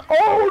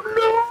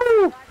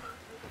 Oh no!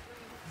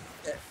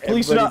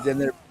 Please Everybody's not. in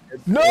there.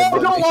 No,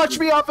 Everybody- don't launch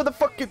me off of the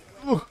fucking...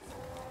 Ugh.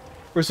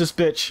 Where's this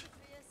bitch?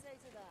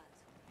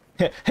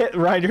 Hit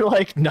Ryan, you're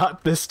like,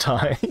 not this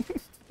time.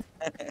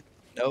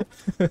 Nope.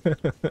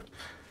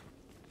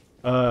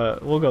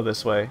 We'll go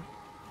this way.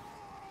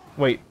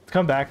 Wait,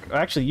 come back.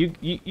 Actually,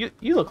 you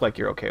look like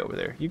you're okay over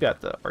there. You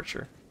got the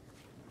archer.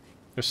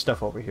 There's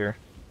stuff over here.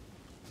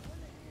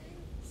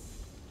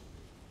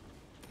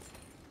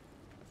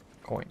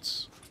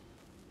 Coins.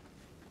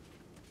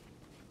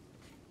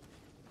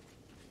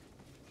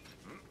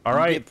 All If you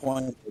right. get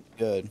points, it's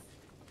good.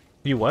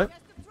 You what?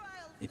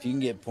 If you can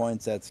get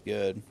points, that's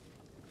good.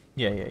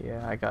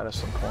 Yeah. I got us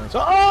some coins.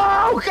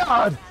 Oh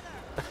God!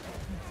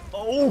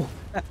 Oh!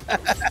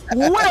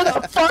 Where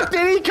the fuck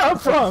did he come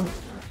from?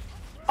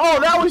 Oh,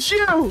 that was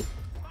you!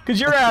 Cause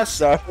your ass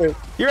Sorry.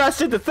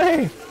 did the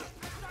thing.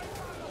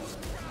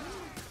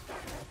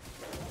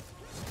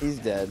 He's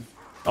dead.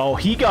 Oh,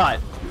 he got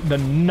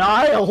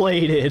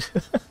annihilated.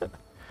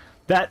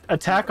 That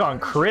attack on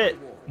crit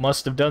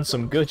must have done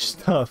some good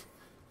stuff.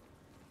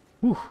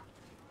 Whew.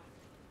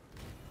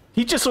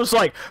 He just was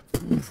like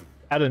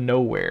out of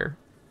nowhere.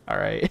 All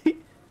right.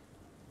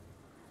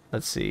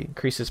 Let's see.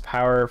 Increases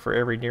power for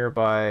every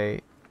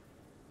nearby.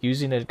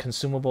 Using a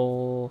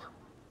consumable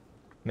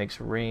makes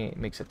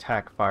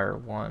attack fire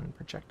 1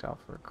 projectile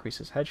for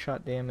increases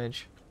headshot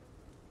damage.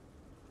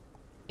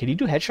 Can you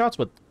do headshots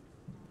with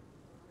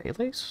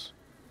melees?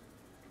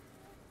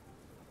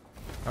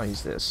 I'll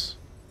use this.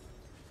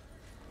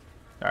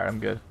 Alright, I'm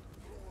good.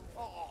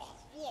 Oh,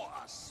 what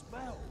a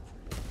smell.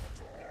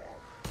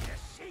 You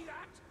see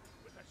that?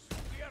 With the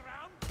zombie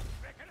around,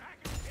 reckon I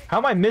can take How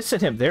am I missing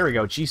him? There we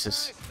go,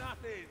 Jesus. It's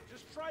nothing,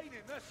 just training,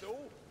 that's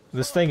all.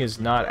 This thing is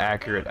not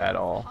accurate at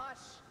all. Hush!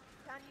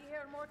 Can you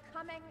hear more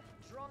coming?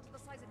 Drawn to the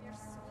size of your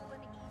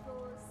swollen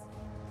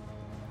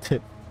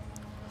egos.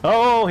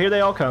 Oh, here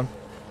they all come.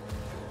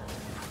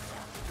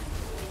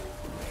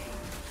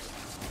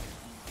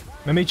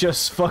 Let me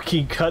just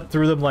fucking cut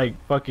through them like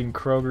fucking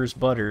Kroger's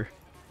butter.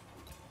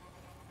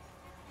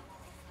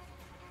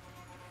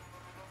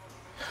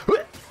 Eyes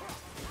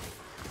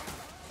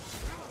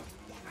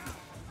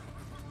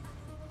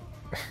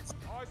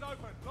open,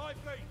 live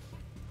beach.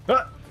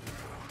 Ah!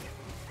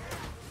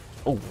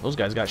 Oh, those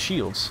guys got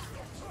shields.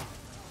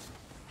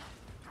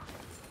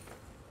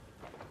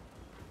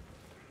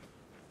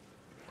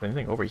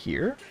 Anything over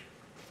here?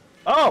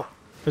 Oh!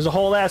 There's a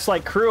whole ass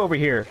like crew over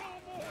here.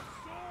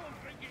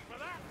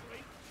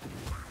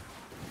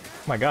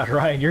 Oh my god,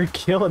 Ryan, you're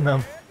killing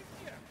them.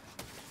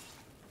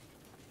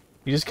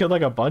 You just killed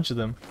like a bunch of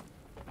them.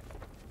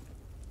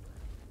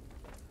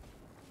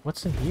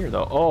 What's in here,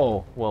 though?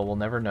 Oh, well, we'll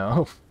never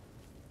know.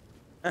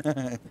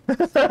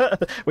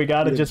 We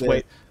gotta just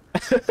wait.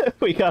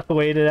 We gotta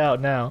wait it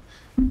out now.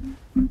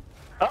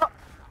 Oh!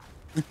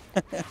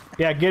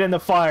 Yeah, get in the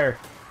fire.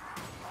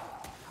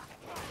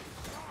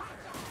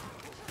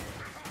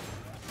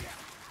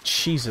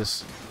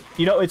 Jesus.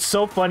 You know, it's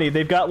so funny.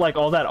 They've got, like,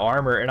 all that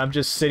armor, and I'm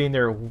just sitting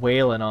there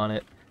wailing on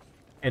it.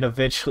 And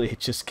eventually it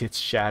just gets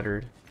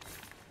shattered.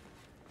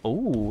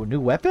 Oh, new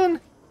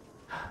weapon?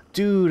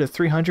 Dude, a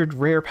 300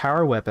 rare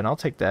power weapon. I'll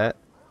take that.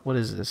 What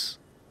is this?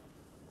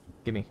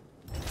 Gimme.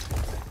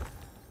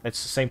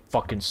 It's the same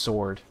fucking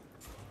sword.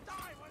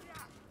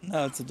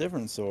 No, it's a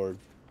different sword.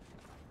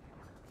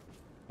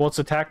 Well, it's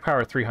attack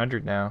power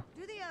 300 now.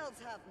 Do the elves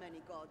have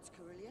many gods,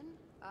 Carillion?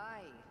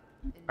 Aye.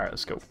 Alright,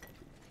 let's go.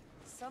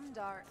 Some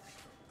dark,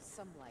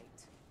 some light.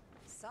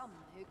 Some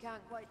who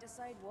can't quite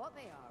decide what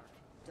they are.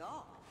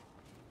 Dark?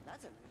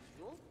 That's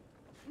unusual.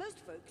 Most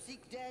folk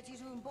seek deities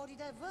who embody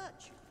their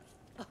virtue.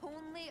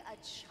 Only a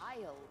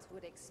child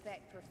would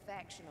expect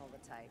perfection all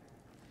the time.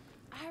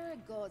 Our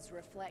gods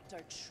reflect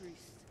our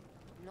truth,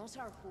 not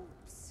our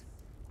hopes.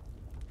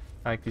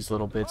 I like these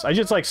little bits. I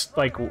just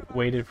like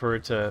waited for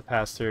it to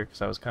pass through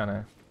because I was kind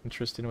of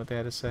interested in what they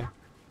had to say.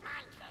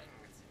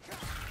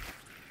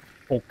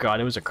 Oh god,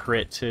 it was a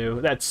crit too.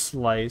 That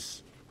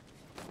slice.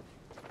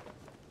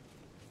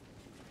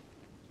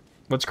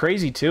 What's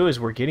crazy too is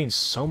we're getting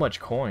so much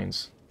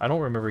coins. I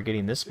don't remember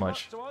getting this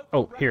much.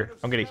 Oh, here,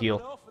 I'm gonna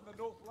heal.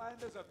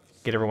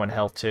 Get everyone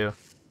health too.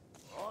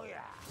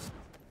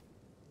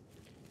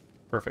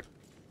 Perfect.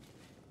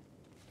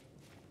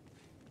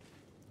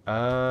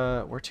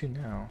 Where to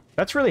now?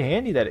 That's really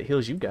handy that it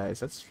heals you guys.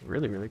 That's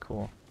really, really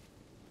cool.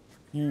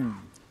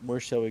 Where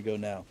shall we go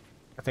now?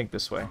 I think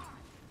this way.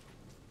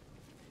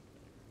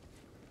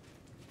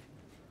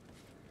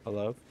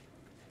 Hello?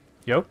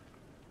 Yo?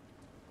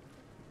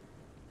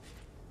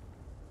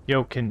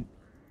 Yo, can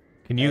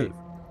you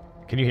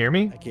hear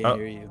me? I can't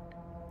hear you.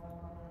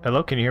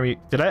 Hello, can you hear me?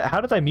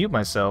 How did I mute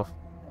myself?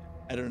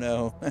 I don't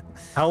know.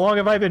 How long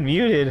have I been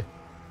muted?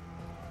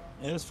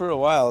 It was for a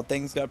while.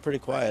 Things got pretty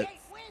quiet.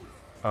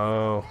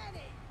 Oh.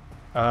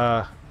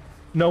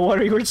 No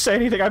wonder you wouldn't say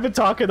anything. I've been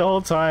talking the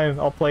whole time.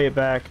 I'll play it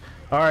back.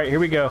 Alright, here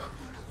we go.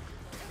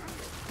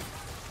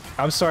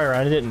 I'm sorry,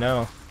 Ryan. I didn't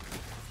know.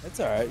 It's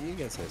alright. You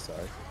can say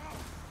sorry.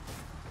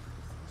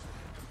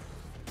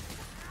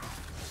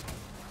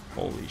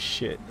 Holy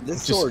shit.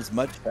 This sword's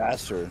much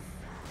faster.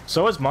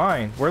 So is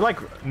mine. We're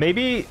like,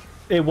 maybe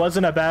it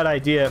wasn't a bad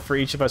idea for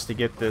each of us to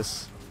get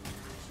this.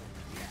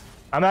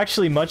 I'm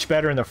actually much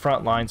better in the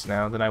front lines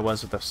now than I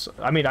was with the...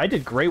 I mean, I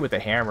did great with the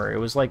hammer. It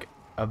was like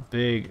a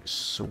big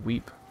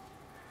sweep.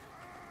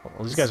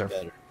 Well, these guys are...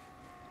 better.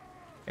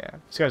 Yeah,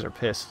 these guys are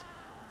pissed.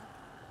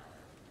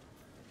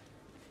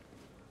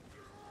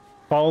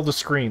 Follow the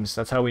screams.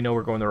 That's how we know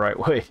we're going the right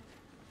way.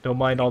 Don't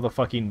mind all the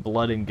fucking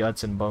blood and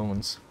guts and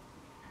bones.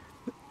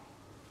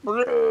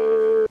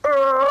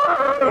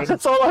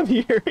 That's all I'm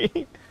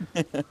hearing.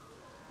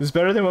 It's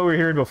better than what we were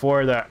hearing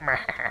before, that...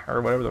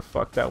 or whatever the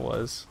fuck that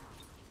was.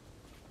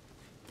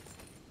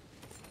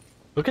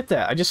 Look at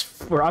that.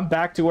 I'm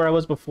back to where I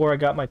was before I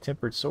got my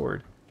tempered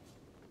sword.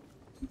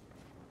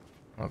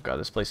 Oh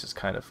god, this place is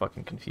kind of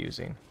fucking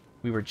confusing.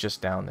 We were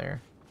just down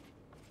there.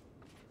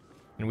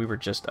 And we were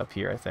just up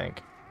here, I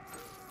think.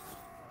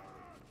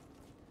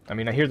 I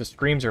mean, I hear the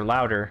screams are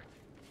louder.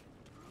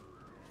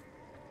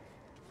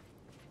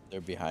 They're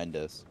behind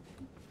us.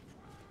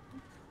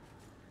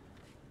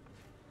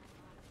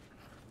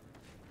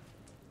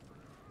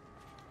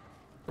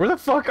 Where the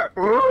fuck are...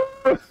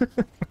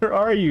 Where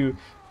are you?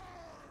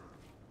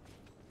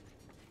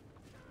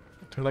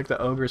 They're like the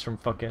ogres from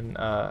fucking,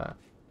 or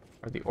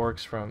the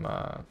orcs from,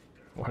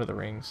 Lord of the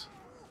Rings.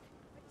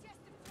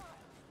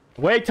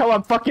 Wait till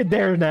I'm fucking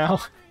there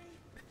now!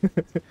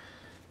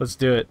 Let's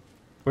do it.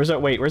 Where's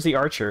that? Wait, where's the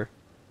archer?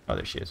 Oh,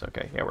 there she is.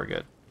 Okay, yeah, we're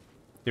good.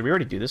 Did we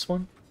already do this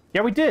one?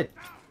 Yeah, we did!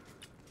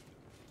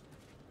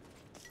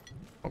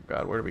 Oh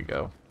god, where do we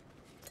go?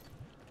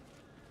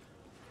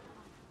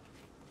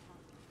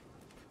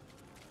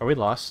 Are we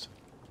lost?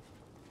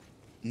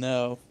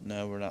 No,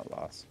 we're not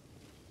lost.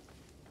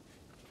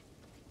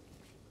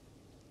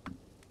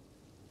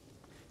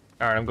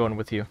 Alright, I'm going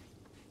with you.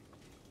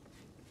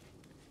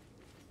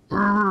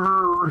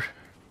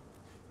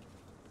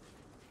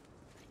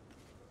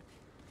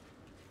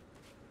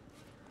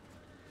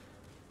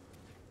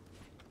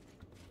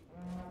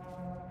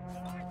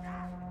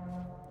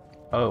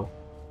 Oh.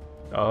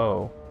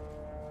 Oh.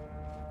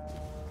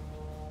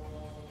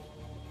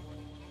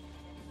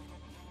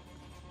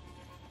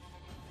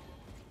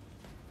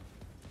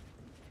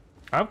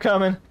 I'm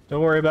coming.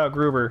 Don't worry about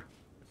Gruber.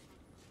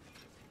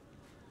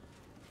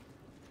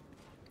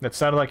 That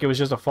sounded like it was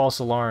just a false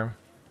alarm.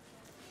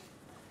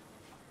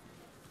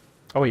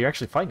 Oh, you're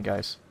actually fighting,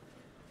 guys.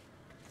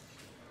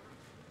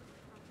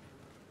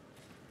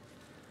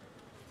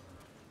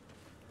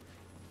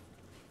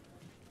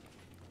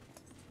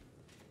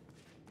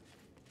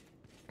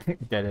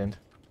 Dead end.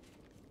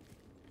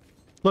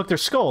 Look, they're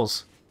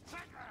skulls.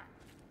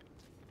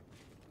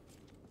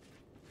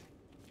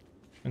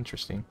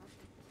 Interesting.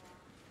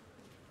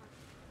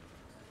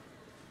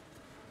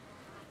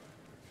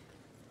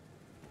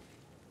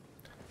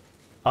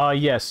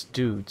 Yes,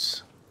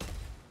 dudes.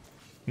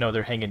 No,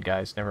 they're hanging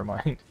guys, never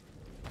mind.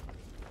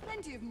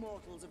 Plenty of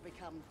mortals have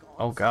become gods.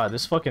 Oh god,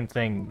 this fucking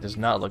thing does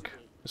not look...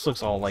 This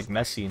looks all, like,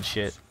 messy and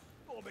shit.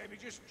 Or maybe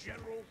just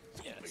general.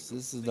 Yes,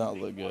 this does not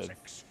look good.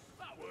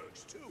 That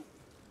works too.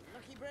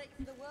 Lucky break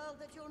for the world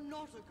that you're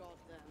not a god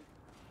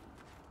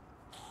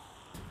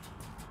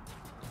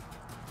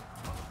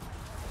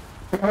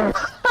then.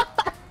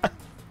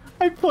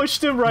 I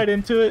pushed him right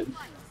into it.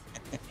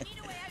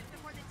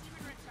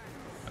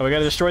 Oh, we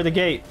gotta destroy the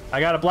gate. I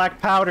got a black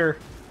powder.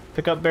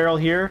 Pick up barrel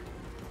here.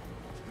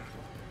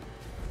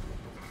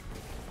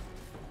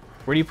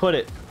 Where do you put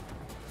it?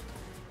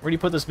 Where do you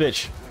put this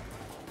bitch?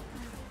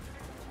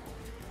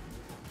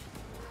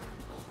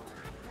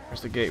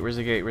 Where's the gate? Where's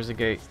the gate? Where's the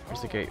gate?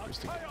 Where's the gate? Where's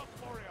the gate?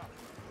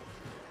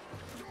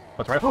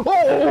 What's right?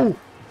 Oh!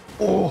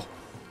 Oh!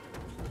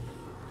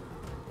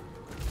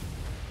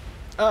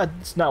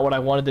 It's not what I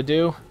wanted to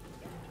do.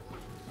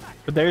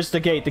 But there's the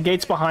gate. The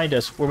gate's behind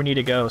us where we need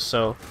to go,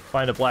 so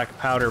find a black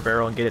powder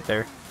barrel and get it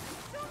there.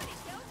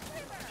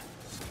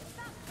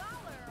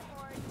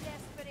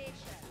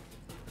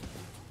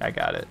 I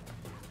got it.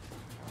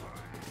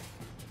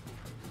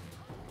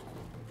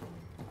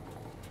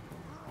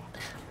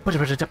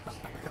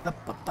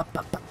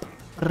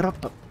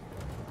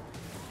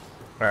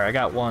 Alright, I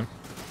got one.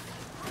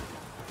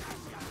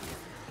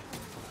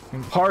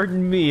 And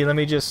pardon me, let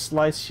me just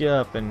slice you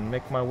up and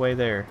make my way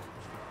there.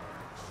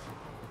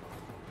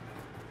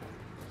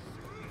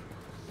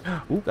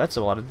 Ooh, that's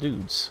a lot of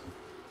dudes.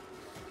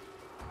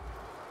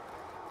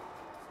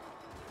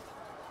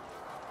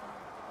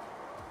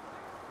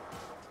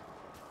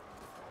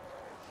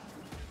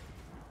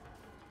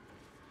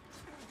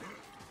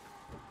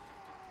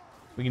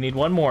 We need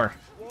one more.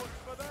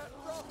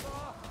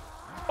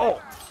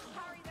 Oh!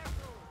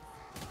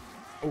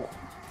 Oh.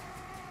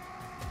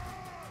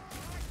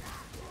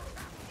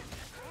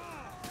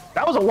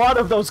 That was a lot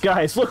of those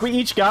guys. Look, we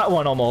each got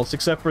one almost,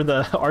 except for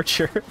the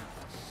archer.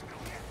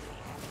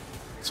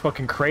 These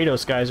fucking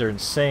Kratos guys are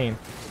insane.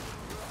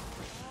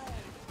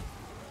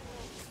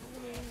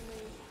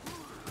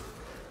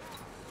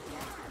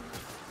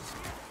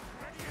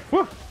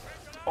 Woo!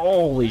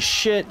 Holy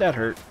shit, that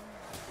hurt.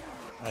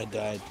 I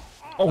died.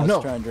 Oh no!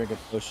 Let's try and drink a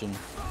potion.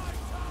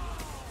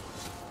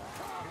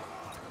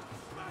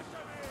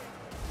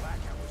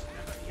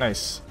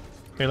 Nice.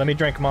 Here, let me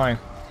drink mine.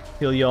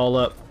 Heal you all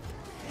up.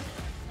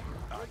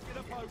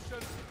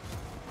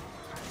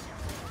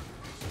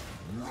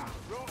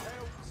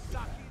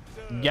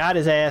 Got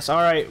his ass.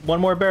 Alright, one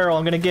more barrel.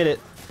 I'm gonna get it.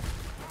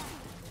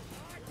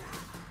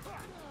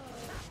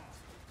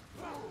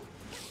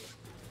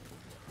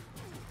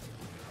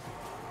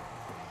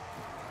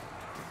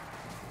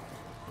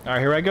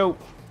 Alright, here I go.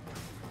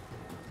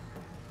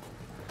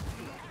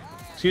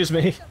 Excuse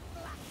me.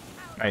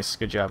 Nice.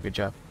 Good job. Good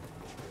job.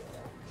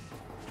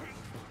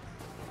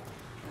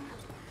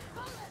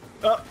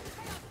 Oh.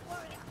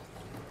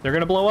 They're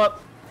gonna blow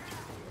up.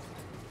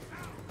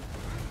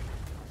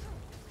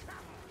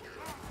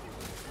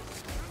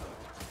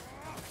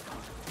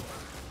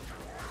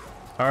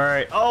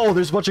 Alright. Oh,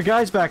 there's a bunch of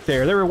guys back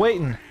there. They were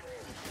waiting.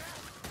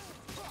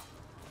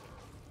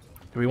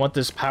 Do we want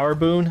this power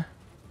boon?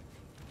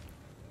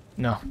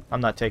 No,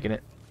 I'm not taking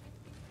it.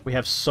 We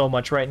have so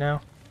much right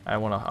now. I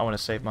wanna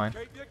save mine.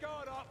 Keep your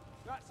guard up.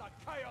 That's a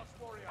chaos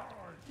warrior.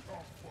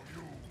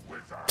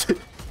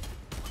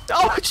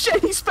 Oh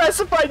shit, he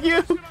specified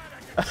you!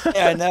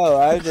 Yeah, I know.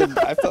 I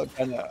felt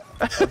kind of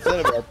upset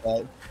about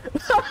that.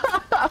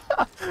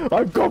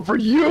 I've come for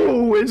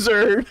you,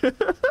 wizard!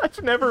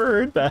 I've never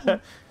heard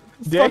that.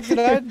 What did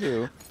I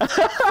do?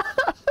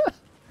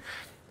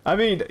 I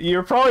mean,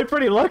 you're probably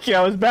pretty lucky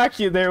I was back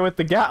there with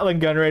the Gatling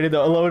gun ready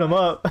to load him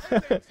up.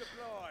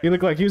 He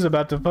looked like he was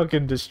about to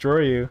fucking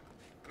destroy you.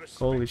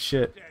 Holy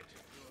shit.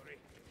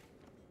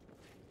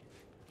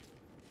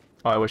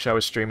 Oh, I wish I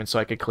was streaming so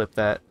I could clip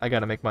that. I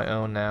gotta make my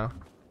own now.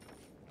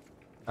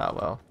 Oh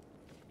well.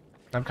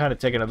 I'm kind of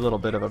taking a little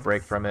bit of a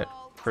break from it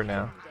for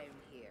now.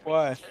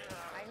 Why?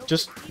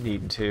 Just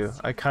needing to.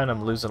 I kind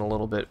of losing a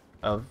little bit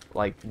of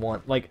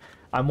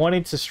I'm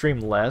wanting to stream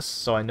less,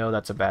 so I know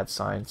that's a bad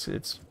sign.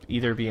 It's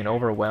either being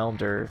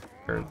overwhelmed or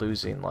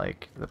losing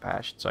like the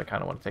passion. So I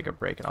kind of want to take a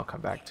break and I'll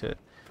come back to it.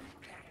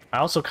 I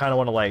also kind of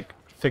want to like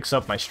fix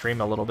up my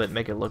stream a little bit,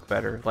 make it look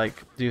better.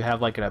 Like, do you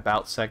have like an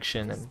about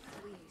section and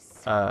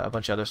a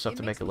bunch of other stuff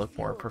to make it look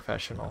more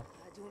professional?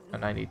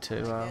 And I need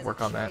to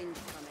work on that.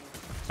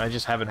 I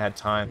just haven't had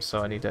time, so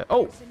I need to.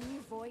 Oh,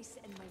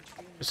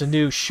 there's a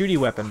new shooty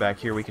weapon back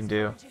here we can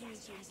do.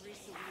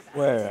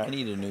 Where? I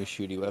need a new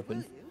shooty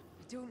weapon.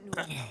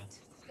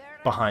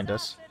 Behind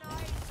us.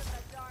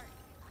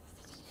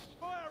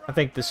 I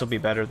think this will be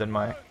better than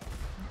my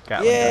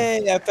Gatling gun.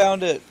 Yay! I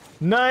found it.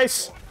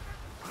 Nice.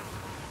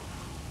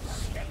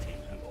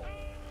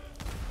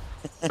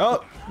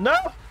 Oh no!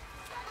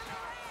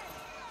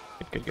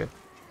 Good, good, good.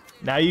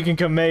 Now you can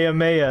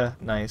Kamehameha.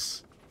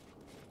 Nice.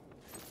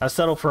 I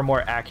settle for a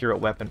more accurate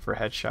weapon for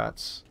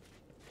headshots.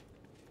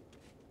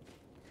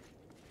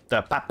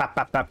 The pop pop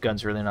pop pop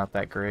gun's really not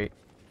that great.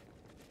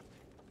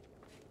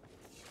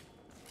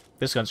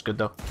 This gun's good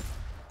though.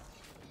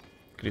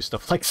 Can do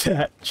stuff like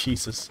that.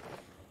 Jesus.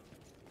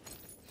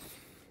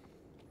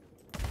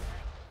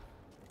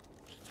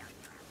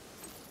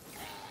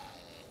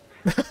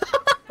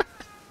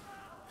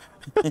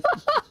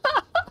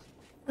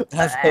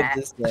 I love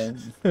this game.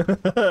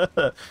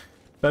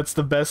 That's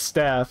the best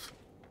staff.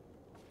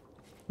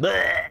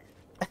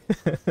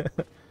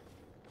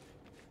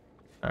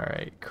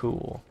 Alright,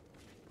 cool.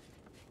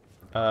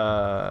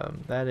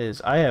 That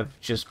is... I have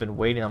just been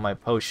waiting on my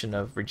potion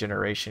of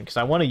regeneration, because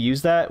I want to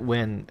use that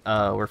when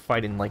we're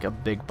fighting, like, a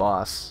big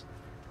boss.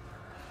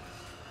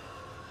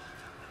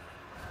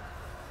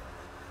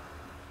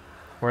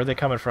 Where are they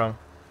coming from?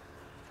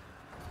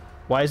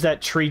 Why is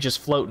that tree just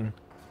floating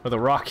with a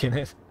rock in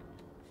it?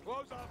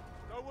 Close up.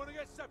 Don't want to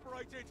get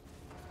separated.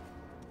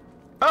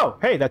 Oh,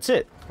 hey, that's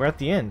it. We're at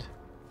the end.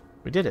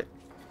 We did it.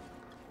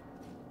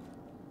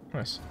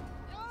 Nice.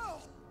 Oh,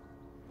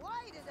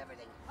 why does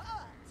everything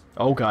hurt?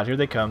 Oh god, here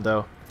they come,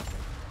 though.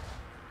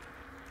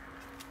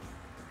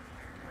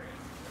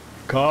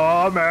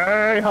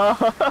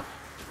 Kamehameha!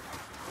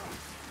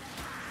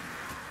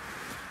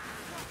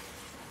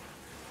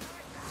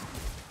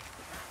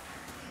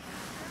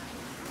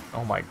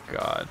 Oh my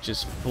god,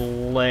 just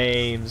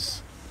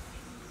flames.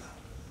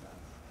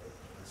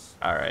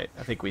 Alright,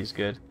 I think we's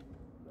good.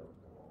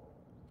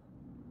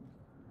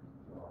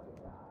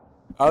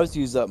 I always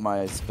use up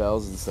my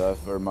spells and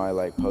stuff, or my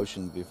like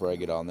potions before I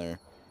get on there.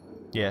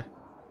 Yeah.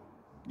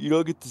 You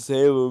don't get to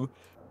save them.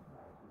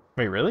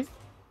 Wait, really?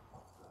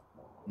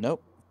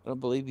 Nope, I don't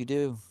believe you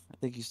do. I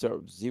think you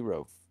start with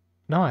 0.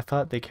 No, I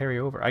thought they carry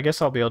over. I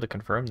guess I'll be able to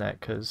confirm that,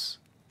 because...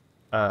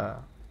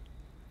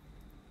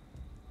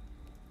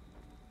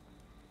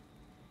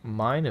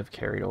 mine have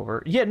carried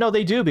over. Yeah, no,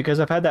 they do, because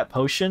I've had that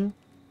potion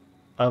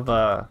of,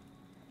 I've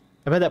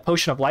had that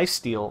potion of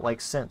lifesteal,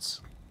 like,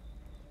 since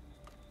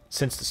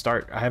the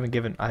start. I haven't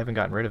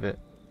gotten rid of it.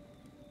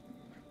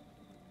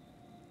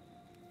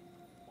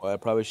 Well, I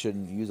probably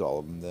shouldn't use all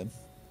of them then.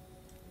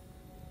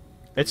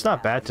 It's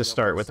not bad to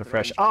start with a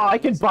fresh... Oh, I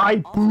can buy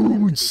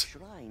boots!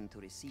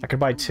 I can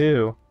buy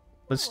 2.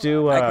 Let's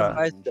do, I can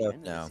buy stuff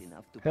now.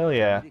 Hell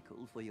yeah.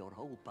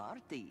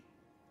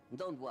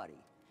 Don't worry.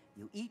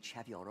 You each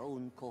have your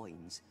own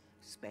coins.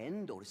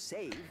 Spend or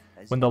save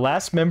as When the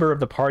last member of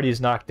the party is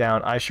knocked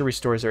down, Aisha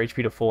restores their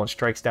HP to full and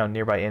strikes down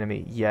nearby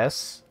enemy.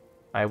 Yes.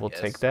 I will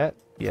take that.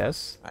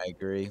 Yes. I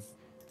agree.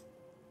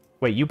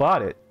 Wait, you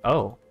bought it.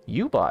 Oh,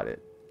 you bought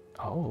it.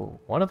 Oh,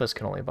 one of us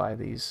can only buy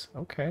these.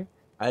 Okay.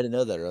 I didn't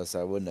know that, or else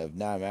I wouldn't have.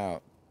 Now I'm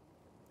out.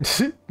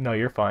 No,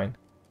 you're fine.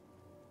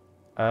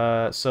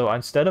 So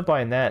instead of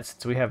buying that,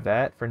 since we have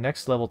that, for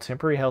next level,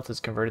 temporary health is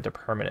converted to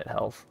permanent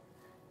health.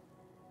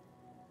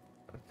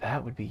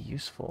 That would be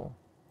useful.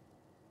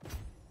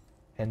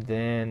 And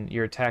then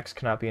your attacks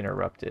cannot be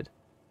interrupted.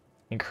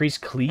 Increase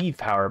cleave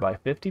power by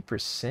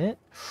 50%?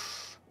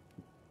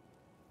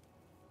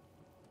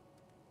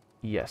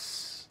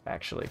 Yes,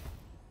 actually.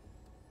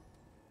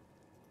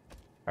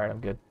 Alright, I'm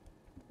good.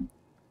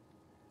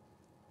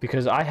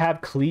 Because I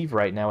have cleave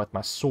right now with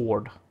my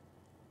sword.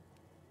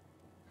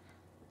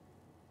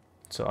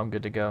 So I'm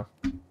good to go.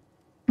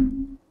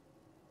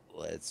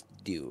 Let's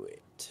do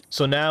it.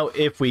 So now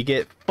if we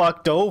get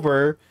fucked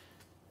over,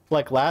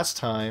 like last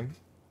time,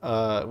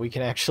 we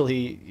can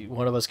actually,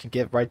 one of us can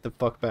get right the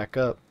fuck back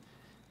up.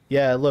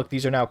 Yeah, look,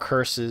 these are now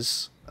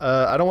curses.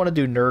 I don't want to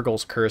do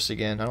Nurgle's curse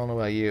again. I don't know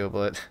about you,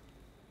 but...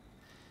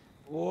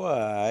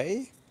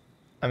 Why?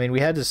 I mean,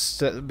 we had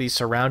to be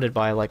surrounded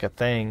by, like, a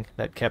thing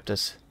that kept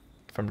us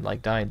from,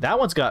 like, dying. That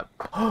one's got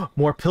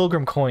more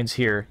pilgrim coins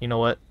here. You know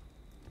what?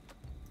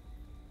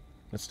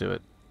 Let's do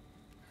it.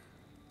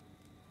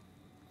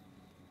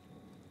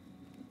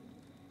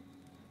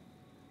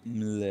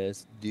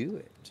 Let's do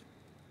it.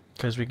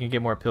 Because we can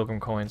get more pilgrim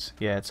coins.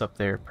 Yeah, it's up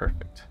there.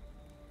 Perfect.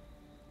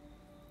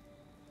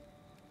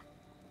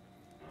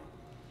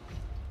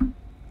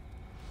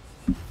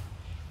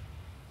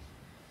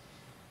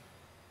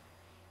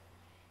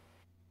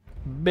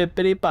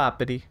 Bippity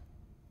boppity.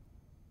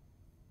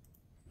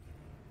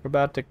 We're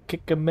about to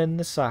kick him in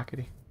the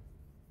sockety.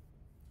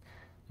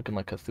 Looking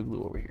like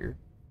Cthulhu over here.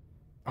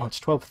 Oh, it's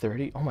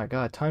 12:30. Oh my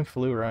god, time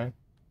flew, Ryan.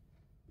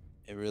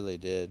 It really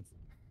did.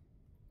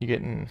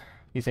 You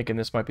thinking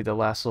this might be the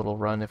last little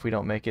run? If we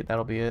don't make it,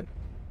 that'll be it?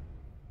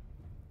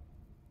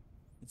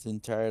 It's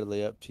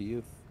entirely up to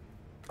you.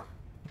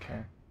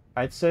 Okay.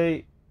 I'd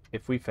say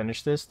if we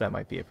finish this, that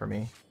might be it for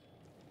me.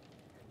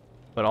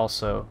 But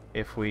also,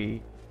 if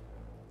we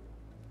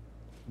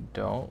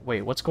don't...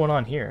 Wait, what's going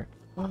on here?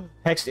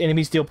 Hexed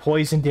enemies deal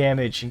poison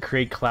damage and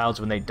create clouds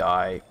when they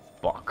die.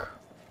 Fuck.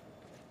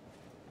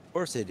 Of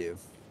course they do.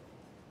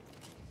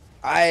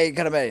 I ain't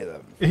got many of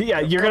them.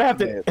 Yeah, you're gonna have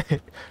to...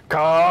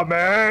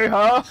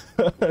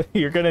 Kameha!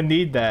 You're gonna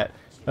need that.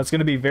 That's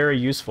gonna be very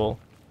useful.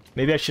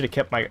 Maybe I should have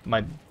kept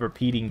my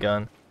repeating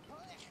gun.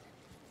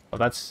 Oh,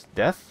 that's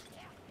death?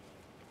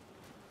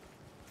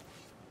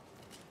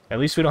 At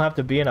least we don't have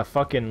to be in a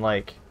fucking,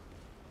 like,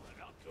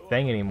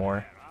 thing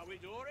anymore.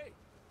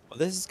 Well,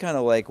 this is kind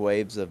of like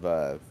waves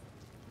of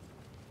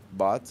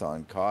bots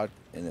on COD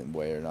in a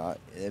way or not.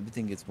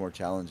 Everything gets more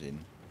challenging.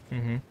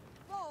 Mm-hmm.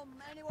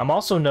 I'm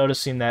also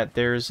noticing that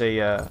there's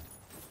a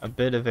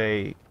bit of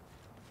a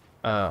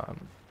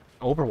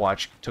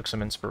Overwatch took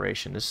some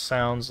inspiration. This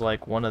sounds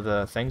like one of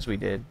the things we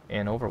did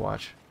in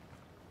Overwatch.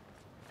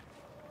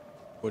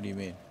 What do you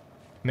mean?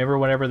 Remember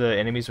whenever the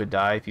enemies would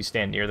die, if you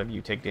stand near them,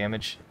 you take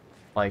damage?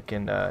 Like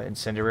in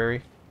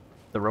Incendiary,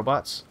 the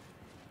robots?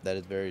 That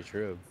is very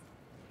true.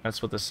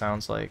 That's what this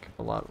sounds like,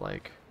 a lot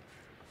like.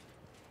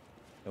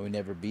 And we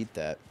never beat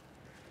that.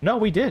 No,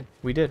 we did.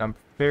 We did. I'm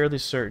fairly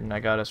certain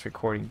I got us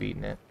recording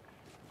beating it.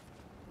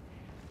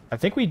 I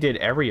think we did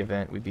every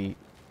event we beat.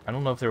 I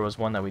don't know if there was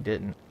one that we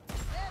didn't.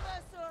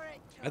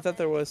 I thought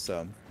there was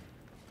some.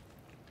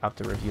 I'll have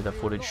to review the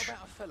footage.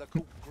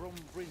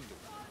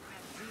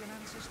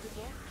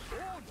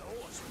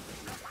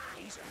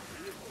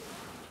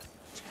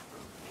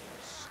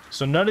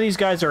 So none of these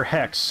guys are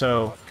hexed,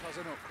 so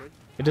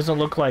it doesn't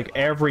look like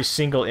every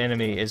single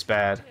enemy is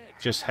bad.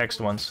 Just hexed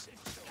ones.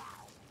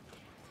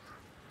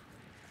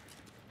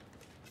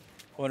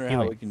 I wonder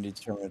how we can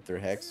determine if they're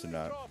hexed or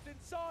not.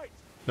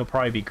 They'll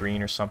probably be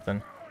green or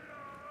something.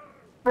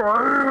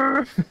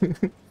 I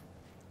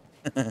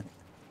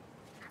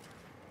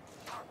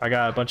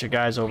got a bunch of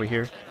guys over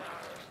here.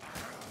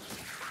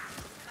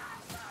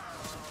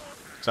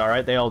 It's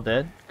alright, they all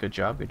dead. Good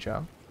job, good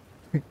job.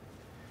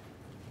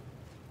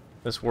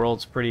 This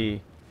world's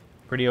pretty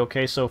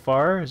okay so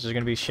far. Is there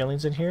gonna be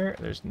shillings in here?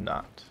 There's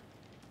not.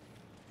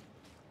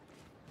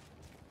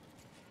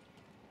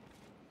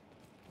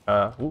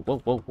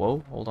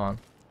 Whoa, hold on.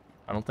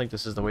 I don't think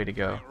this is the way to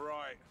go.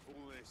 Right,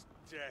 all this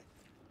death.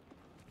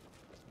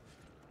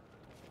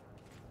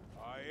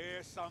 I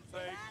hear something.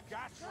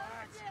 Gas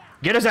rags.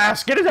 Get his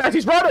ass! Get his ass!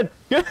 He's running!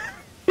 Get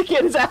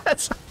his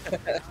ass!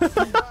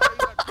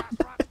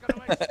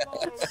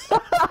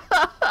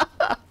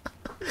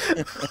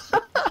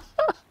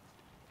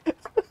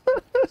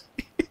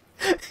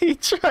 He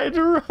tried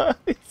to run.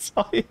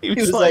 He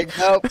was like,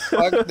 nope,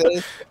 fuck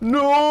this.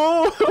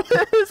 No!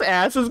 His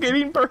ass is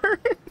getting burned!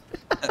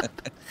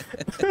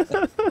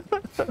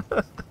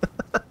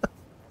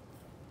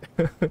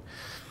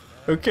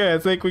 Okay, I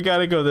think we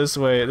gotta go this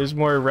way. There's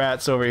more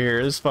rats over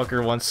here. This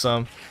fucker wants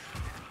some.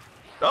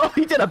 Oh,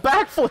 he did a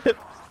backflip!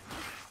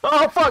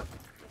 Oh, fuck!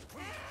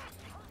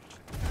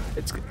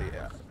 It's...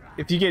 Yeah.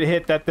 If you get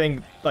hit, that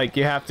thing, like,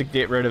 you have to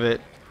get rid of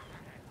it.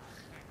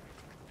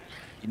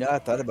 You know, I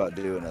thought about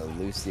doing a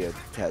Lucio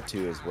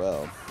tattoo as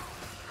well.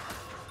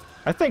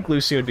 I think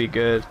Lucy would be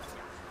good.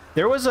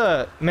 There was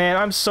a... Man,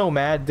 I'm so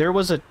mad. There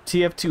was a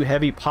TF2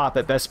 heavy pop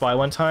at Best Buy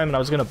one time, and I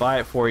was gonna buy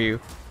it for you.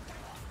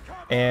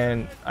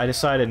 And I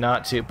decided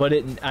not to. But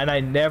it... And I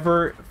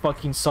never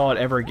fucking saw it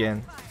ever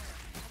again.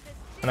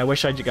 And I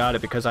wish I got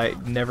it because I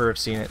never have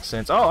seen it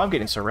since. Oh, I'm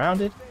getting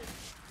surrounded.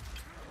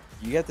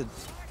 You have to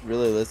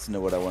really listen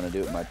to what I want to do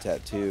with my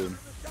tattoo.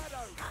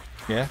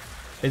 Yeah.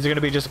 Is it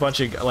gonna be just a bunch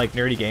of like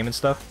nerdy gaming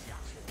stuff?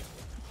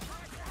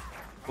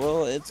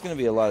 Well, it's gonna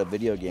be a lot of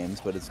video games,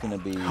 but it's gonna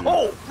be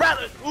Oh,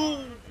 rather.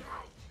 Ooh.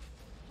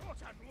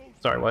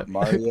 Sorry, what?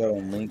 Mario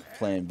and Link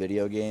playing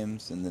video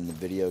games, and then the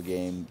video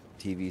game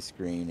TV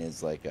screen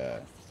is like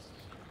a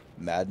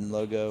Madden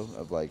logo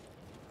of like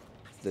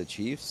the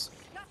Chiefs.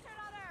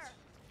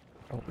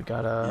 Oh, we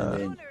got And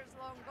then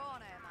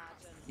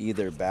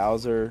either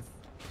Bowser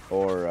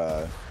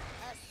or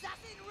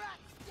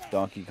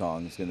Donkey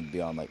Kong is gonna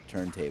be on like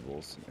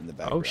turntables in the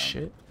background. Oh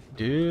shit,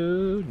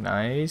 dude,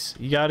 nice.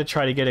 You got to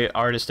try to get an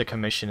artist to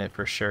commission it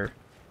for sure.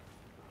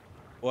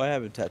 Well, I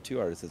have a tattoo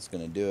artist that's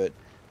gonna do it,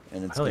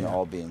 and it's Hell gonna yeah.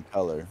 all be in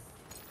color.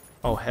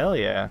 Oh hell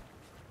yeah.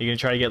 You gonna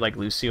try to get like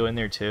Lucio in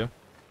there too?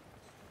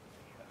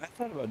 I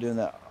thought about doing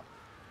that.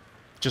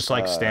 Just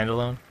like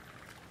standalone?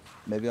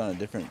 Maybe on a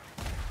different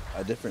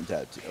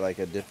tattoo, like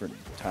a different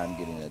time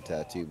getting a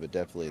tattoo, but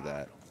definitely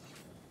that.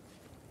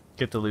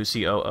 Get the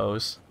Lucy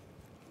OOs.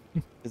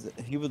 'Cause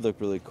he would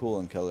look really cool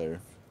in color.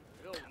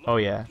 Oh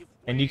yeah.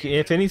 And you can,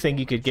 if anything,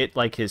 you could get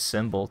like his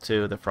symbol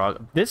too, the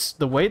frog.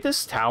 The way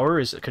this tower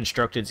is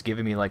constructed is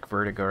giving me like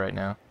vertigo right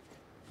now.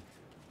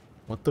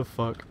 What the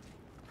fuck?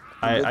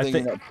 I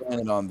think you're not playing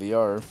it on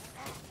VR.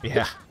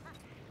 yeah.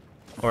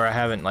 Or I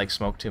haven't like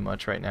smoked too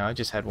much right now. I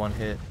just had one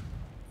hit.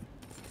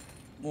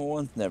 Well,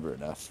 one's never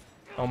enough.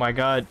 Oh my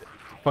god.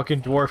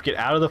 Fucking dwarf, get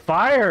out of the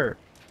fire!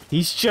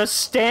 He's just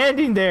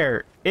standing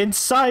there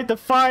inside the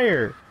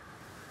fire.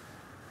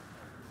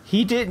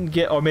 He didn't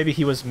get, or maybe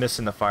he was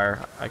missing the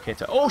fire. I can't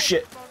tell. Oh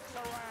shit!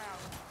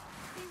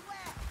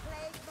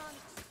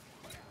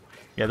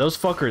 Yeah, those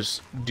fuckers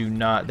do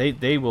not,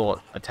 they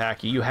will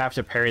attack you. You have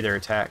to parry their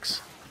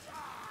attacks.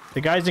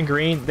 The guys in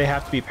green, they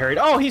have to be parried.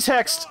 Oh, he's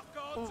hexed!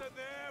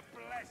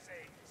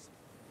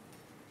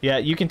 Yeah,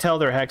 you can tell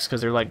they're hexed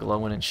because they're like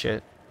glowing and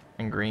shit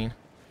in green.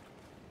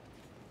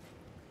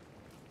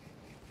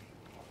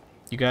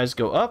 You guys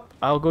go up,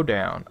 I'll go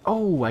down.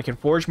 Oh, I can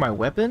forge my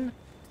weapon?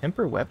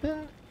 Temper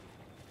weapon?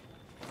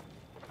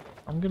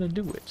 I'm gonna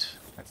do it,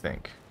 I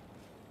think.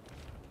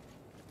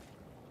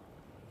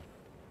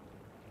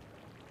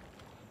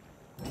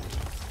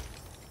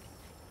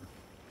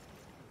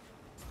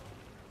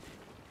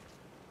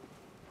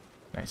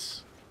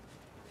 Nice.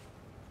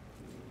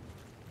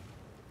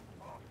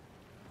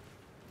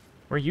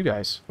 Where are you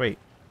guys? Wait.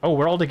 Oh,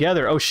 we're all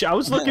together. Oh, I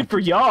was looking for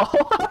y'all.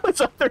 I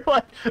was up there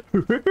like...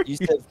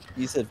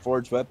 You said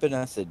forged weapon?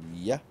 I said,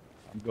 yeah.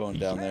 I'm going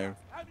down there.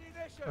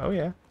 Oh,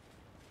 yeah.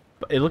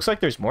 But it looks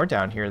like there's more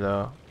down here,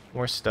 though.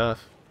 More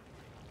stuff.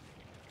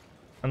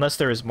 Unless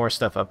there is more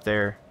stuff up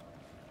there.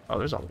 Oh,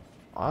 there's a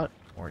lot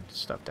more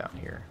stuff down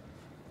here.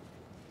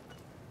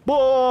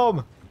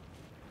 Boom!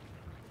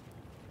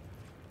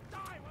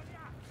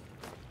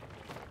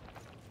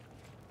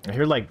 I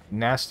hear, like,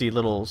 nasty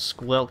little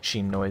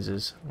squelching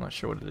noises. I'm not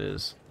sure what it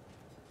is.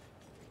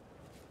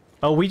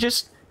 Oh, we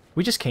just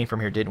came from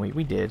here, didn't we?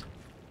 We did.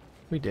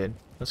 We did.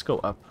 Let's go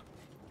up.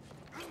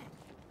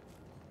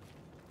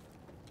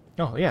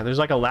 Oh, yeah, there's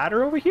like a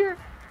ladder over here?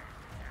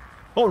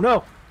 Oh,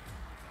 no!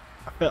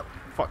 I fell.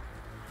 Fuck.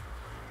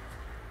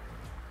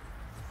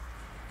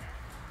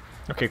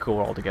 Okay, cool,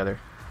 we're all together.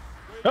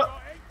 Oh!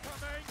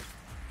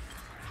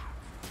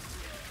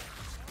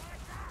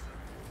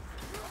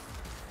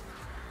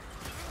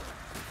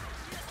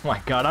 Oh my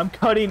god, I'm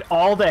cutting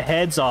all the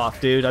heads off,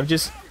 dude. I'm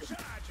just...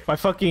 My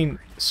fucking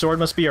sword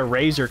must be a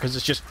razor, because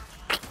it's just...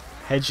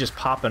 Heads just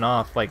popping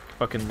off like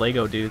fucking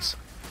Lego dudes.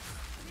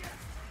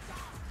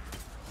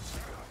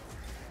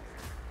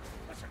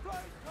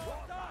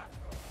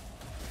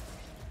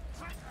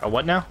 Oh,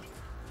 what now?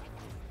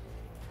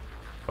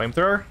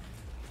 Flamethrower?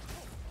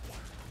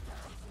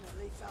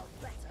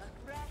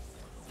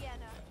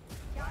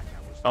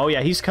 Oh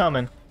yeah, he's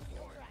coming.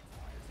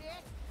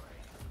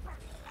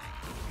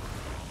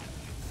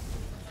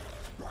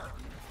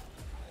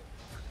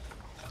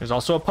 There's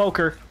also a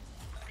poker.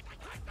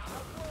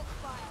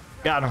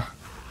 Got him.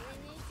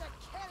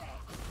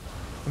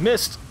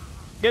 Missed.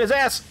 Get his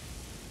ass.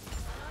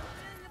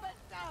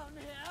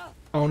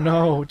 Oh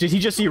no. Did he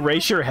just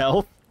erase your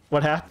health?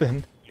 What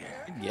happened?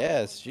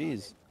 Yes,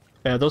 jeez.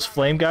 Yeah, those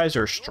flame guys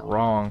are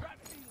strong.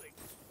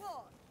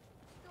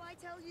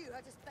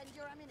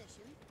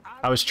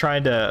 I was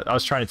trying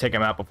to take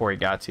him out before he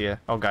got to you.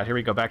 Oh god, here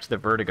we go back to the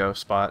vertigo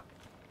spot.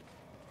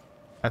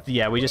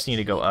 Yeah, we just need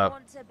to go up.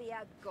 Want to be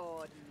a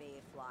god,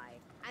 Mayfly?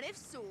 And if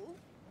so,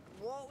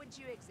 what would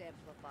you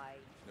exemplify?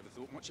 Never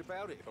thought much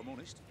about it, if I'm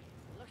honest.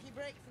 Lucky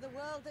break for the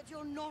world that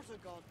you're not a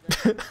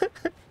god.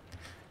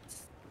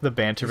 The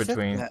banter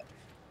between.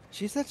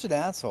 She's such an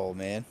asshole,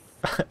 man.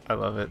 I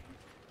love it.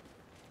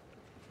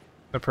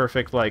 The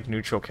perfect, like,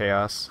 neutral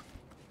chaos.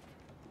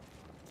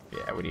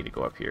 Yeah, we need to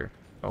go up here.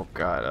 Oh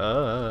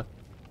god,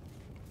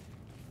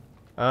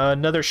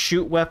 another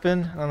shoot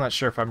weapon. I'm not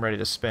sure if I'm ready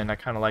to spin. I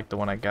kind of like the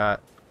one I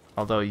got.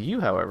 Although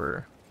you,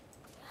 however...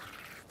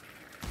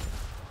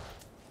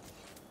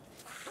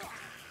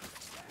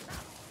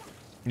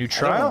 New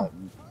trial?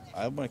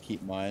 I want to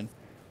keep mine.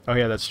 Oh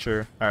yeah, that's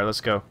true. Alright,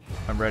 let's go.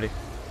 I'm ready.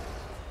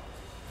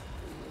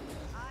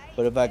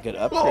 But if I could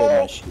upgrade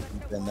my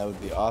shoot, then that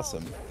would be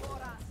awesome.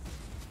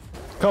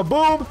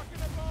 Kaboom!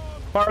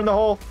 Fire in the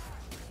hole.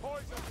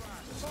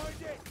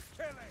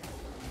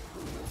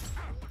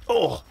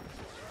 Oh!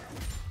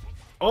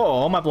 Oh,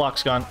 all my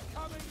blocks gone.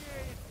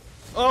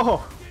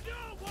 Oh!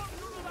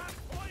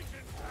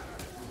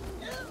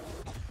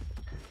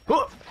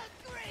 Oh!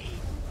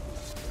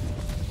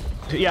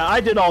 Yeah,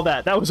 I did all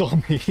that. That was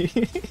all me.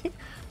 You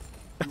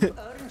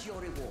earned your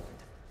reward.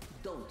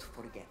 Don't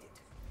forget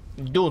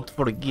it. Don't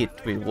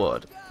forget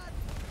reward.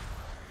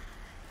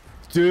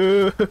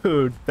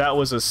 Dude, that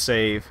was a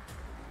save.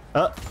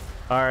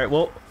 Alright,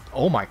 well,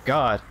 oh my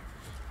god.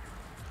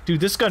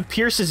 Dude, this gun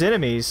pierces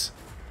enemies.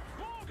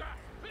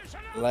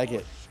 I like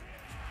it.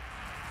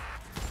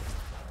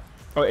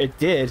 Oh, it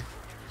did.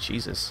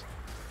 Jesus.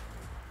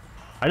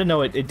 I didn't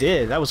know it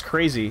did. That was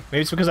crazy.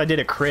 Maybe it's because I did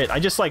a crit. I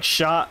just, like,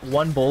 shot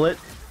one bullet,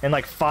 and,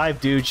 like, 5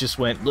 dudes just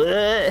went...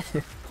 Bleh.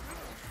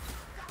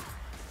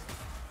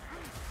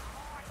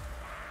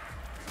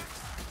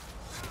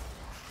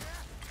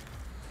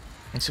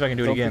 Let's see if I can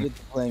do it again. Don't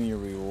forget to claim your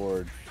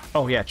reward.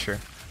 Oh, yeah, sure.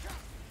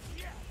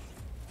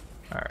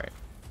 Alright.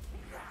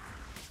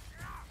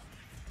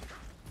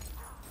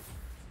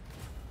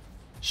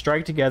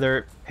 Strike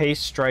together.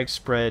 Paste strike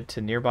spread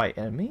to nearby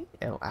enemy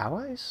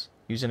allies.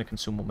 Using a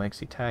consumable makes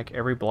the attack.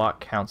 Every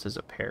block counts as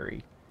a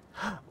parry.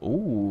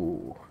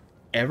 Ooh.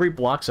 Every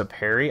block's a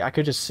parry? I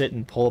could just sit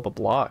and pull up a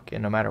block,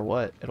 and no matter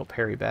what, it'll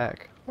parry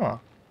back. Huh.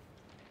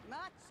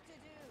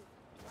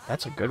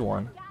 That's a good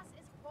one.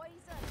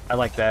 I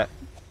like that.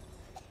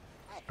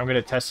 I'm going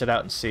to test it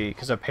out and see,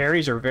 because the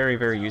parries are very,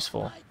 very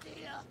useful.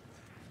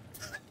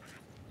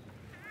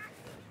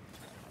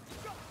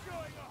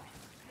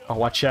 Oh,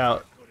 watch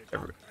out.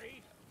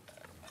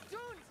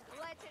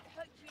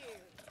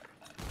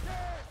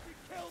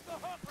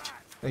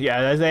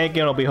 Yeah, that ain't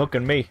gonna be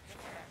hooking me.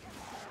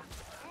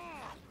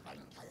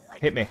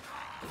 Hit me.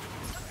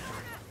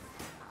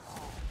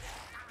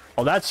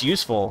 Oh, that's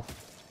useful.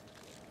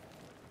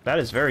 That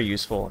is very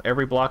useful.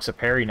 Every block's a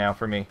parry now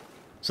for me.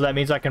 So that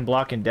means I can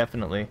block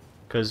indefinitely.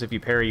 Because if you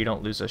parry, you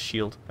don't lose a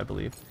shield, I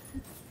believe.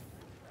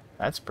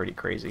 That's pretty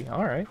crazy.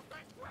 Alright.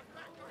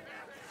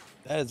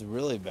 That is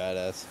really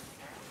badass.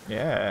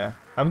 Yeah.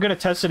 I'm gonna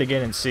test it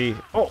again and see.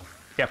 Oh,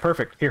 yeah,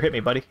 perfect. Here, hit me,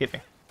 buddy. Hit me.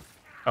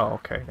 Oh,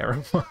 okay.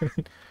 Never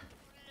mind.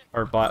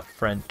 Our bot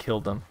friend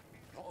killed them.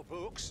 Lot of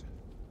books.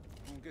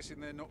 I'm guessing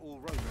they're not all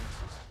romances.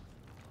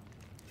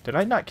 Did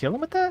I not kill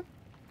him with that?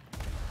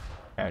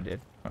 Yeah, I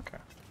did. Okay.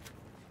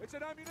 It's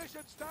an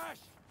ammunition stash.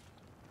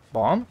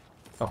 Bomb?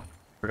 Oh,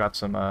 forgot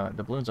some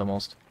doubloons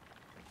almost.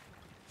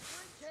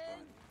 Get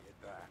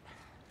that.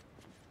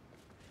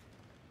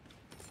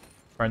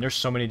 Alright, there's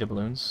so many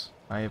doubloons.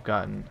 I have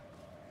gotten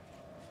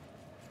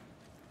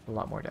a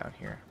lot more down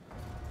here.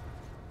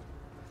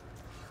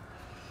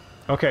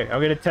 Okay, I'm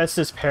gonna test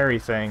this parry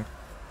thing.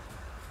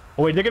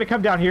 Oh wait, they're gonna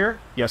come down here?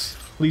 Yes,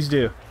 please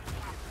do.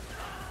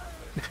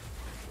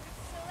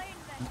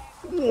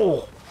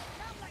 Whoa!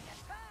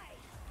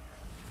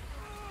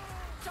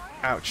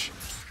 Ouch.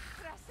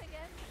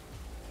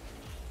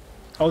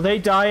 Oh, they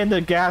die in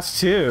the gas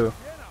too.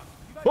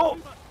 Oh!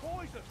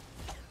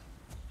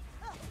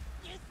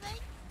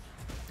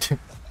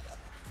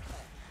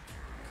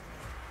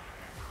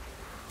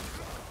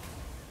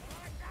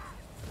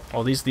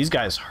 Oh, these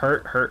guys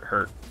hurt.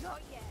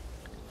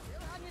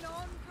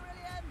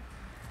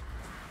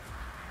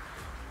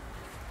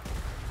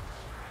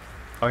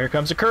 Oh, here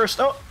comes a curse.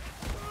 Oh!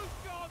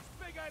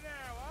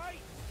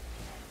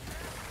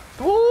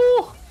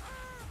 Ooh!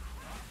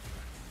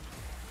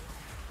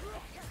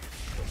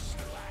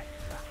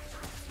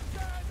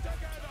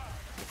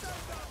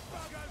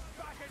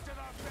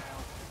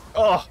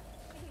 Oh!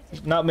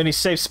 Not many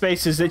safe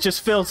spaces. It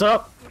just fills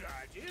up.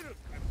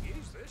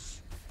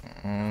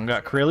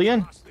 Got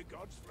Krillian.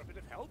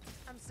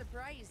 I'm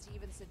surprised you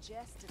even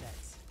suggested it.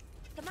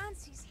 The man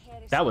sees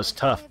heresy That was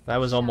tough. That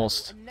was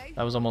almost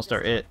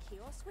our it.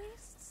 chaos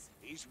wastes?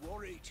 He's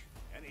worried,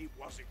 and he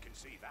wasn't can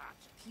see that.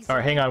 He's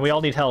Alright, hang on. We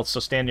all need health, so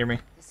stand near me.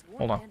 This won't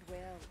Hold on. end well.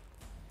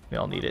 We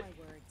all need it. Mark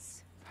my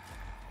words.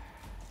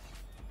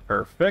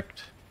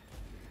 Perfect.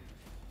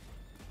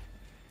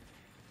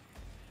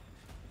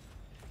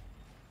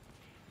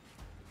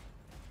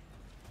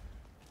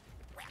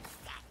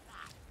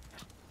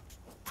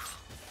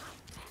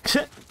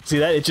 See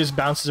that? It just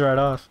bounces right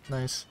off.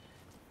 Nice.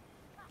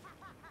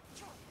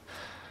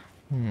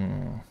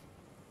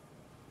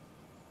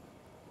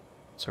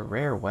 It's a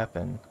rare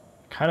weapon.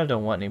 Kind of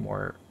don't want any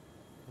more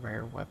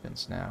rare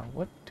weapons now.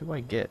 What do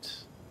I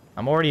get?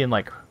 I'm already in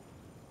like...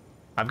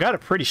 I've got a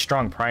pretty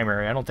strong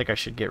primary. I don't think I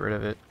should get rid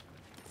of it.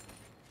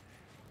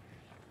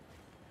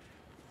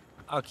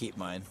 I'll keep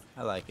mine.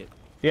 I like it.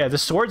 Yeah, the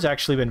sword's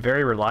actually been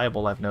very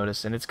reliable, I've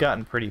noticed, and it's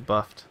gotten pretty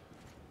buffed.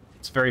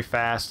 It's very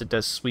fast, it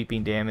does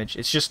sweeping damage.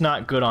 It's just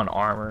not good on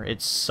armor.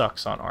 It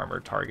sucks on armor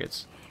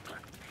targets.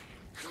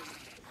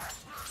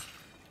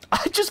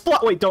 I just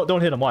blocked. Wait,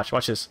 don't hit him. Watch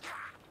this.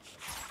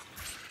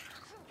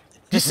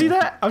 Do you see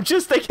that?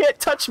 They can't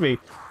touch me.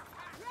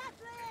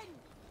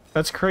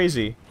 That's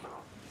crazy.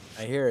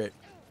 I hear it.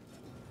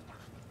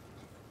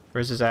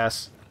 Where's his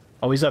ass?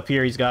 Oh, he's up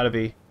here. He's gotta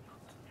be.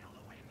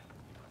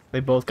 They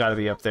both gotta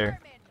be up there.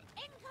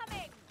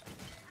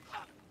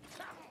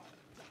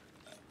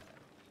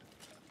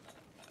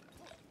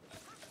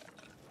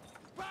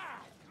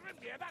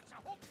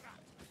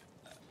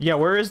 Yeah,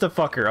 where is the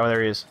fucker? Oh,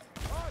 there he is.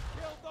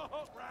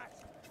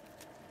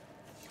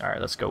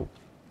 Alright, let's go.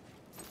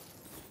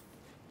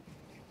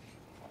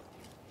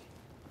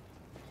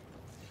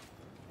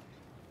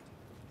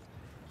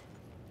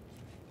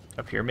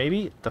 Up here,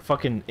 maybe? The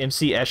fucking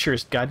MC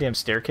Escher's goddamn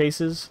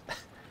staircases?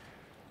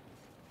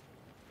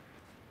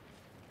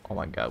 Oh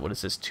my god, what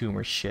is this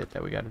tumor shit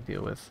that we gotta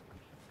deal with?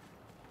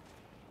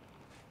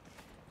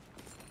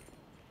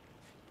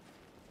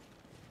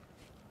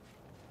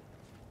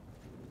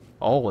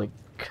 Holy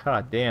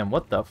god damn,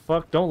 what the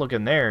fuck? Don't look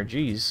in there,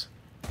 jeez.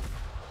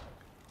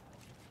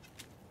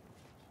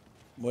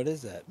 What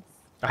is that?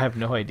 I have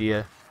no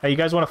idea. Hey, you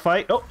guys want to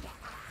fight? Oh!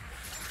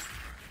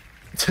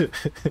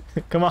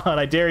 Come on,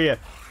 I dare you.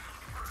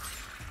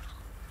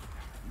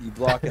 You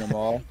blocking them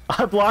all?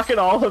 I'm blocking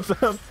all of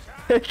them.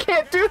 They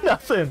can't do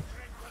nothing.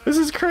 This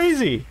is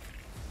crazy.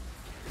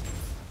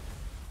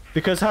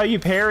 Because how you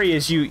parry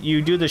is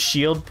you do the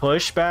shield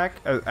push back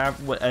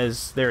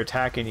as they're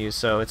attacking you,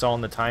 so it's all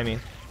in the timing.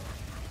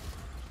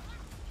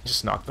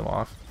 Just knock them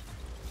off.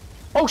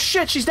 Oh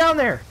shit, she's down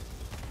there!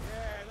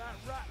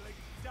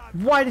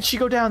 Why did she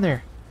go down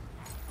there?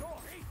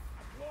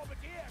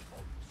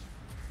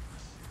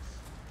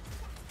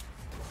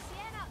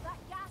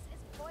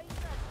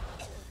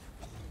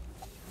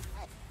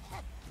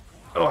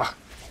 Ugh.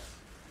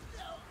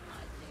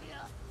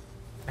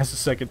 That's the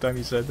second time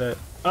you said that.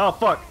 Oh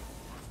fuck!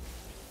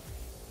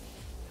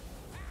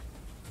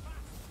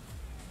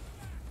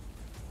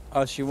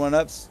 Oh, she went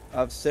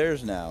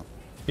upstairs now.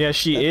 Yeah,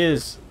 she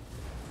is.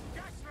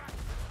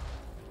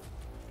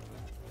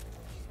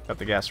 Got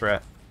the gas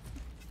rat.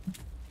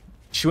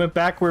 She went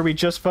back where we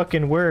just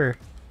fucking were.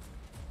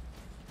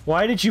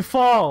 Why did you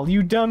fall,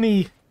 you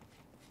dummy?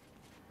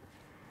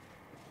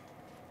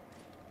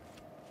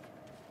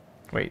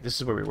 Wait, this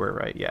is where we were,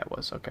 right? Yeah, it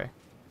was. Okay.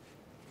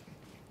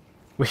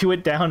 We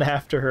went down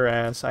after her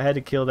ass. I had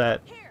to kill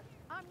that.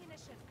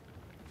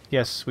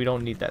 Yes, we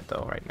don't need that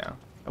though right now.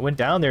 I went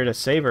down there to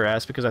save her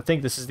ass because I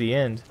think this is the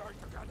end.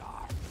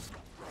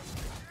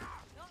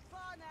 Not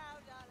far now,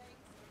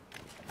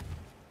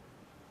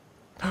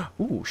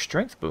 darling. Ooh,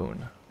 strength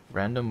boon.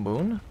 Random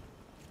boon?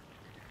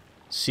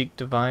 Seek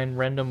divine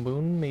random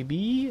boon,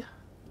 maybe?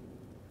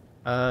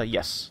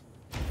 Yes.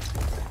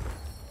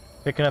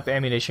 Picking up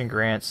ammunition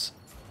grants,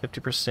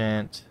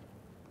 50%.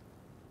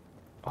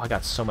 Oh, I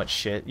got so much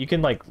shit. You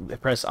can, like,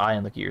 press I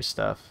and look at your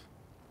stuff.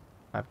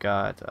 I've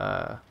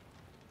got,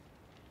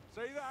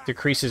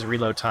 decreases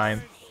reload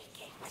time.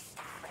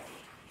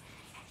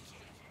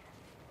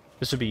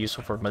 This would be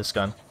useful for this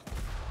gun.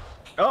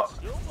 Oh!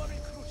 Don't worry,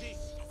 Cruzzy.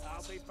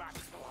 I'll be back.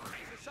 This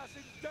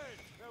assassin's dead.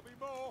 There'll be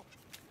more.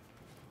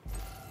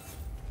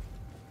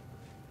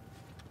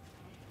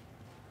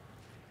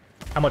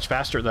 How much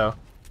faster, though?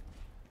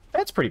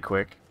 That's pretty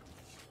quick.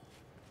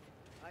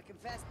 I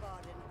confess,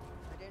 Bardin,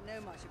 I don't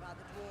know much about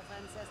the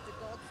dwarf ancestor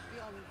gods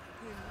beyond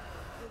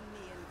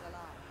Gumi and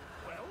Galar.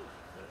 Well,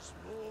 there's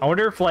more. I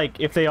wonder if, like,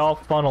 if they all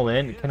funnel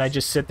in, can I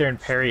just sit there and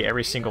parry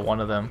every single one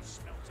of them?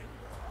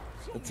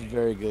 That's a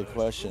very good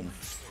question.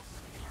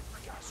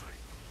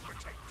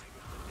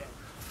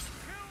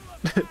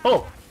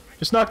 Oh!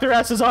 Just knock their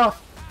asses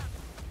off!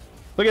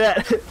 Look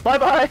at that!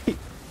 Bye-bye!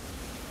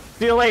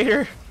 See you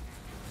later!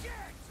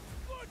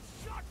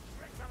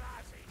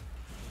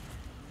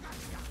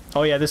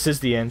 Oh yeah, this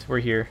is the end. We're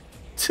here.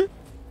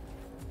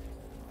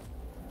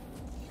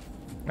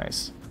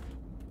 Nice.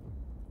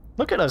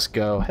 Look at us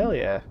go. Hell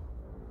yeah.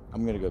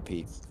 I'm gonna go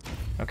pee.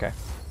 Okay.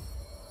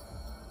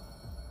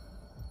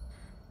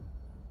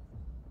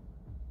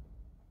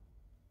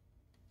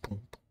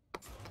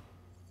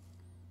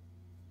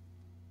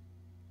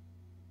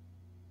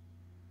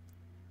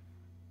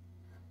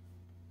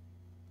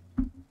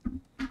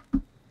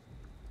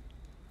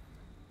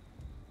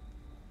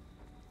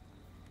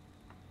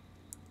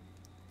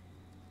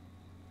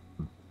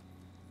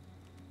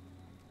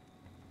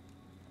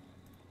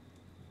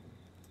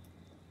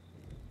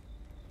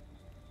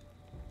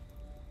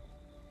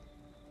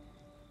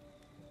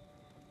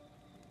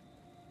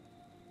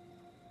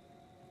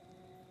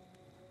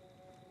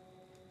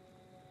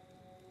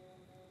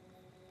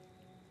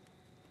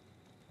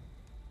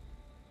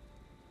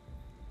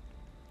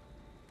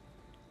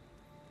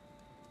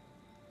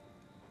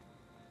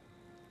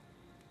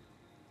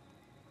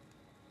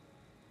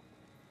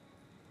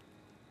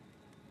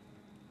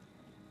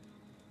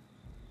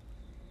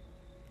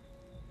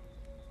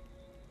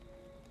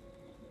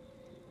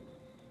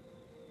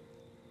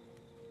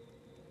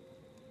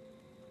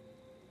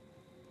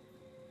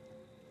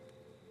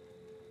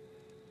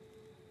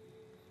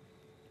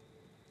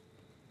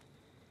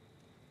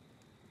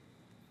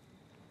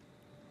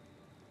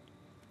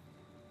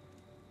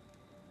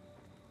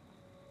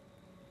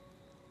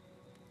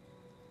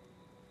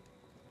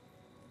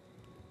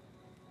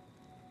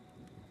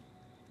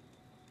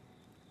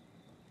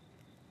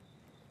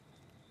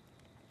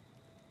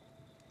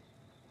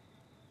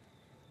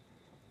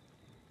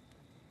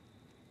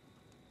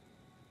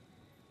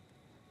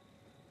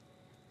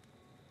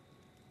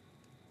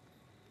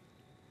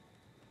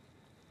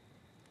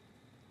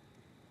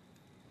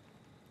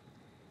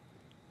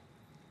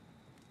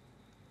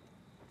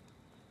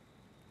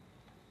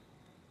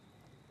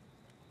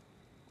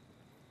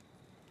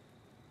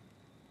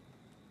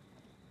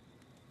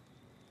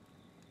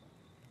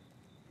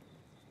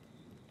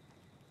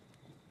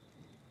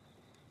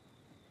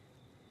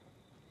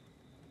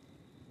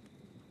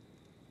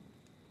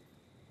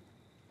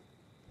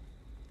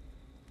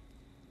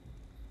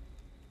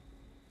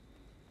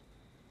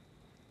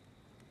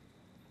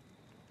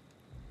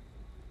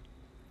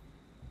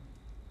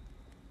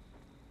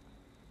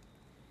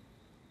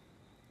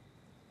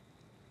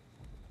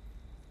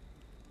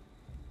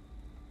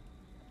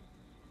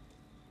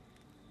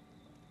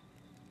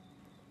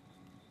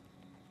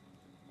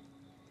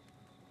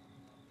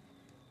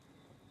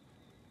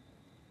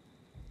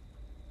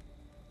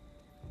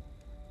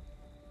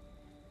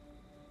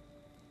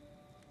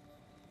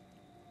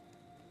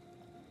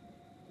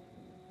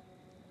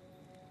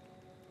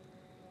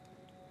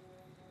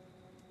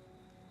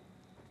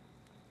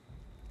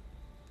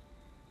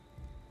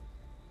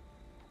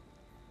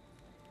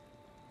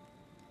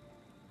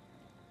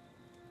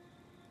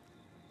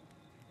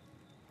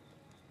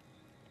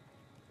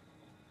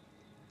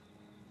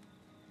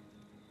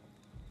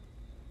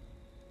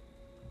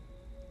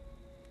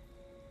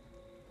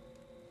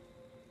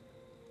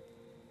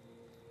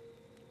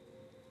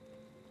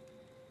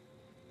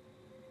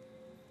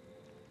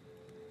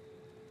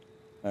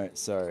 Alright,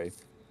 sorry.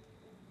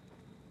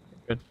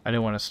 Good. I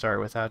didn't want to start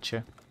without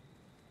you.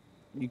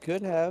 You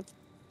could have.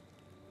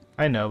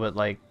 I know, but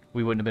like,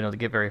 we wouldn't have been able to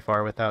get very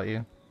far without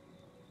you.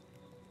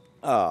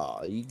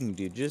 Oh, you can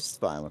do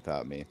just fine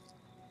without me.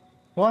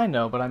 Well, I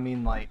know, but I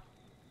mean, like,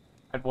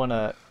 I'd want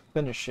to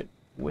finish it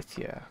with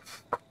you.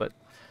 But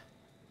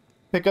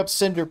pick up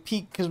Cinder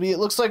Peak, because it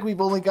looks like we've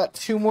only got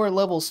 2 more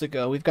levels to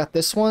go. We've got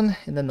this one,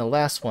 and then the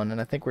last one, and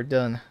I think we're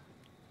done.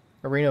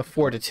 Arena of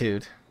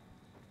Fortitude.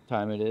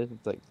 Time it is?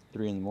 It's like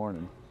 3 in the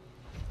morning.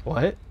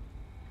 What?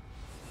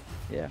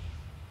 Yeah.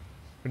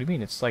 What do you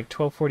mean? It's like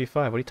 12:45.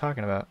 What are you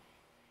talking about?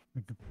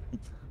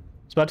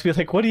 It's about to be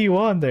like, what are you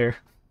on there?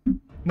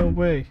 No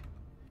way.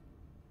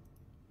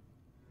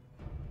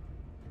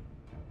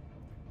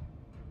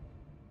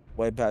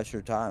 Way past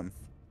your time.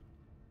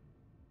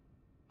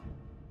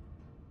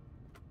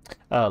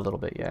 A little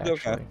bit, yeah,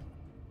 Okay. actually.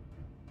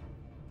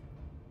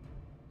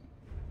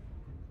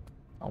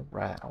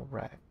 Alright,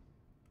 alright.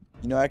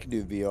 You know, I can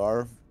do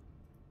VR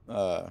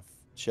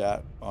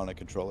chat on a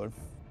controller.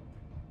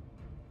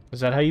 Is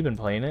that how you've been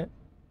playing it?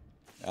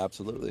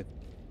 Absolutely.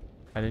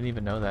 I didn't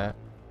even know that.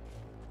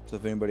 So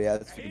if anybody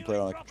asks if you can play it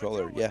on a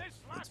controller, yeah,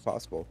 it's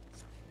possible.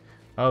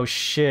 Oh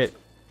shit.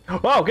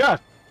 Oh god!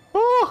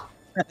 Oh!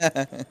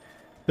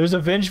 There's a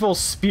vengeful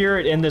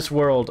spirit in this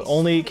world.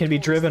 Only can be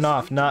driven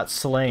off, not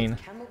slain.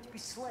 Cannot be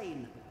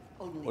slain,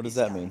 only What does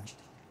that mean? discouraged.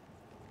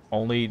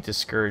 Only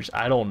discouraged.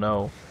 I don't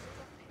know.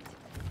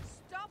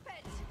 Stop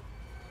it!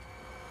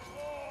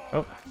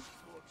 Oh.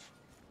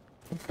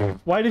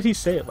 Why did he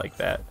say it like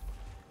that?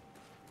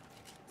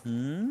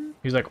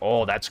 He's like,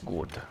 oh, that's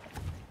good.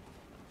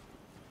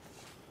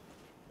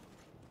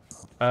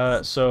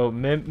 So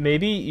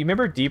maybe you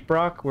remember Deep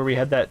Rock where we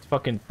had that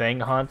fucking thing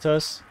haunt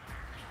us?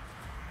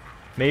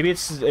 Maybe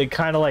it's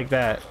kind of like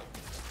that.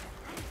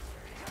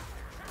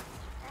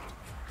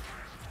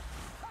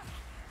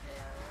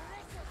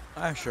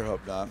 I sure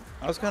hope not.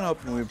 I was kind of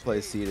hoping we'd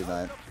play C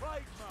tonight. Oh,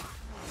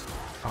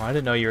 I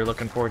didn't know you were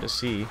looking forward to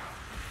C.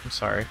 I'm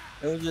sorry.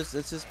 It's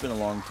just been a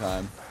long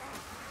time.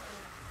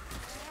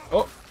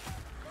 Oh.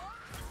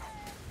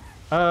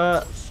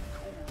 I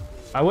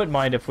wouldn't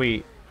mind if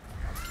we...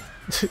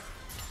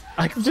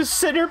 I can just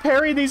sit here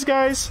parry these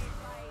guys.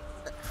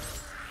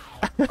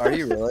 Are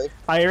you really?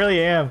 I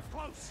really am.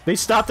 They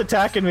stopped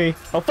attacking me.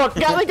 Oh fuck,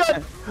 Gatling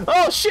gun!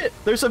 Oh shit,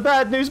 there's some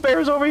bad news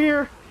bears over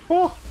here.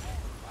 Oh.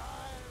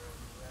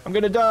 I'm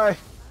gonna die.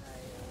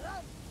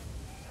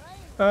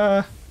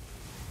 Oh,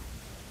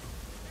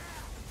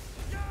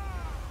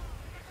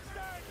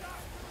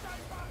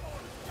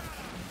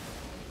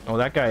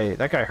 that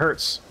guy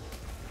hurts.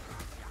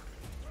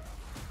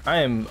 I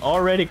am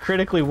already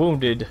critically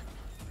wounded.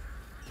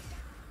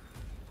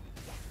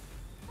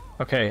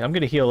 Okay, I'm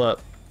gonna heal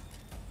up.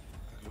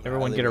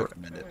 Everyone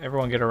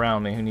get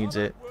around me who needs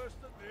it.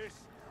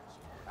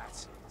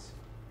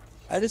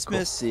 I just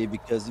miss C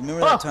because you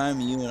remember that time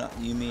me,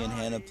 and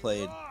Hannah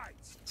played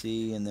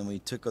C and then we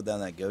took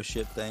down that ghost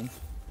ship thing?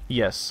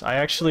 Yes, I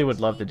actually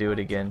would love to do it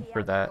again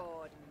for that.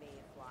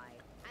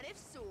 And if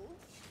so,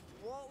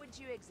 what would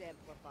you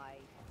exemplify?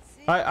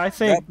 I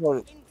think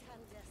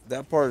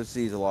that part of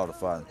C is a lot of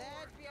fun.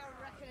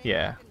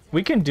 yeah,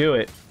 we can do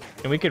it,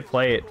 and we could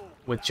play it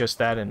with just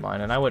that in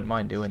mind, and I wouldn't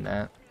mind doing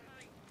that.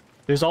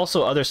 There's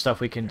also other stuff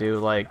we can do,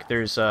 like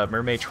there's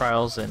Mermaid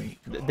Trials, and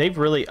they've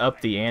really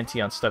upped the ante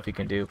on stuff you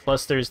can do.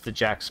 Plus there's the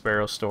Jack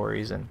Sparrow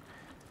stories and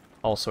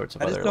all sorts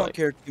of I other, just don't like...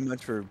 care too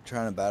much for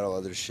trying to battle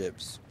other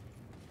ships.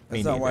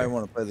 That's Me not why I neither.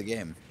 want to play the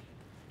game.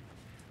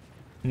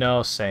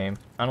 No, same.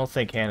 I don't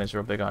think Hannah's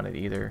real big on it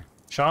either.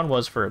 Sean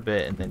was for a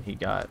bit, and then he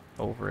got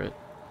over it.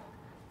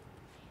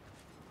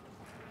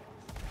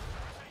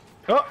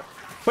 Oh!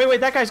 Wait,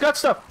 that guy's got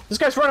stuff! This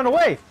guy's running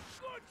away!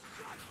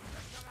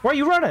 Why are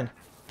you running?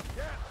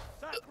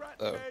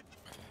 Oh.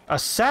 A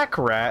sack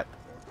rat?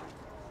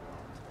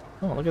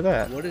 Oh, look at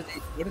that. What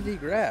did he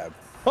grab?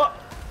 Oh!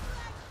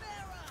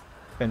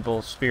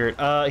 Vengeful spirit.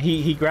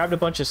 He grabbed a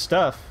bunch of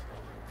stuff.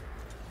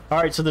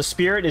 Alright, so the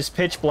spirit is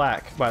pitch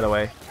black, by the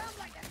way.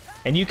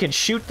 And you can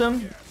shoot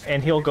them,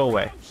 and he'll go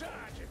away.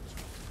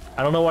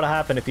 I don't know what'll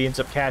happen if he ends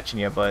up catching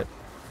you, but...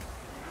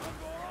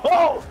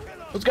 Oh!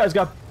 Those guys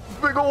got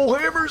big old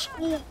hammers!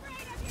 Ooh.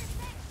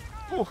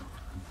 Ooh.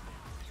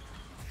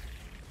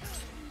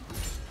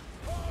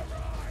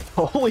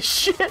 Holy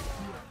shit!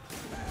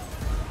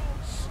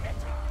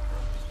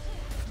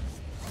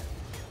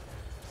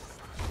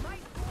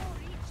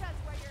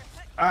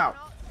 Ow.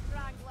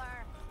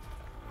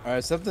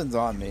 Alright, something's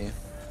on me.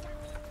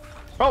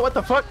 Oh, what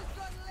the fuck?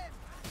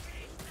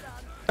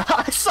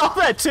 I saw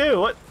that too!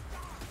 What?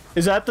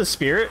 Is that the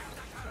spirit?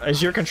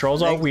 Is your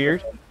controls all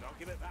weird?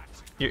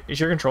 Is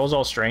your controls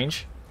all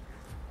strange?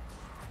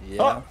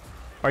 Yeah. Oh.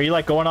 Are you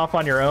like going off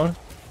on your own?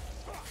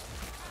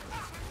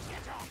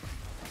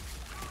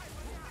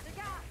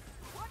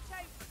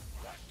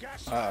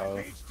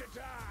 Uh-oh.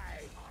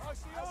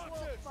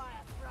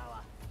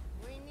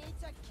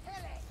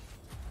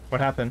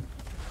 What happened?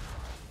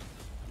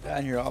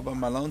 Down here all by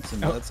my lonesome,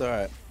 but that's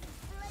alright.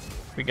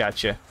 We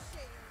got you.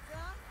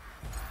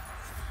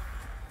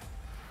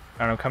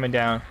 Alright, I'm coming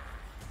down.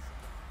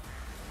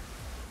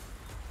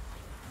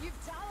 You've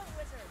talent,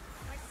 wizard.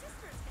 My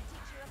sisters can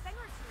teach you a thing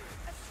or two.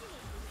 A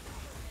scene.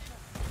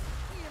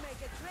 You make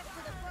a trip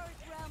to the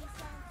forest realm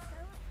sound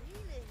so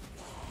appealing.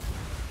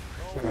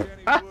 Can't be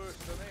any worse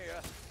than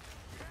here.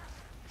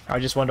 I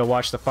just wanted to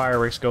watch the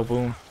fireworks go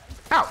boom.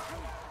 Ow!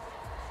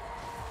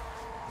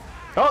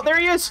 Oh, there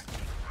he is!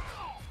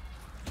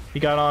 He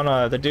got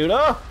on the dude.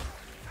 Oh!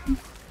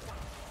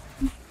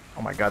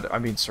 Oh my god,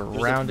 I'm being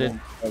surrounded.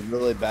 There's a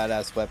really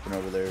badass weapon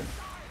over there.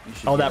 You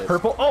should Oh, get that it.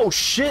 purple. Oh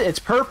shit, it's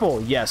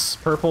purple. Yes,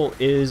 purple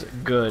is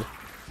good.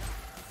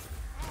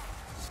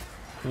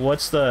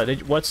 What's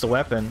the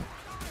weapon?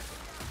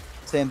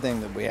 Same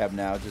thing that we have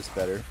now, just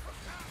better.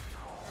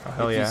 Oh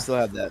hell If yeah. You still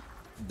have that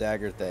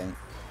dagger thing.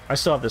 I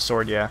still have the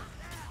sword, yeah.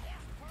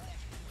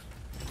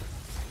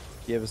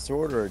 Do you have a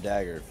sword or a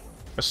dagger?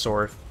 A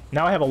sword.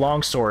 Now I have a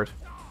long sword.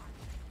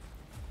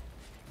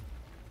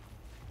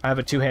 I have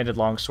a two-handed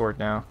long sword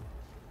now.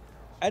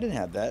 I didn't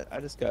have that. I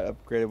just got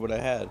upgraded what I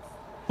had.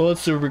 Well,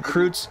 it's a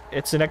recruit's.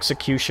 It's an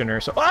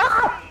executioner. So,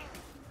 ah!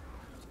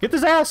 Get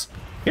his ass!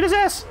 Get his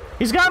ass!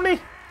 He's got me.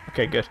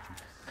 Okay, good.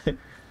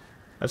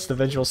 That's the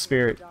vengeful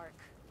spirit.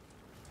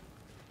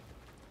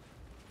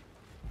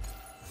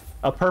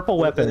 A purple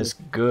weapon is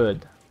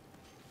good.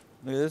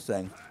 Look at this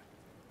thing.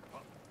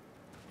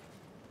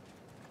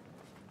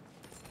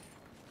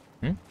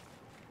 Hmm?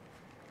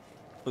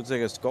 Looks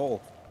like a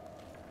skull.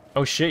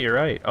 Oh shit, you're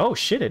right. Oh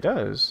shit, it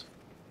does.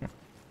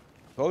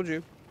 Told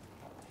you.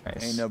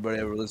 Nice. Ain't nobody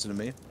ever listened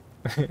to me.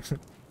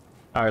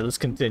 Alright, let's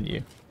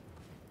continue.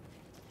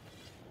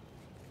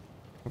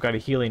 We've got a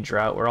healing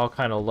drought. We're all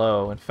kind of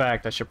low. In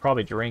fact, I should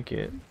probably drink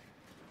it.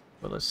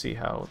 But let's see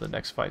how the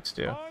next fights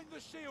do. Find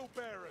the shield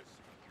bearers.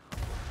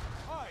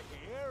 I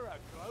hear a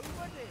clover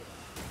deer.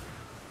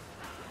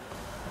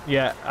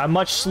 Yeah, I'm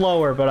much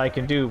slower, but I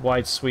can do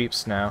wide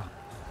sweeps now.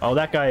 Oh,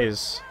 that guy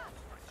is...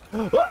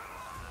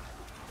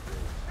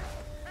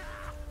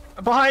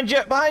 Behind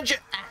you! Behind you!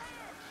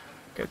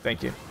 Okay,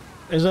 thank you.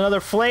 There's another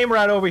flame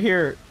rat over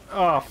here.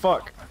 Oh,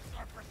 fuck.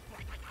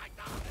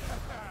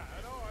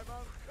 And I'm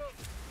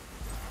uncooked.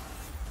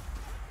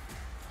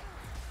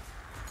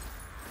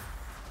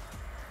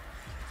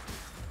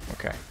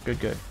 Okay, good,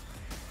 good.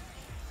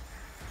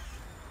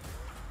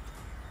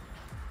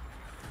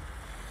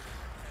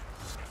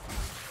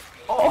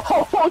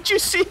 Oh, did you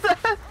see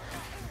that?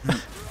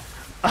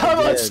 I'm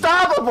did.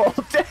 unstoppable!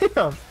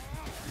 Damn!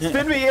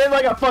 Spin me in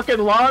like a fucking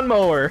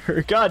lawnmower.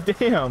 God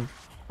damn.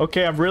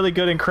 Okay, I'm really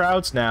good in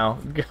crowds now.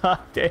 God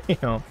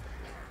damn.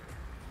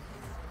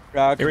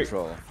 Crowd Here we-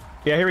 control.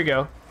 Yeah, here we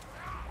go.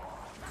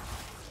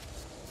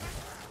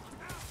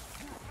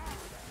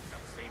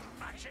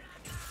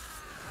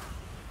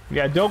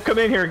 Yeah, don't come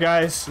in here,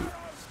 guys.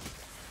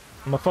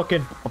 I'm a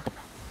fucking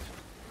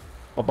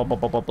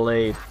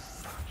blade.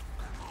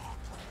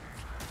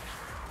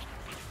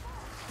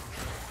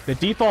 The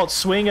default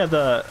swing of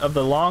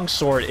the long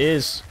sword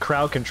is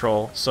crowd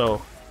control,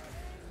 so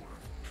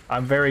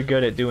I'm very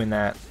good at doing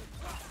that.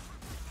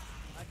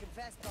 I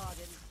confess,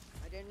 Bardin,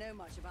 I don't know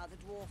much about the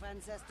dwarf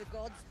ancestor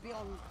gods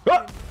beyond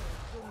Ah!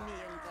 Gumi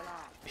and Galar.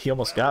 He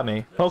almost got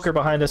me. Poker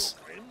behind us.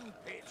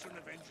 Patron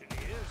of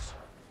engineers.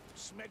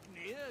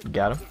 Smegnir,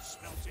 Got him. of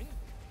smelting.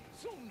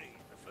 Thumni,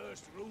 the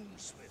first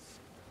runesmith.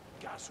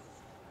 Gazu,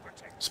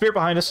 protector. Spear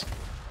behind us.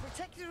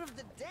 Protector of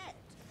the dead.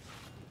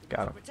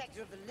 Got him.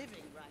 Protector of the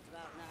living right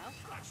about now.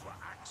 That's what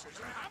axes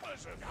and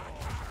hammers are for.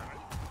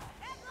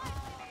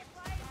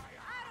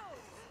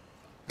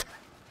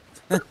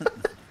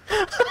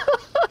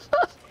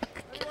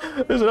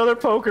 There's another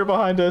poker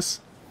behind us.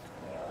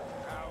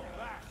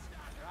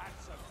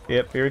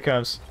 Yep, here he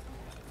comes.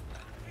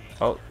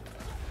 Oh.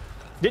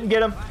 Didn't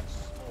get him.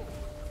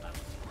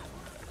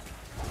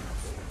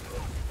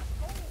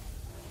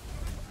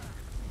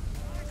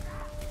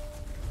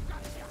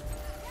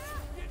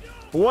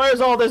 Why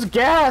is all this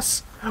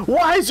gas?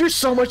 Why is there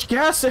so much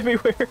gas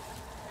everywhere?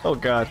 Oh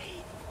god.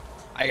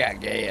 I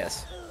got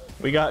gas.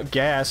 We got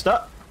gassed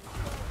up.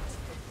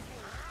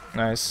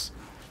 Nice.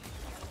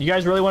 You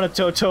guys really want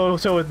to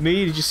toe with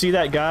me? Did you see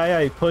that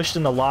guy I pushed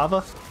in the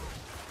lava?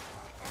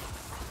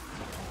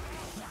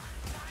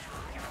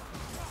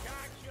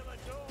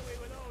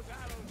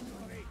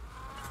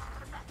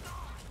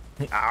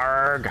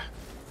 Arg.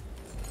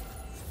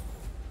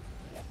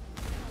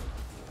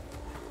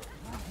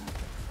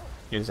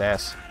 Get his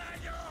ass.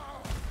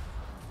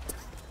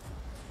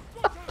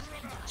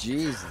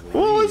 Jeez.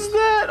 What was Louise.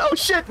 that? Oh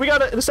shit, we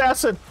got an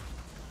assassin.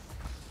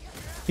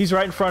 He's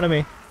right in front of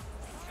me.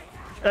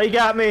 Oh, he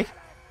got me.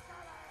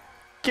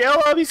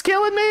 Kill him, he's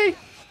killing me.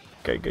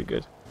 Okay, good,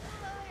 good.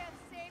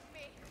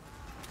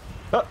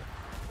 Oh,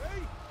 Hey,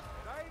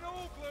 it ain't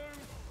all glue.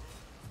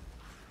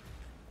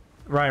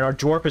 Ryan, our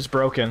dwarf is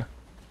broken.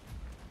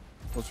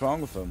 What's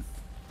wrong with him?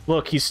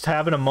 Look, he's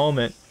having a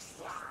moment.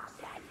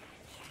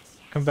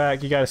 Come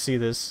back, you gotta see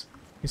this.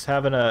 He's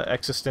having a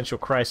existential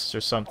crisis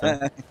or something.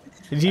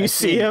 Did you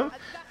see him?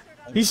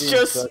 He's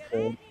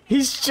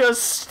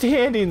just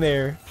standing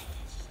there.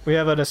 We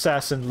have an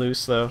assassin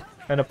loose though,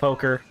 and a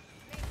poker.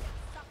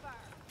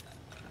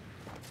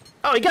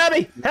 Oh, he got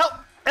me! Help!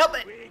 Help me!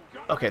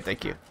 Okay,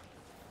 thank you.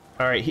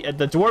 All right,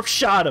 the dwarf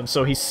shot him,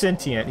 so he's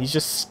sentient. He's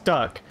just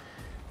stuck.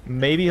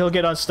 Maybe he'll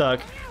get unstuck.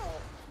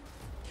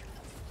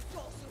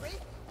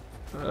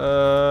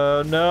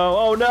 No!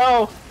 Oh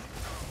no!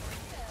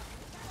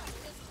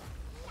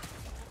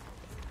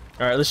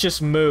 All right, let's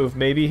just move.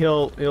 Maybe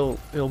he'll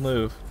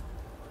move.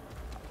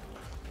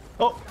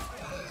 Oh!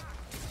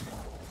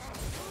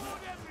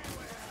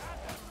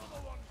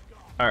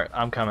 All right,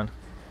 I'm coming.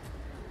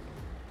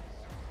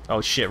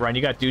 Oh shit, Ryan,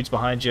 you got dudes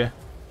behind you.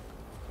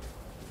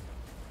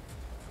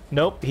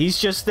 Nope, he's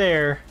just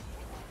there.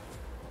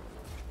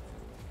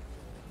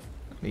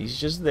 He's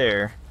just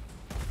there.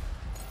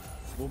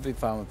 We'll be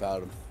fine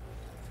without him.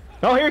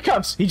 Oh, here he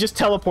comes! He just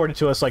teleported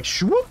to us like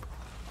shwoop!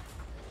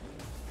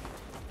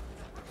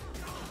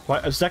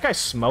 What, is that guy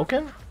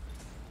smoking?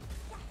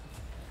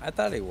 I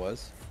thought he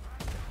was.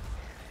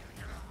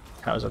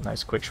 That was a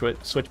nice quick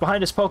switch.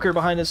 Behind us, poker,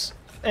 behind us.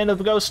 End of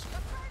the ghost.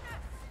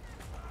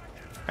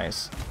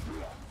 Nice.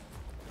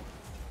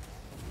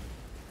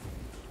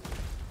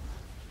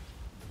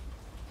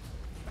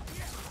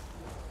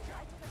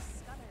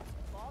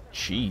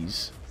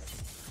 Jeez.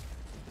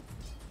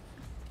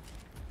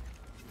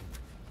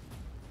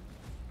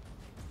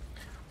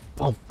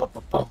 Boom, boom,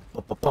 boom, boom,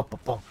 boom, boom, boom,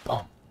 boom,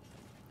 boom.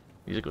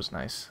 Music was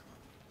nice.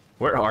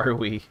 Where are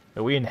we?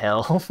 Are we in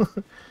hell?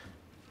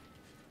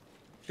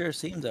 Sure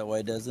seems that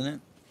way, doesn't it?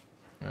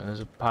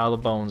 There's a pile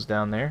of bones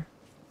down there.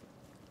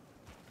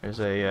 There's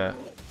a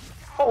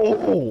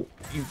Oh,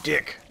 you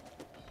dick.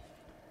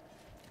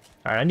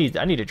 Alright, I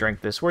need to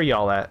drink this. Where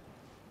y'all at?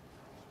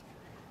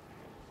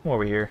 Come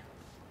over here.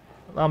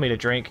 Allow me to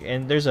drink.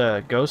 And there's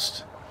a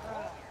ghost.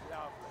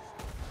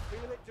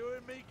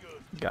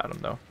 Got him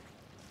though.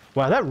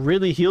 Wow, that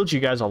really healed you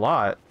guys a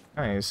lot.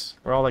 Nice.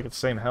 We're all like at the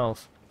same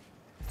health.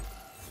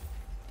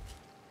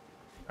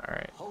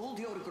 Alright. Hold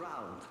your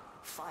ground.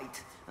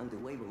 Fight, and the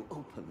way will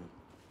open.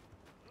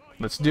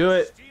 Let's do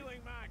it.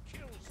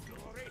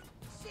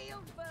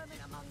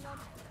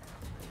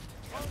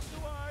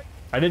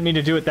 I didn't mean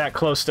to do it that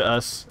close to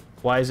us.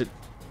 Why is it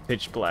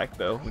pitch black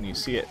though when you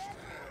see it?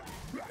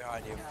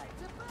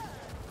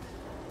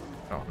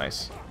 Oh,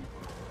 nice.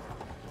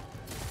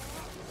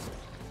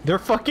 They're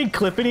fucking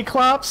clippity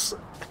clops.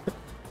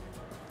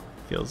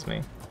 Kills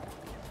me.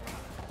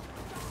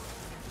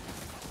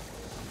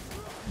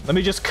 Let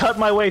me just cut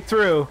my way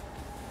through.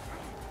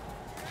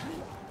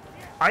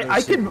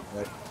 I can.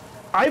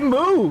 I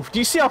moved. Do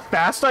you see how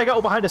fast I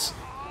go behind us?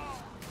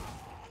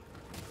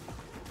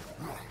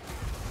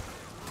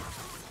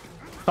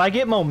 If I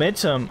get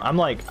momentum, I'm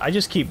like, I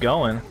just keep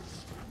going.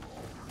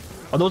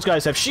 Oh, those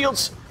guys have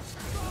shields.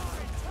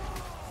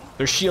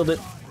 They're shielded.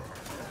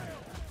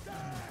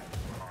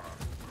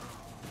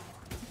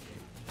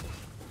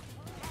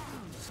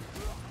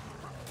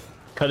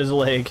 Cut his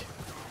leg.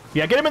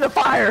 Yeah, get him in the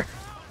fire!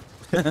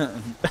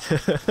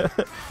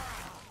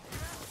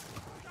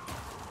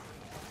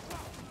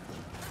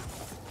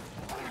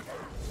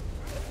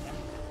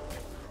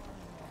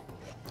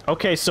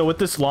 Okay, so with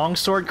this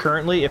longsword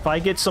currently, if I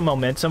get some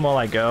momentum while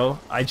I go,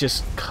 I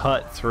just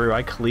cut through.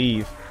 I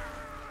cleave.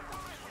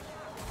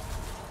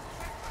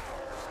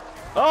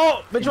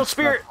 Oh! Vigil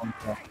Spirit!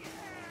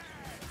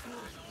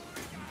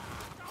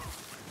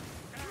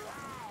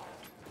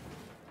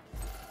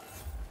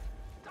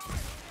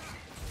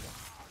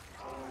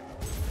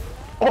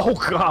 Oh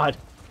god!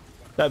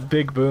 That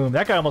big boom.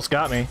 That guy almost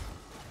got me.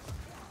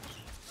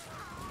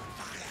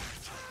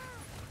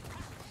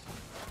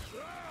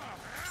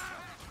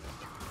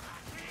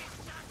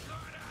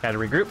 Had to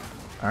regroup.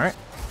 Alright.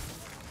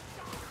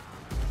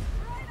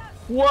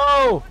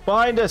 Whoa!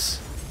 Behind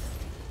us!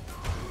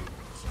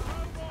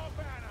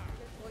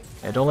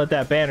 Yeah, don't let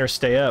that banner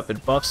stay up.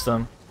 It buffs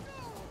them.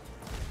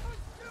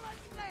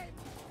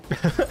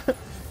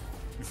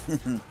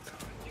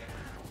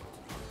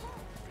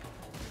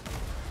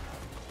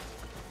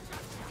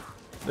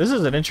 This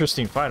is an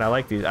interesting fight. I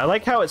like these. I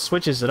like how it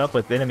switches it up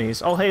with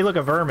enemies. Oh, hey, look,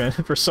 a vermin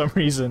for some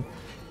reason.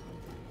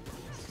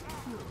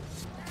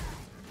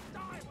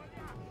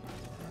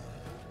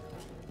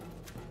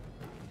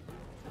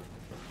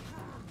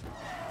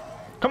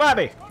 Come at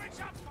me!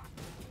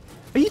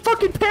 He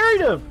fucking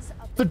parried him!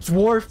 The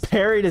dwarf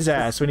parried his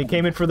ass when he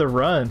came in for the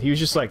run. He was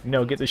just like,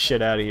 no, get this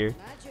shit out of here.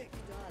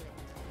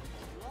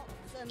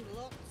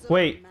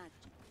 Wait.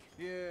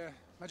 Yeah,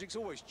 magic's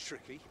always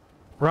tricky.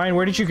 Ryan,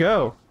 where did you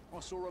go?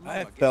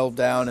 I fell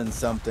down in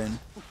something.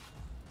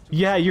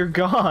 Yeah, you're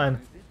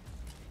gone.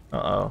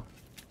 Uh-oh.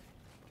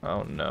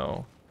 Oh,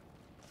 no.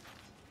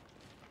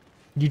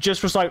 You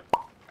just was like,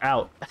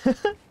 out.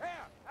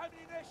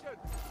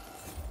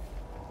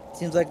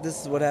 Seems like this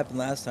is what happened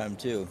last time,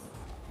 too.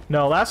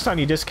 No, last time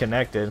you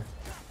disconnected.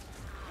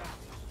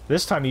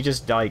 This time you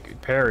just,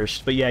 like,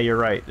 perished. But yeah, you're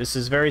right. This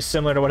is very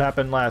similar to what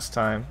happened last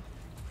time.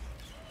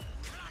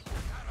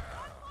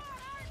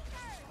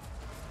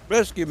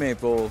 Rescue me,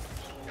 fool.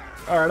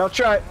 Alright, I'll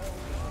try.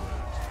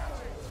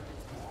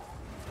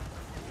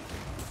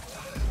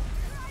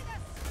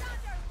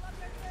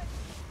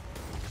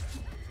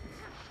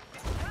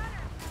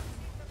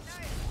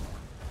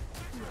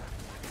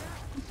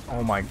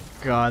 Oh my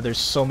god, there's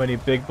so many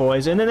big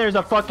boys. And then there's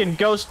a fucking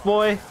ghost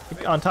boy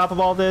on top of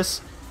all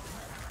this.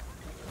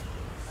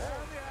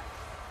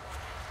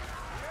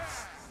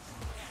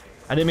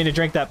 I didn't mean to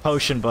drink that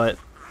potion, but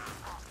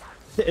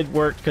it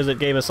worked because it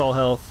gave us all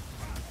health.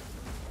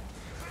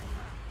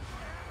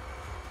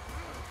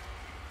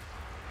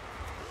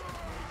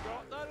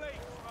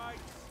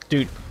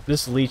 Dude,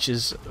 this leech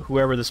is...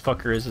 whoever this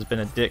fucker is has been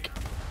a dick.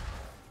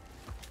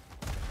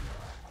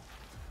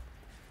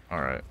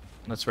 Alright,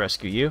 let's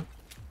rescue you.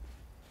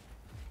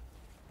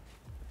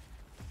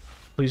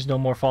 Please no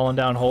more falling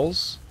down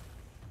holes,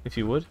 if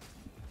you would.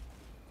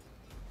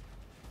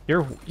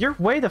 You're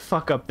way the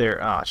fuck up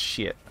there. Ah,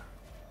 shit.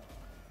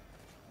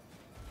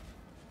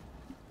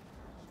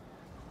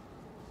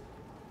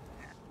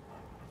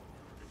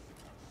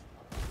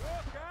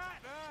 Look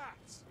at that!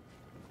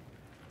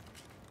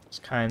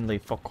 Just kindly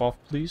fuck off,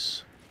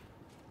 please.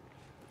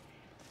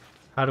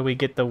 How do we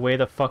get the way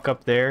the fuck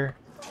up there?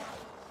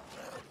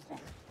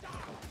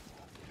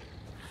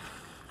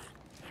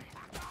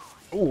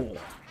 Ooh.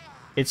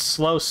 It's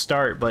slow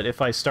start, but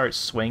if I start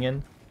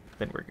swinging,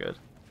 then we're good.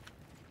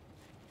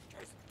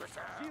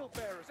 Shield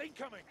bearers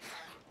incoming!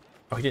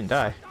 Oh, he didn't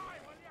die.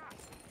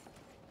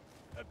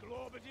 A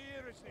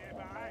globadier is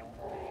nearby.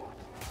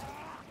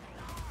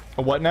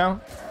 A what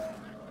now?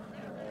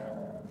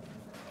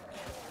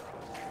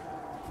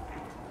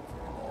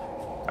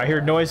 I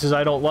hear noises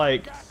I don't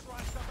like. Gaslight's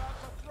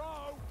about to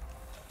throw!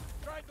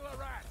 Strangle a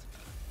rat!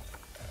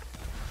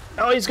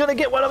 Oh, he's gonna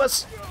get one of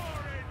us! You're in for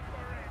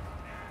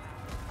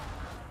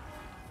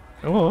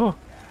it! Oh,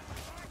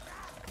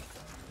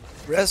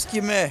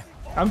 Rescue me!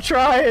 I'm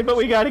trying, but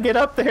we gotta get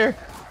up there.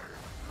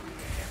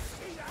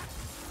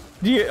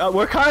 Do you,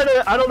 we're kind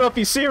of, I don't know if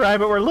you see right,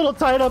 but we're a little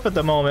tied up at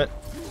the moment.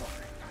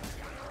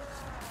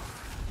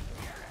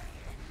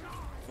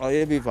 Oh,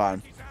 you'll be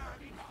fine.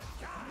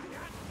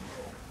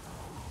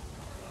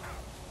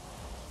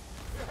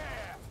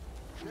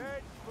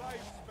 Dead flame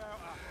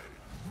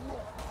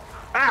spouter!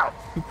 Ow!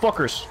 You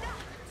fuckers.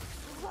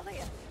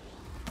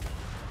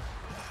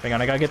 Hang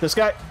on, I gotta get this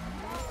guy. It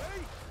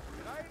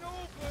ain't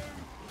all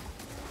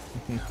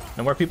blue!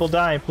 No more people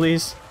dying,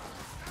 please.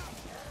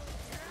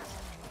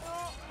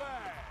 Not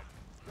bad!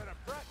 Bit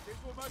of practice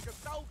will make a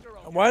soldier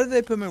of Why did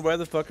they put me right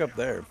the fuck up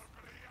there?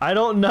 I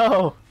don't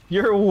know.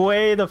 You're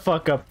way the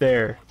fuck up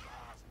there.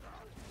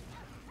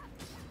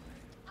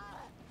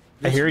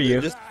 I hear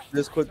you. Just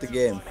quit the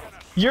game.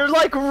 You're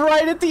like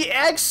right at the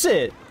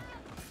exit.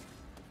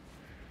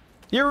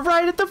 You're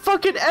right at the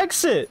fucking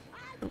exit.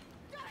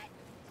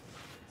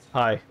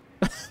 Hi.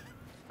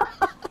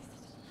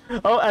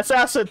 Oh,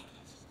 assassin. Are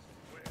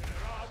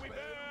we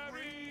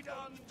buried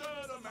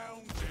under the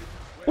mountain?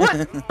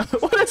 What?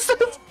 What is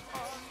this?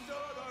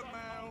 Under the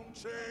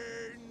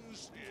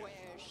mountains!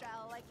 Where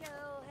shall I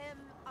kill him?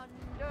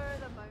 Under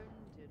the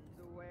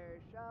mountains. Where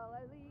shall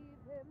I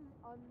leave him?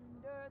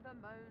 Under the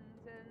mountains.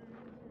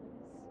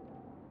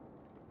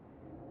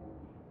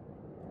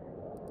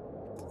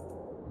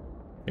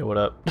 Hey, what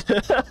up?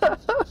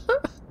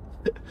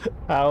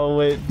 How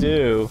it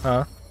do,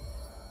 huh?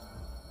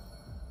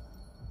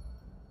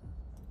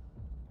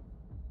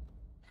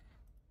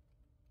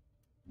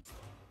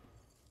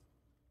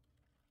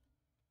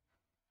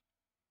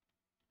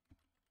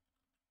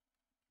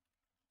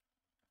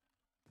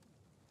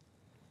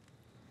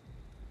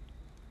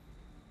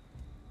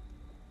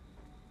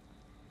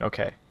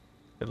 Okay.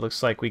 It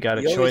looks like we got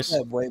a You always choice.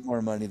 have way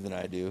more money than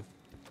I do.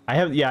 I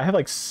have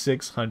like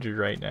 600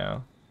 right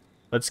now.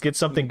 Let's get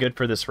something good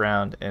for this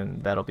round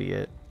and that'll be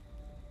it.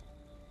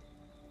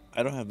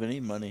 I don't have any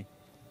money.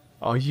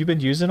 Oh, you've been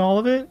using all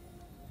of it?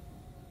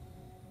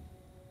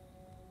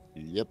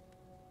 Yep.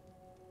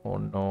 Oh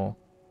no.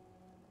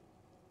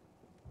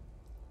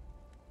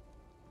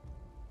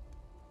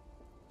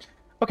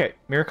 Okay,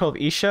 Miracle of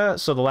Isha.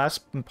 So the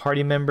last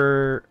party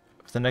member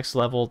for the next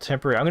level,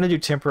 temporary. I'm gonna do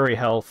temporary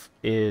health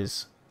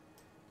is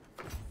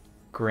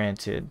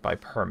granted by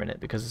permanent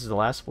because this is the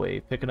last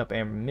wave. Picking up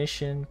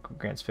ammunition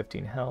grants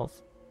 15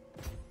 health.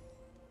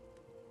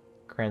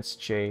 Grants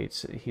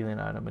Jade's healing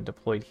item and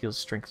deployed heals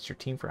strengthens your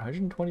team for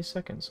 120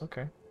 seconds.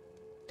 Okay.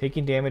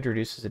 Taking damage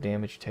reduces the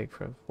damage you take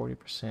for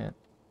 40%.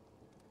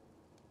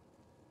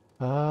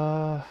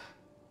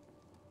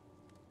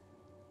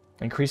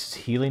 Increases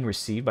healing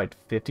received by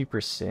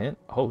 50%.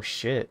 Oh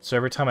shit. So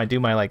every time I do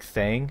my like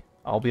thing,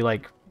 I'll be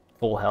like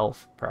full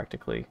health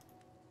practically.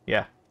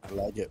 Yeah. I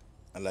like it.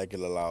 I like it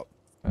a lot.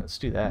 Let's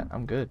do that.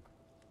 I'm good.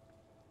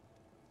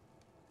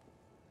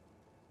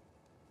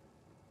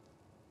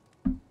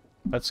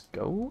 Let's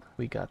go.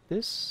 We got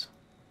this.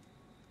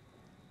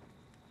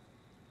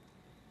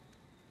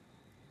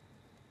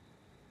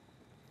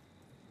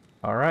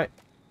 Alright.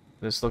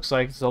 This looks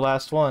like it's the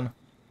last one.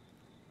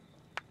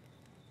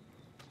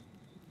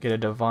 Get a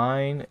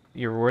divine...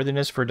 Your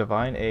worthiness for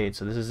divine aid.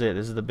 So this is it.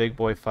 This is the big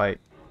boy fight.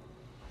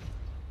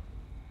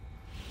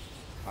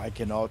 I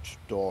cannot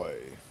die.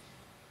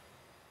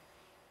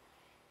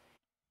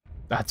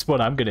 That's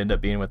what I'm gonna end up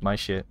being with my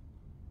shit.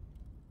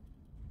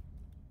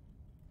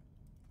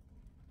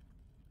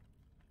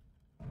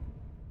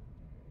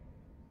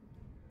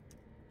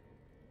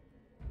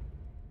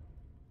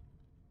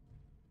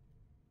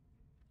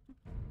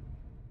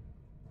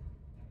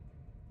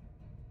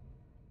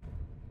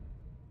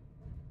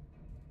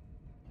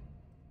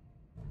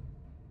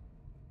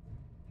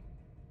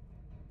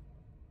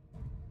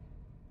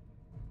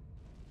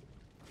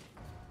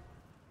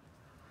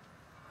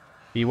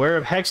 Beware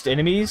of hexed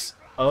enemies.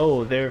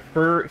 Oh, their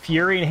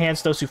fury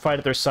enhance those who fight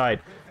at their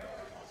side.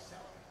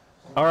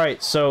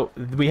 Alright, so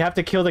we have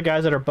to kill the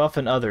guys that are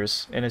buffing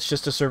others, and it's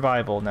just a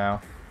survival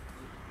now.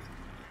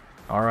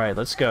 Alright,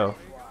 let's go.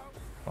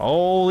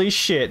 Holy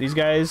shit, these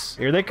guys,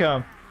 here they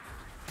come.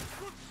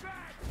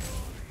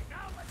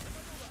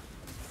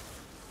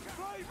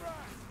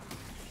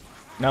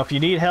 Now, if you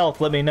need health,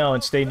 let me know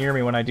and stay near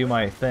me when I do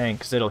my thing,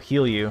 because it'll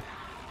heal you.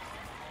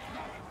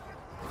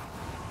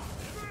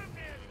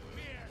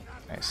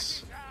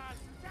 Nice.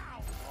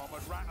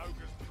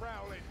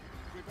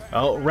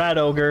 Oh, rat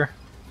ogre.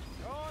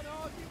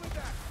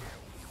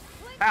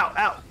 Ow,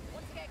 ow.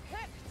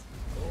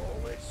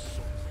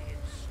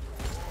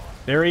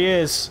 There he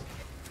is.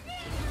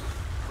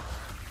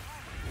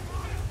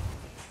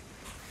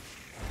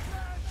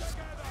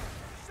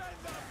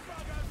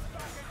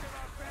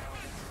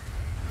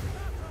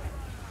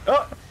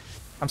 Oh,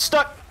 I'm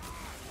stuck.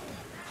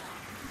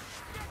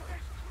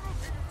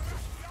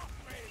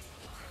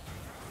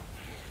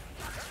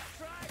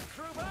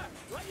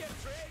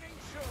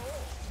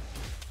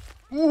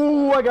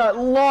 Ooh, I got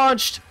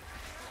launched.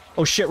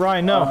 Oh shit,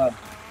 Ryan, no.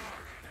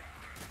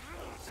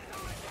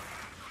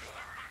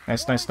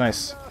 Nice, nice,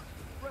 nice.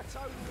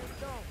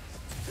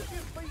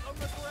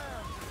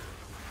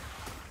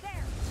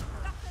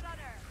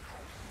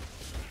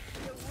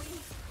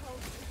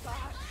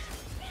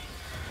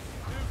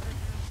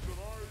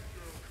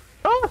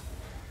 Oh!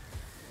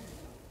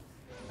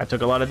 I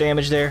took a lot of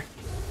damage there.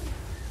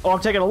 Oh, I'm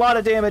taking a lot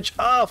of damage.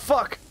 Oh,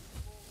 fuck.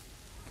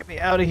 Get me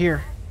out of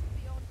here.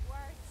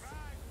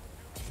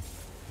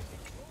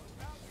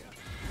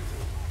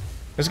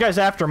 This guy's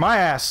after my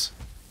ass.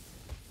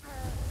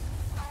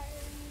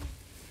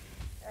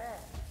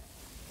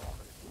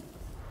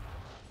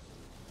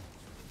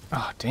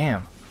 Oh,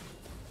 damn.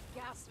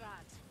 Gas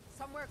rat,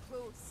 somewhere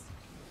close.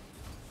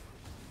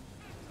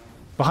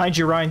 Behind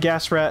you, Ryan,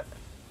 gas rat.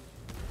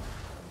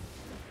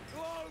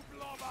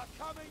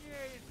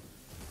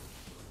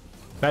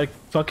 That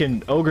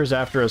fucking ogre's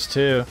after us,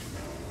 too.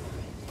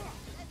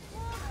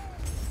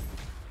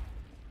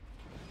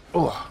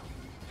 Oh.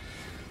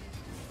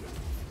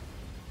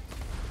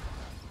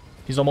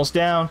 He's almost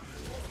down.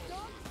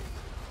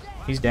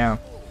 He's down.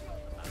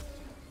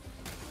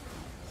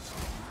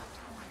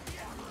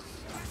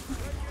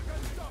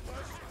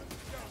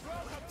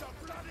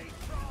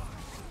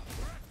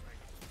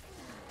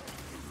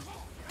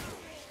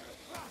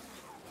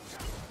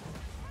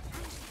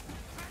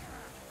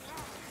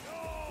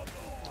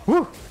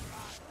 Woo!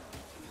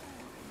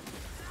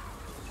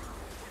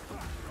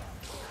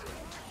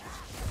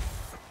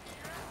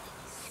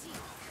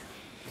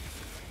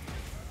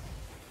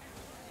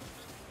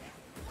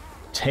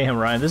 Damn,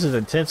 Ryan, this is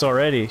intense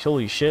already.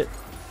 Holy shit.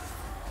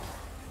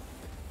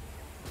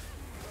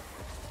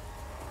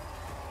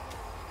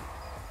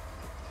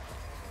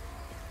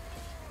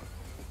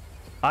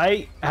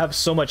 I have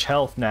so much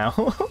health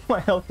now. My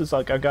health is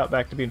like, I got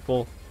back to being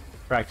full,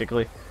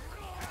 practically.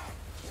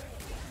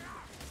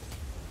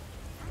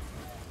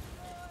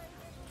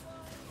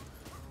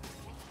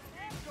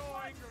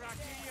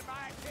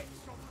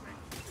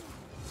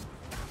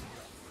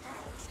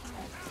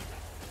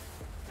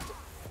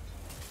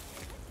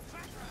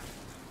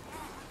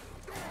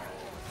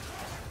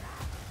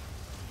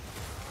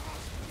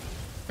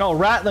 Oh,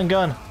 Rattling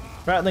gun.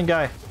 Rattling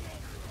guy.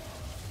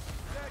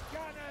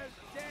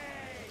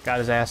 Got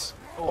his ass.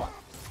 Oh.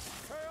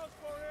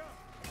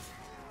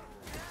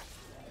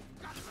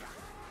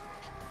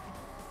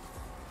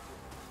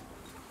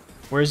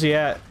 Where's he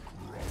at?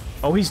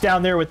 Oh, he's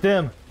down there with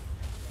them.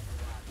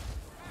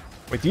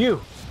 With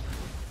you.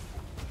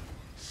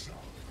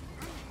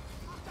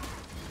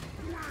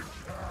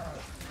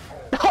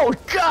 Oh,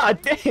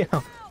 god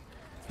damn.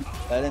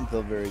 That didn't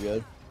feel very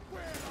good.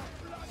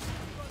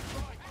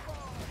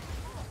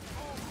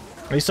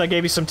 At least I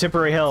gave you some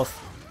temporary health.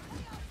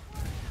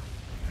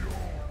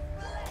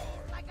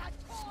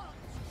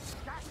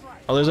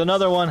 Oh, there's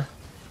another one.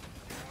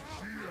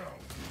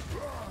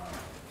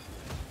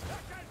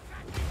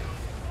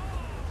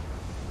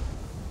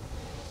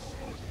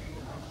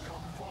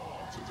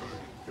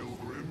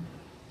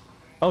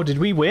 Oh, did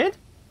we win?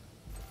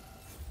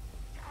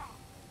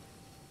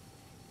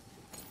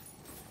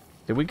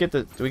 Did we get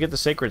the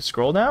sacred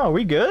scroll now? Are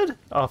we good?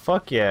 Oh,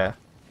 fuck yeah.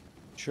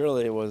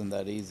 Surely it wasn't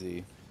that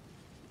easy.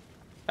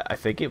 I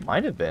think it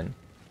might have been.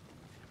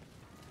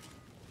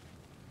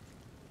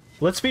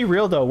 Let's be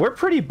real though, we're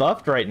pretty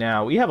buffed right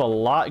now. We have a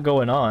lot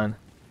going on.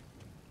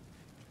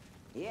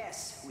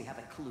 Yes, we have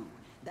a clue.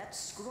 That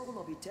scroll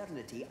of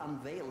eternity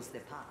unveils the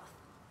path.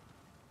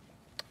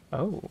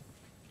 Oh.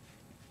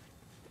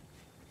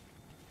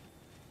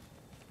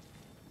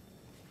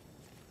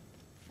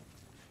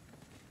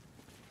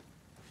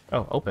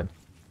 Oh, open.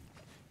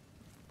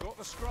 Got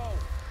the scroll.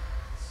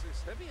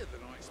 It's heavier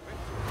than I expected.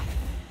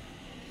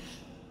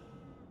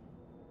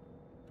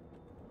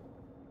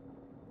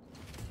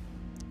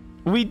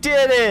 We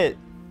did it!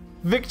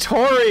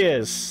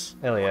 Victorious!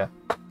 Hell yeah.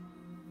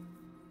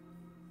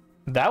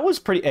 That was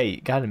pretty... Hey,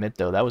 gotta admit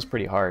though, that was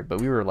pretty hard,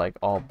 but we were like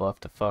all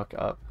buffed to fuck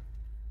up.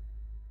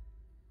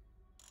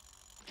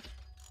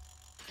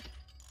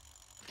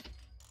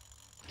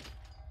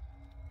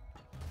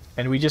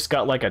 And we just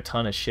got like a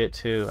ton of shit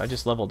too. I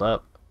just leveled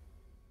up.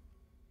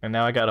 And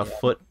now I got a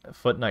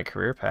foot knight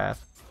career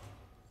path.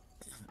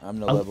 I'm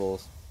the level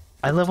 15.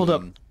 I leveled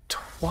up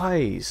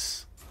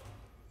twice.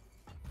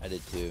 I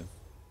did too.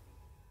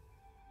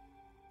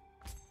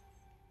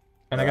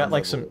 And I got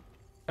like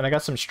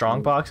some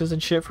strong boxes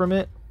and shit from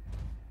it.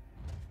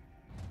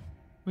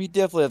 We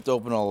definitely have to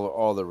open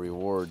all the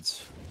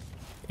rewards.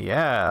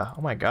 Yeah.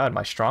 Oh my god,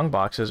 my strong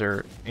boxes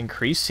are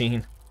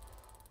increasing.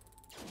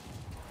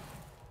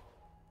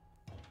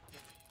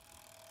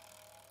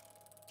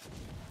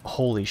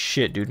 Holy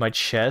shit, dude, my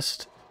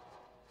chest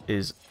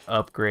is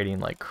upgrading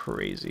like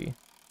crazy.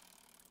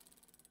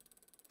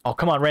 Oh,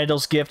 come on,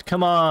 Randall's gift.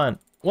 Come on.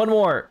 One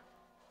more.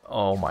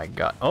 Oh my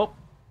god. Oh,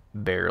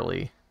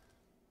 barely.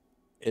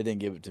 It didn't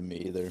give it to me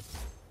either.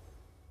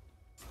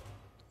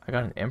 I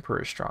got an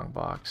Emperor strong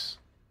box.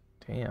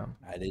 Damn.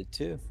 I did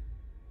too.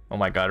 Oh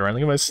my god, Ryan,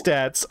 look at my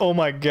stats. Oh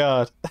my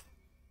god.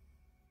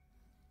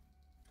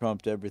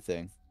 Trumped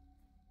everything.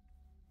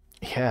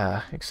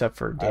 Yeah, except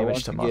for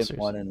damage to monsters. Get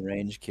one in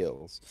range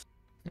kills.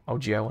 Oh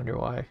gee, I wonder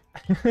why.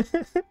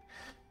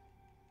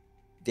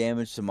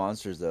 Damage to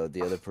monsters though.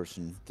 The other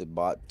person, the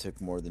bot,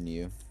 took more than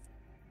you.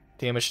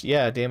 Damage,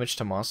 yeah, damage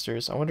to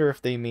monsters. I wonder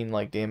if they mean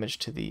like damage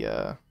to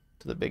the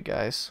big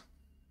guys.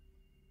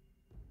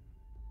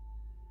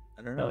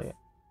 I don't know. Hell yeah.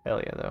 Hell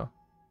yeah, though.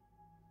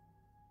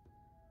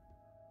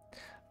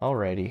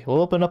 Alrighty.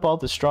 We'll open up all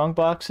the strong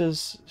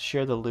boxes,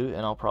 share the loot,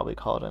 and I'll probably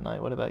call it a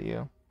night. What about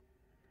you?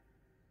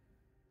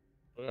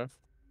 Okay.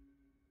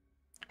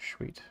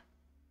 Sweet.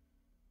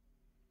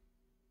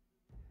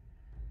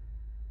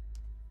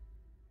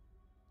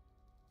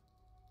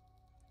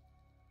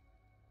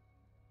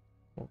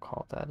 We'll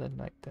call that a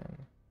night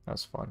then. That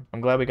was fun. I'm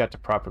glad we got to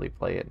properly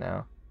play it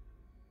now.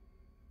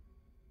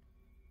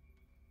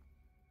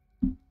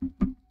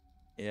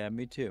 Yeah,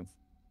 me too.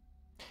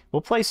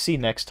 We'll play C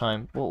next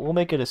time. We'll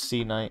make it a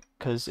C night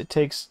because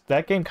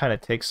that game kind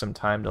of takes some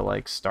time to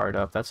like start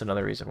up. That's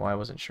another reason why I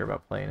wasn't sure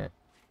about playing it.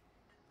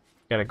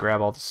 Gotta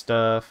grab all the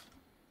stuff,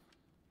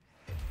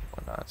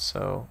 whatnot.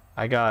 So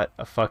I got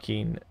a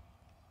fucking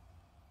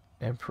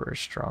Emperor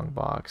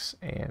strongbox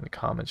and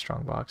common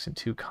strongbox and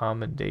 2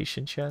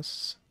 commendation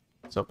chests.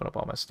 Let's open up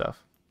all my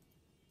stuff.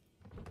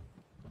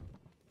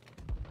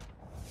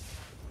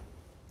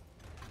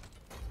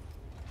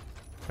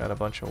 Got a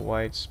bunch of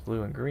whites,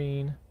 blue and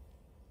green.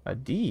 A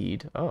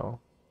deed? Oh.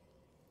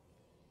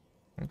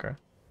 Okay.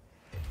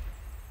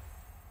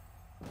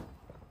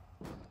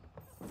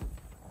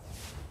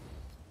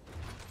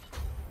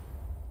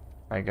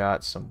 I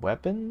got some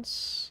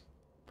weapons.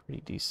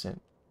 Pretty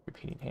decent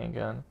repeating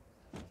handgun.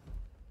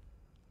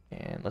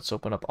 And let's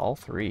open up all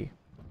 3.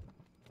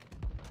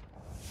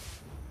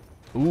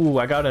 Ooh,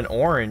 I got an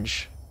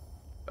orange.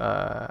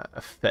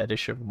 A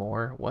fetish of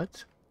more.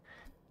 What?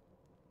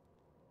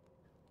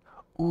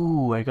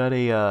 Ooh, I got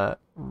a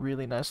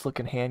really nice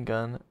looking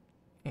handgun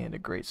and a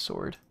great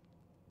sword.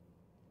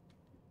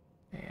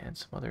 And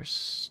some other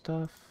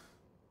stuff.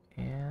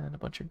 And a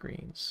bunch of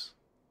greens.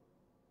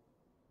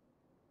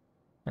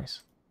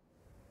 Nice.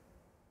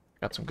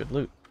 Got some good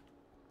loot.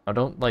 Now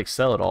don't like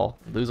sell it all.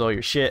 Lose all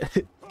your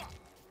shit.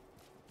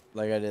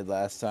 Like I did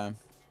last time.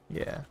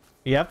 Yeah.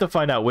 You have to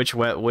find out which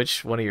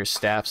one of your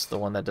staff's the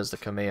one that does the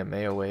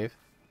Kamehameha wave.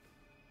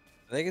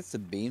 I think it's the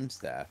beam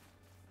staff.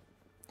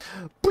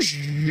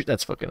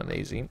 That's fucking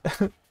amazing.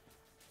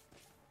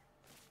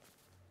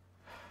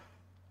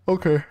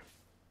 Okay.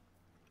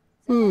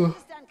 So if I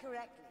understand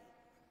correctly,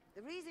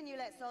 the reason you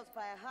let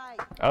Saltzpyre hide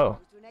was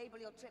to enable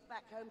your trip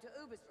back home to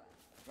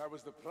Ubersreich. That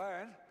was the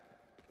plan.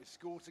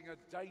 Escorting a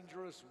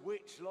dangerous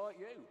witch like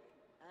you.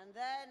 And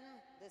then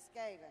the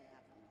Skaven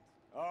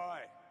happened.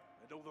 Aye,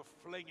 and all the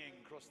flinging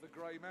across the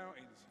Grey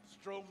Mountains.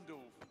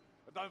 Stromdorf.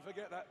 And don't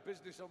forget that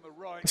business on the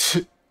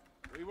right.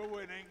 We were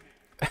winning.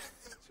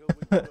 Until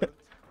we weren't.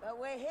 But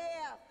we're here,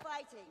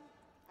 fighting.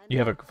 And You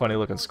have a funny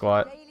looking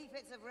squat. daily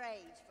fits of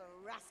rage for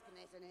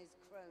Raskinit and his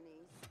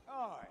cronies.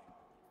 Aye.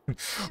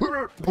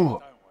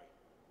 Don't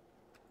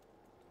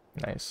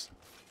we? Nice.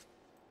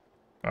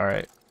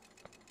 Alright.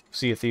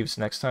 See you thieves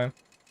next time.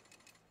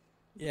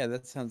 Yeah,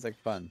 that sounds like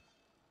fun.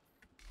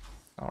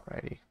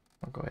 Alrighty.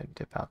 I'll go ahead and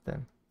dip out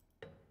then.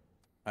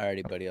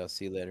 Alrighty, buddy. I'll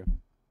see you later.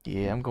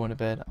 Yeah, I'm going to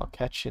bed. I'll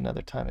catch you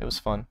another time. It was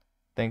fun.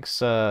 Thanks.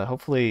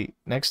 Hopefully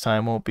next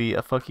time won't be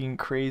a fucking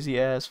crazy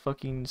ass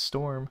fucking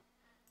storm.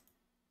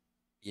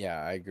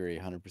 Yeah, I agree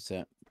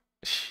 100%.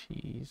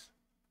 Jeez.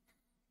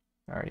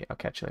 Alrighty, I'll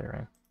catch you later,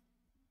 Ryan.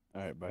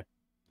 Alright, bye.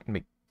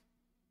 Bye.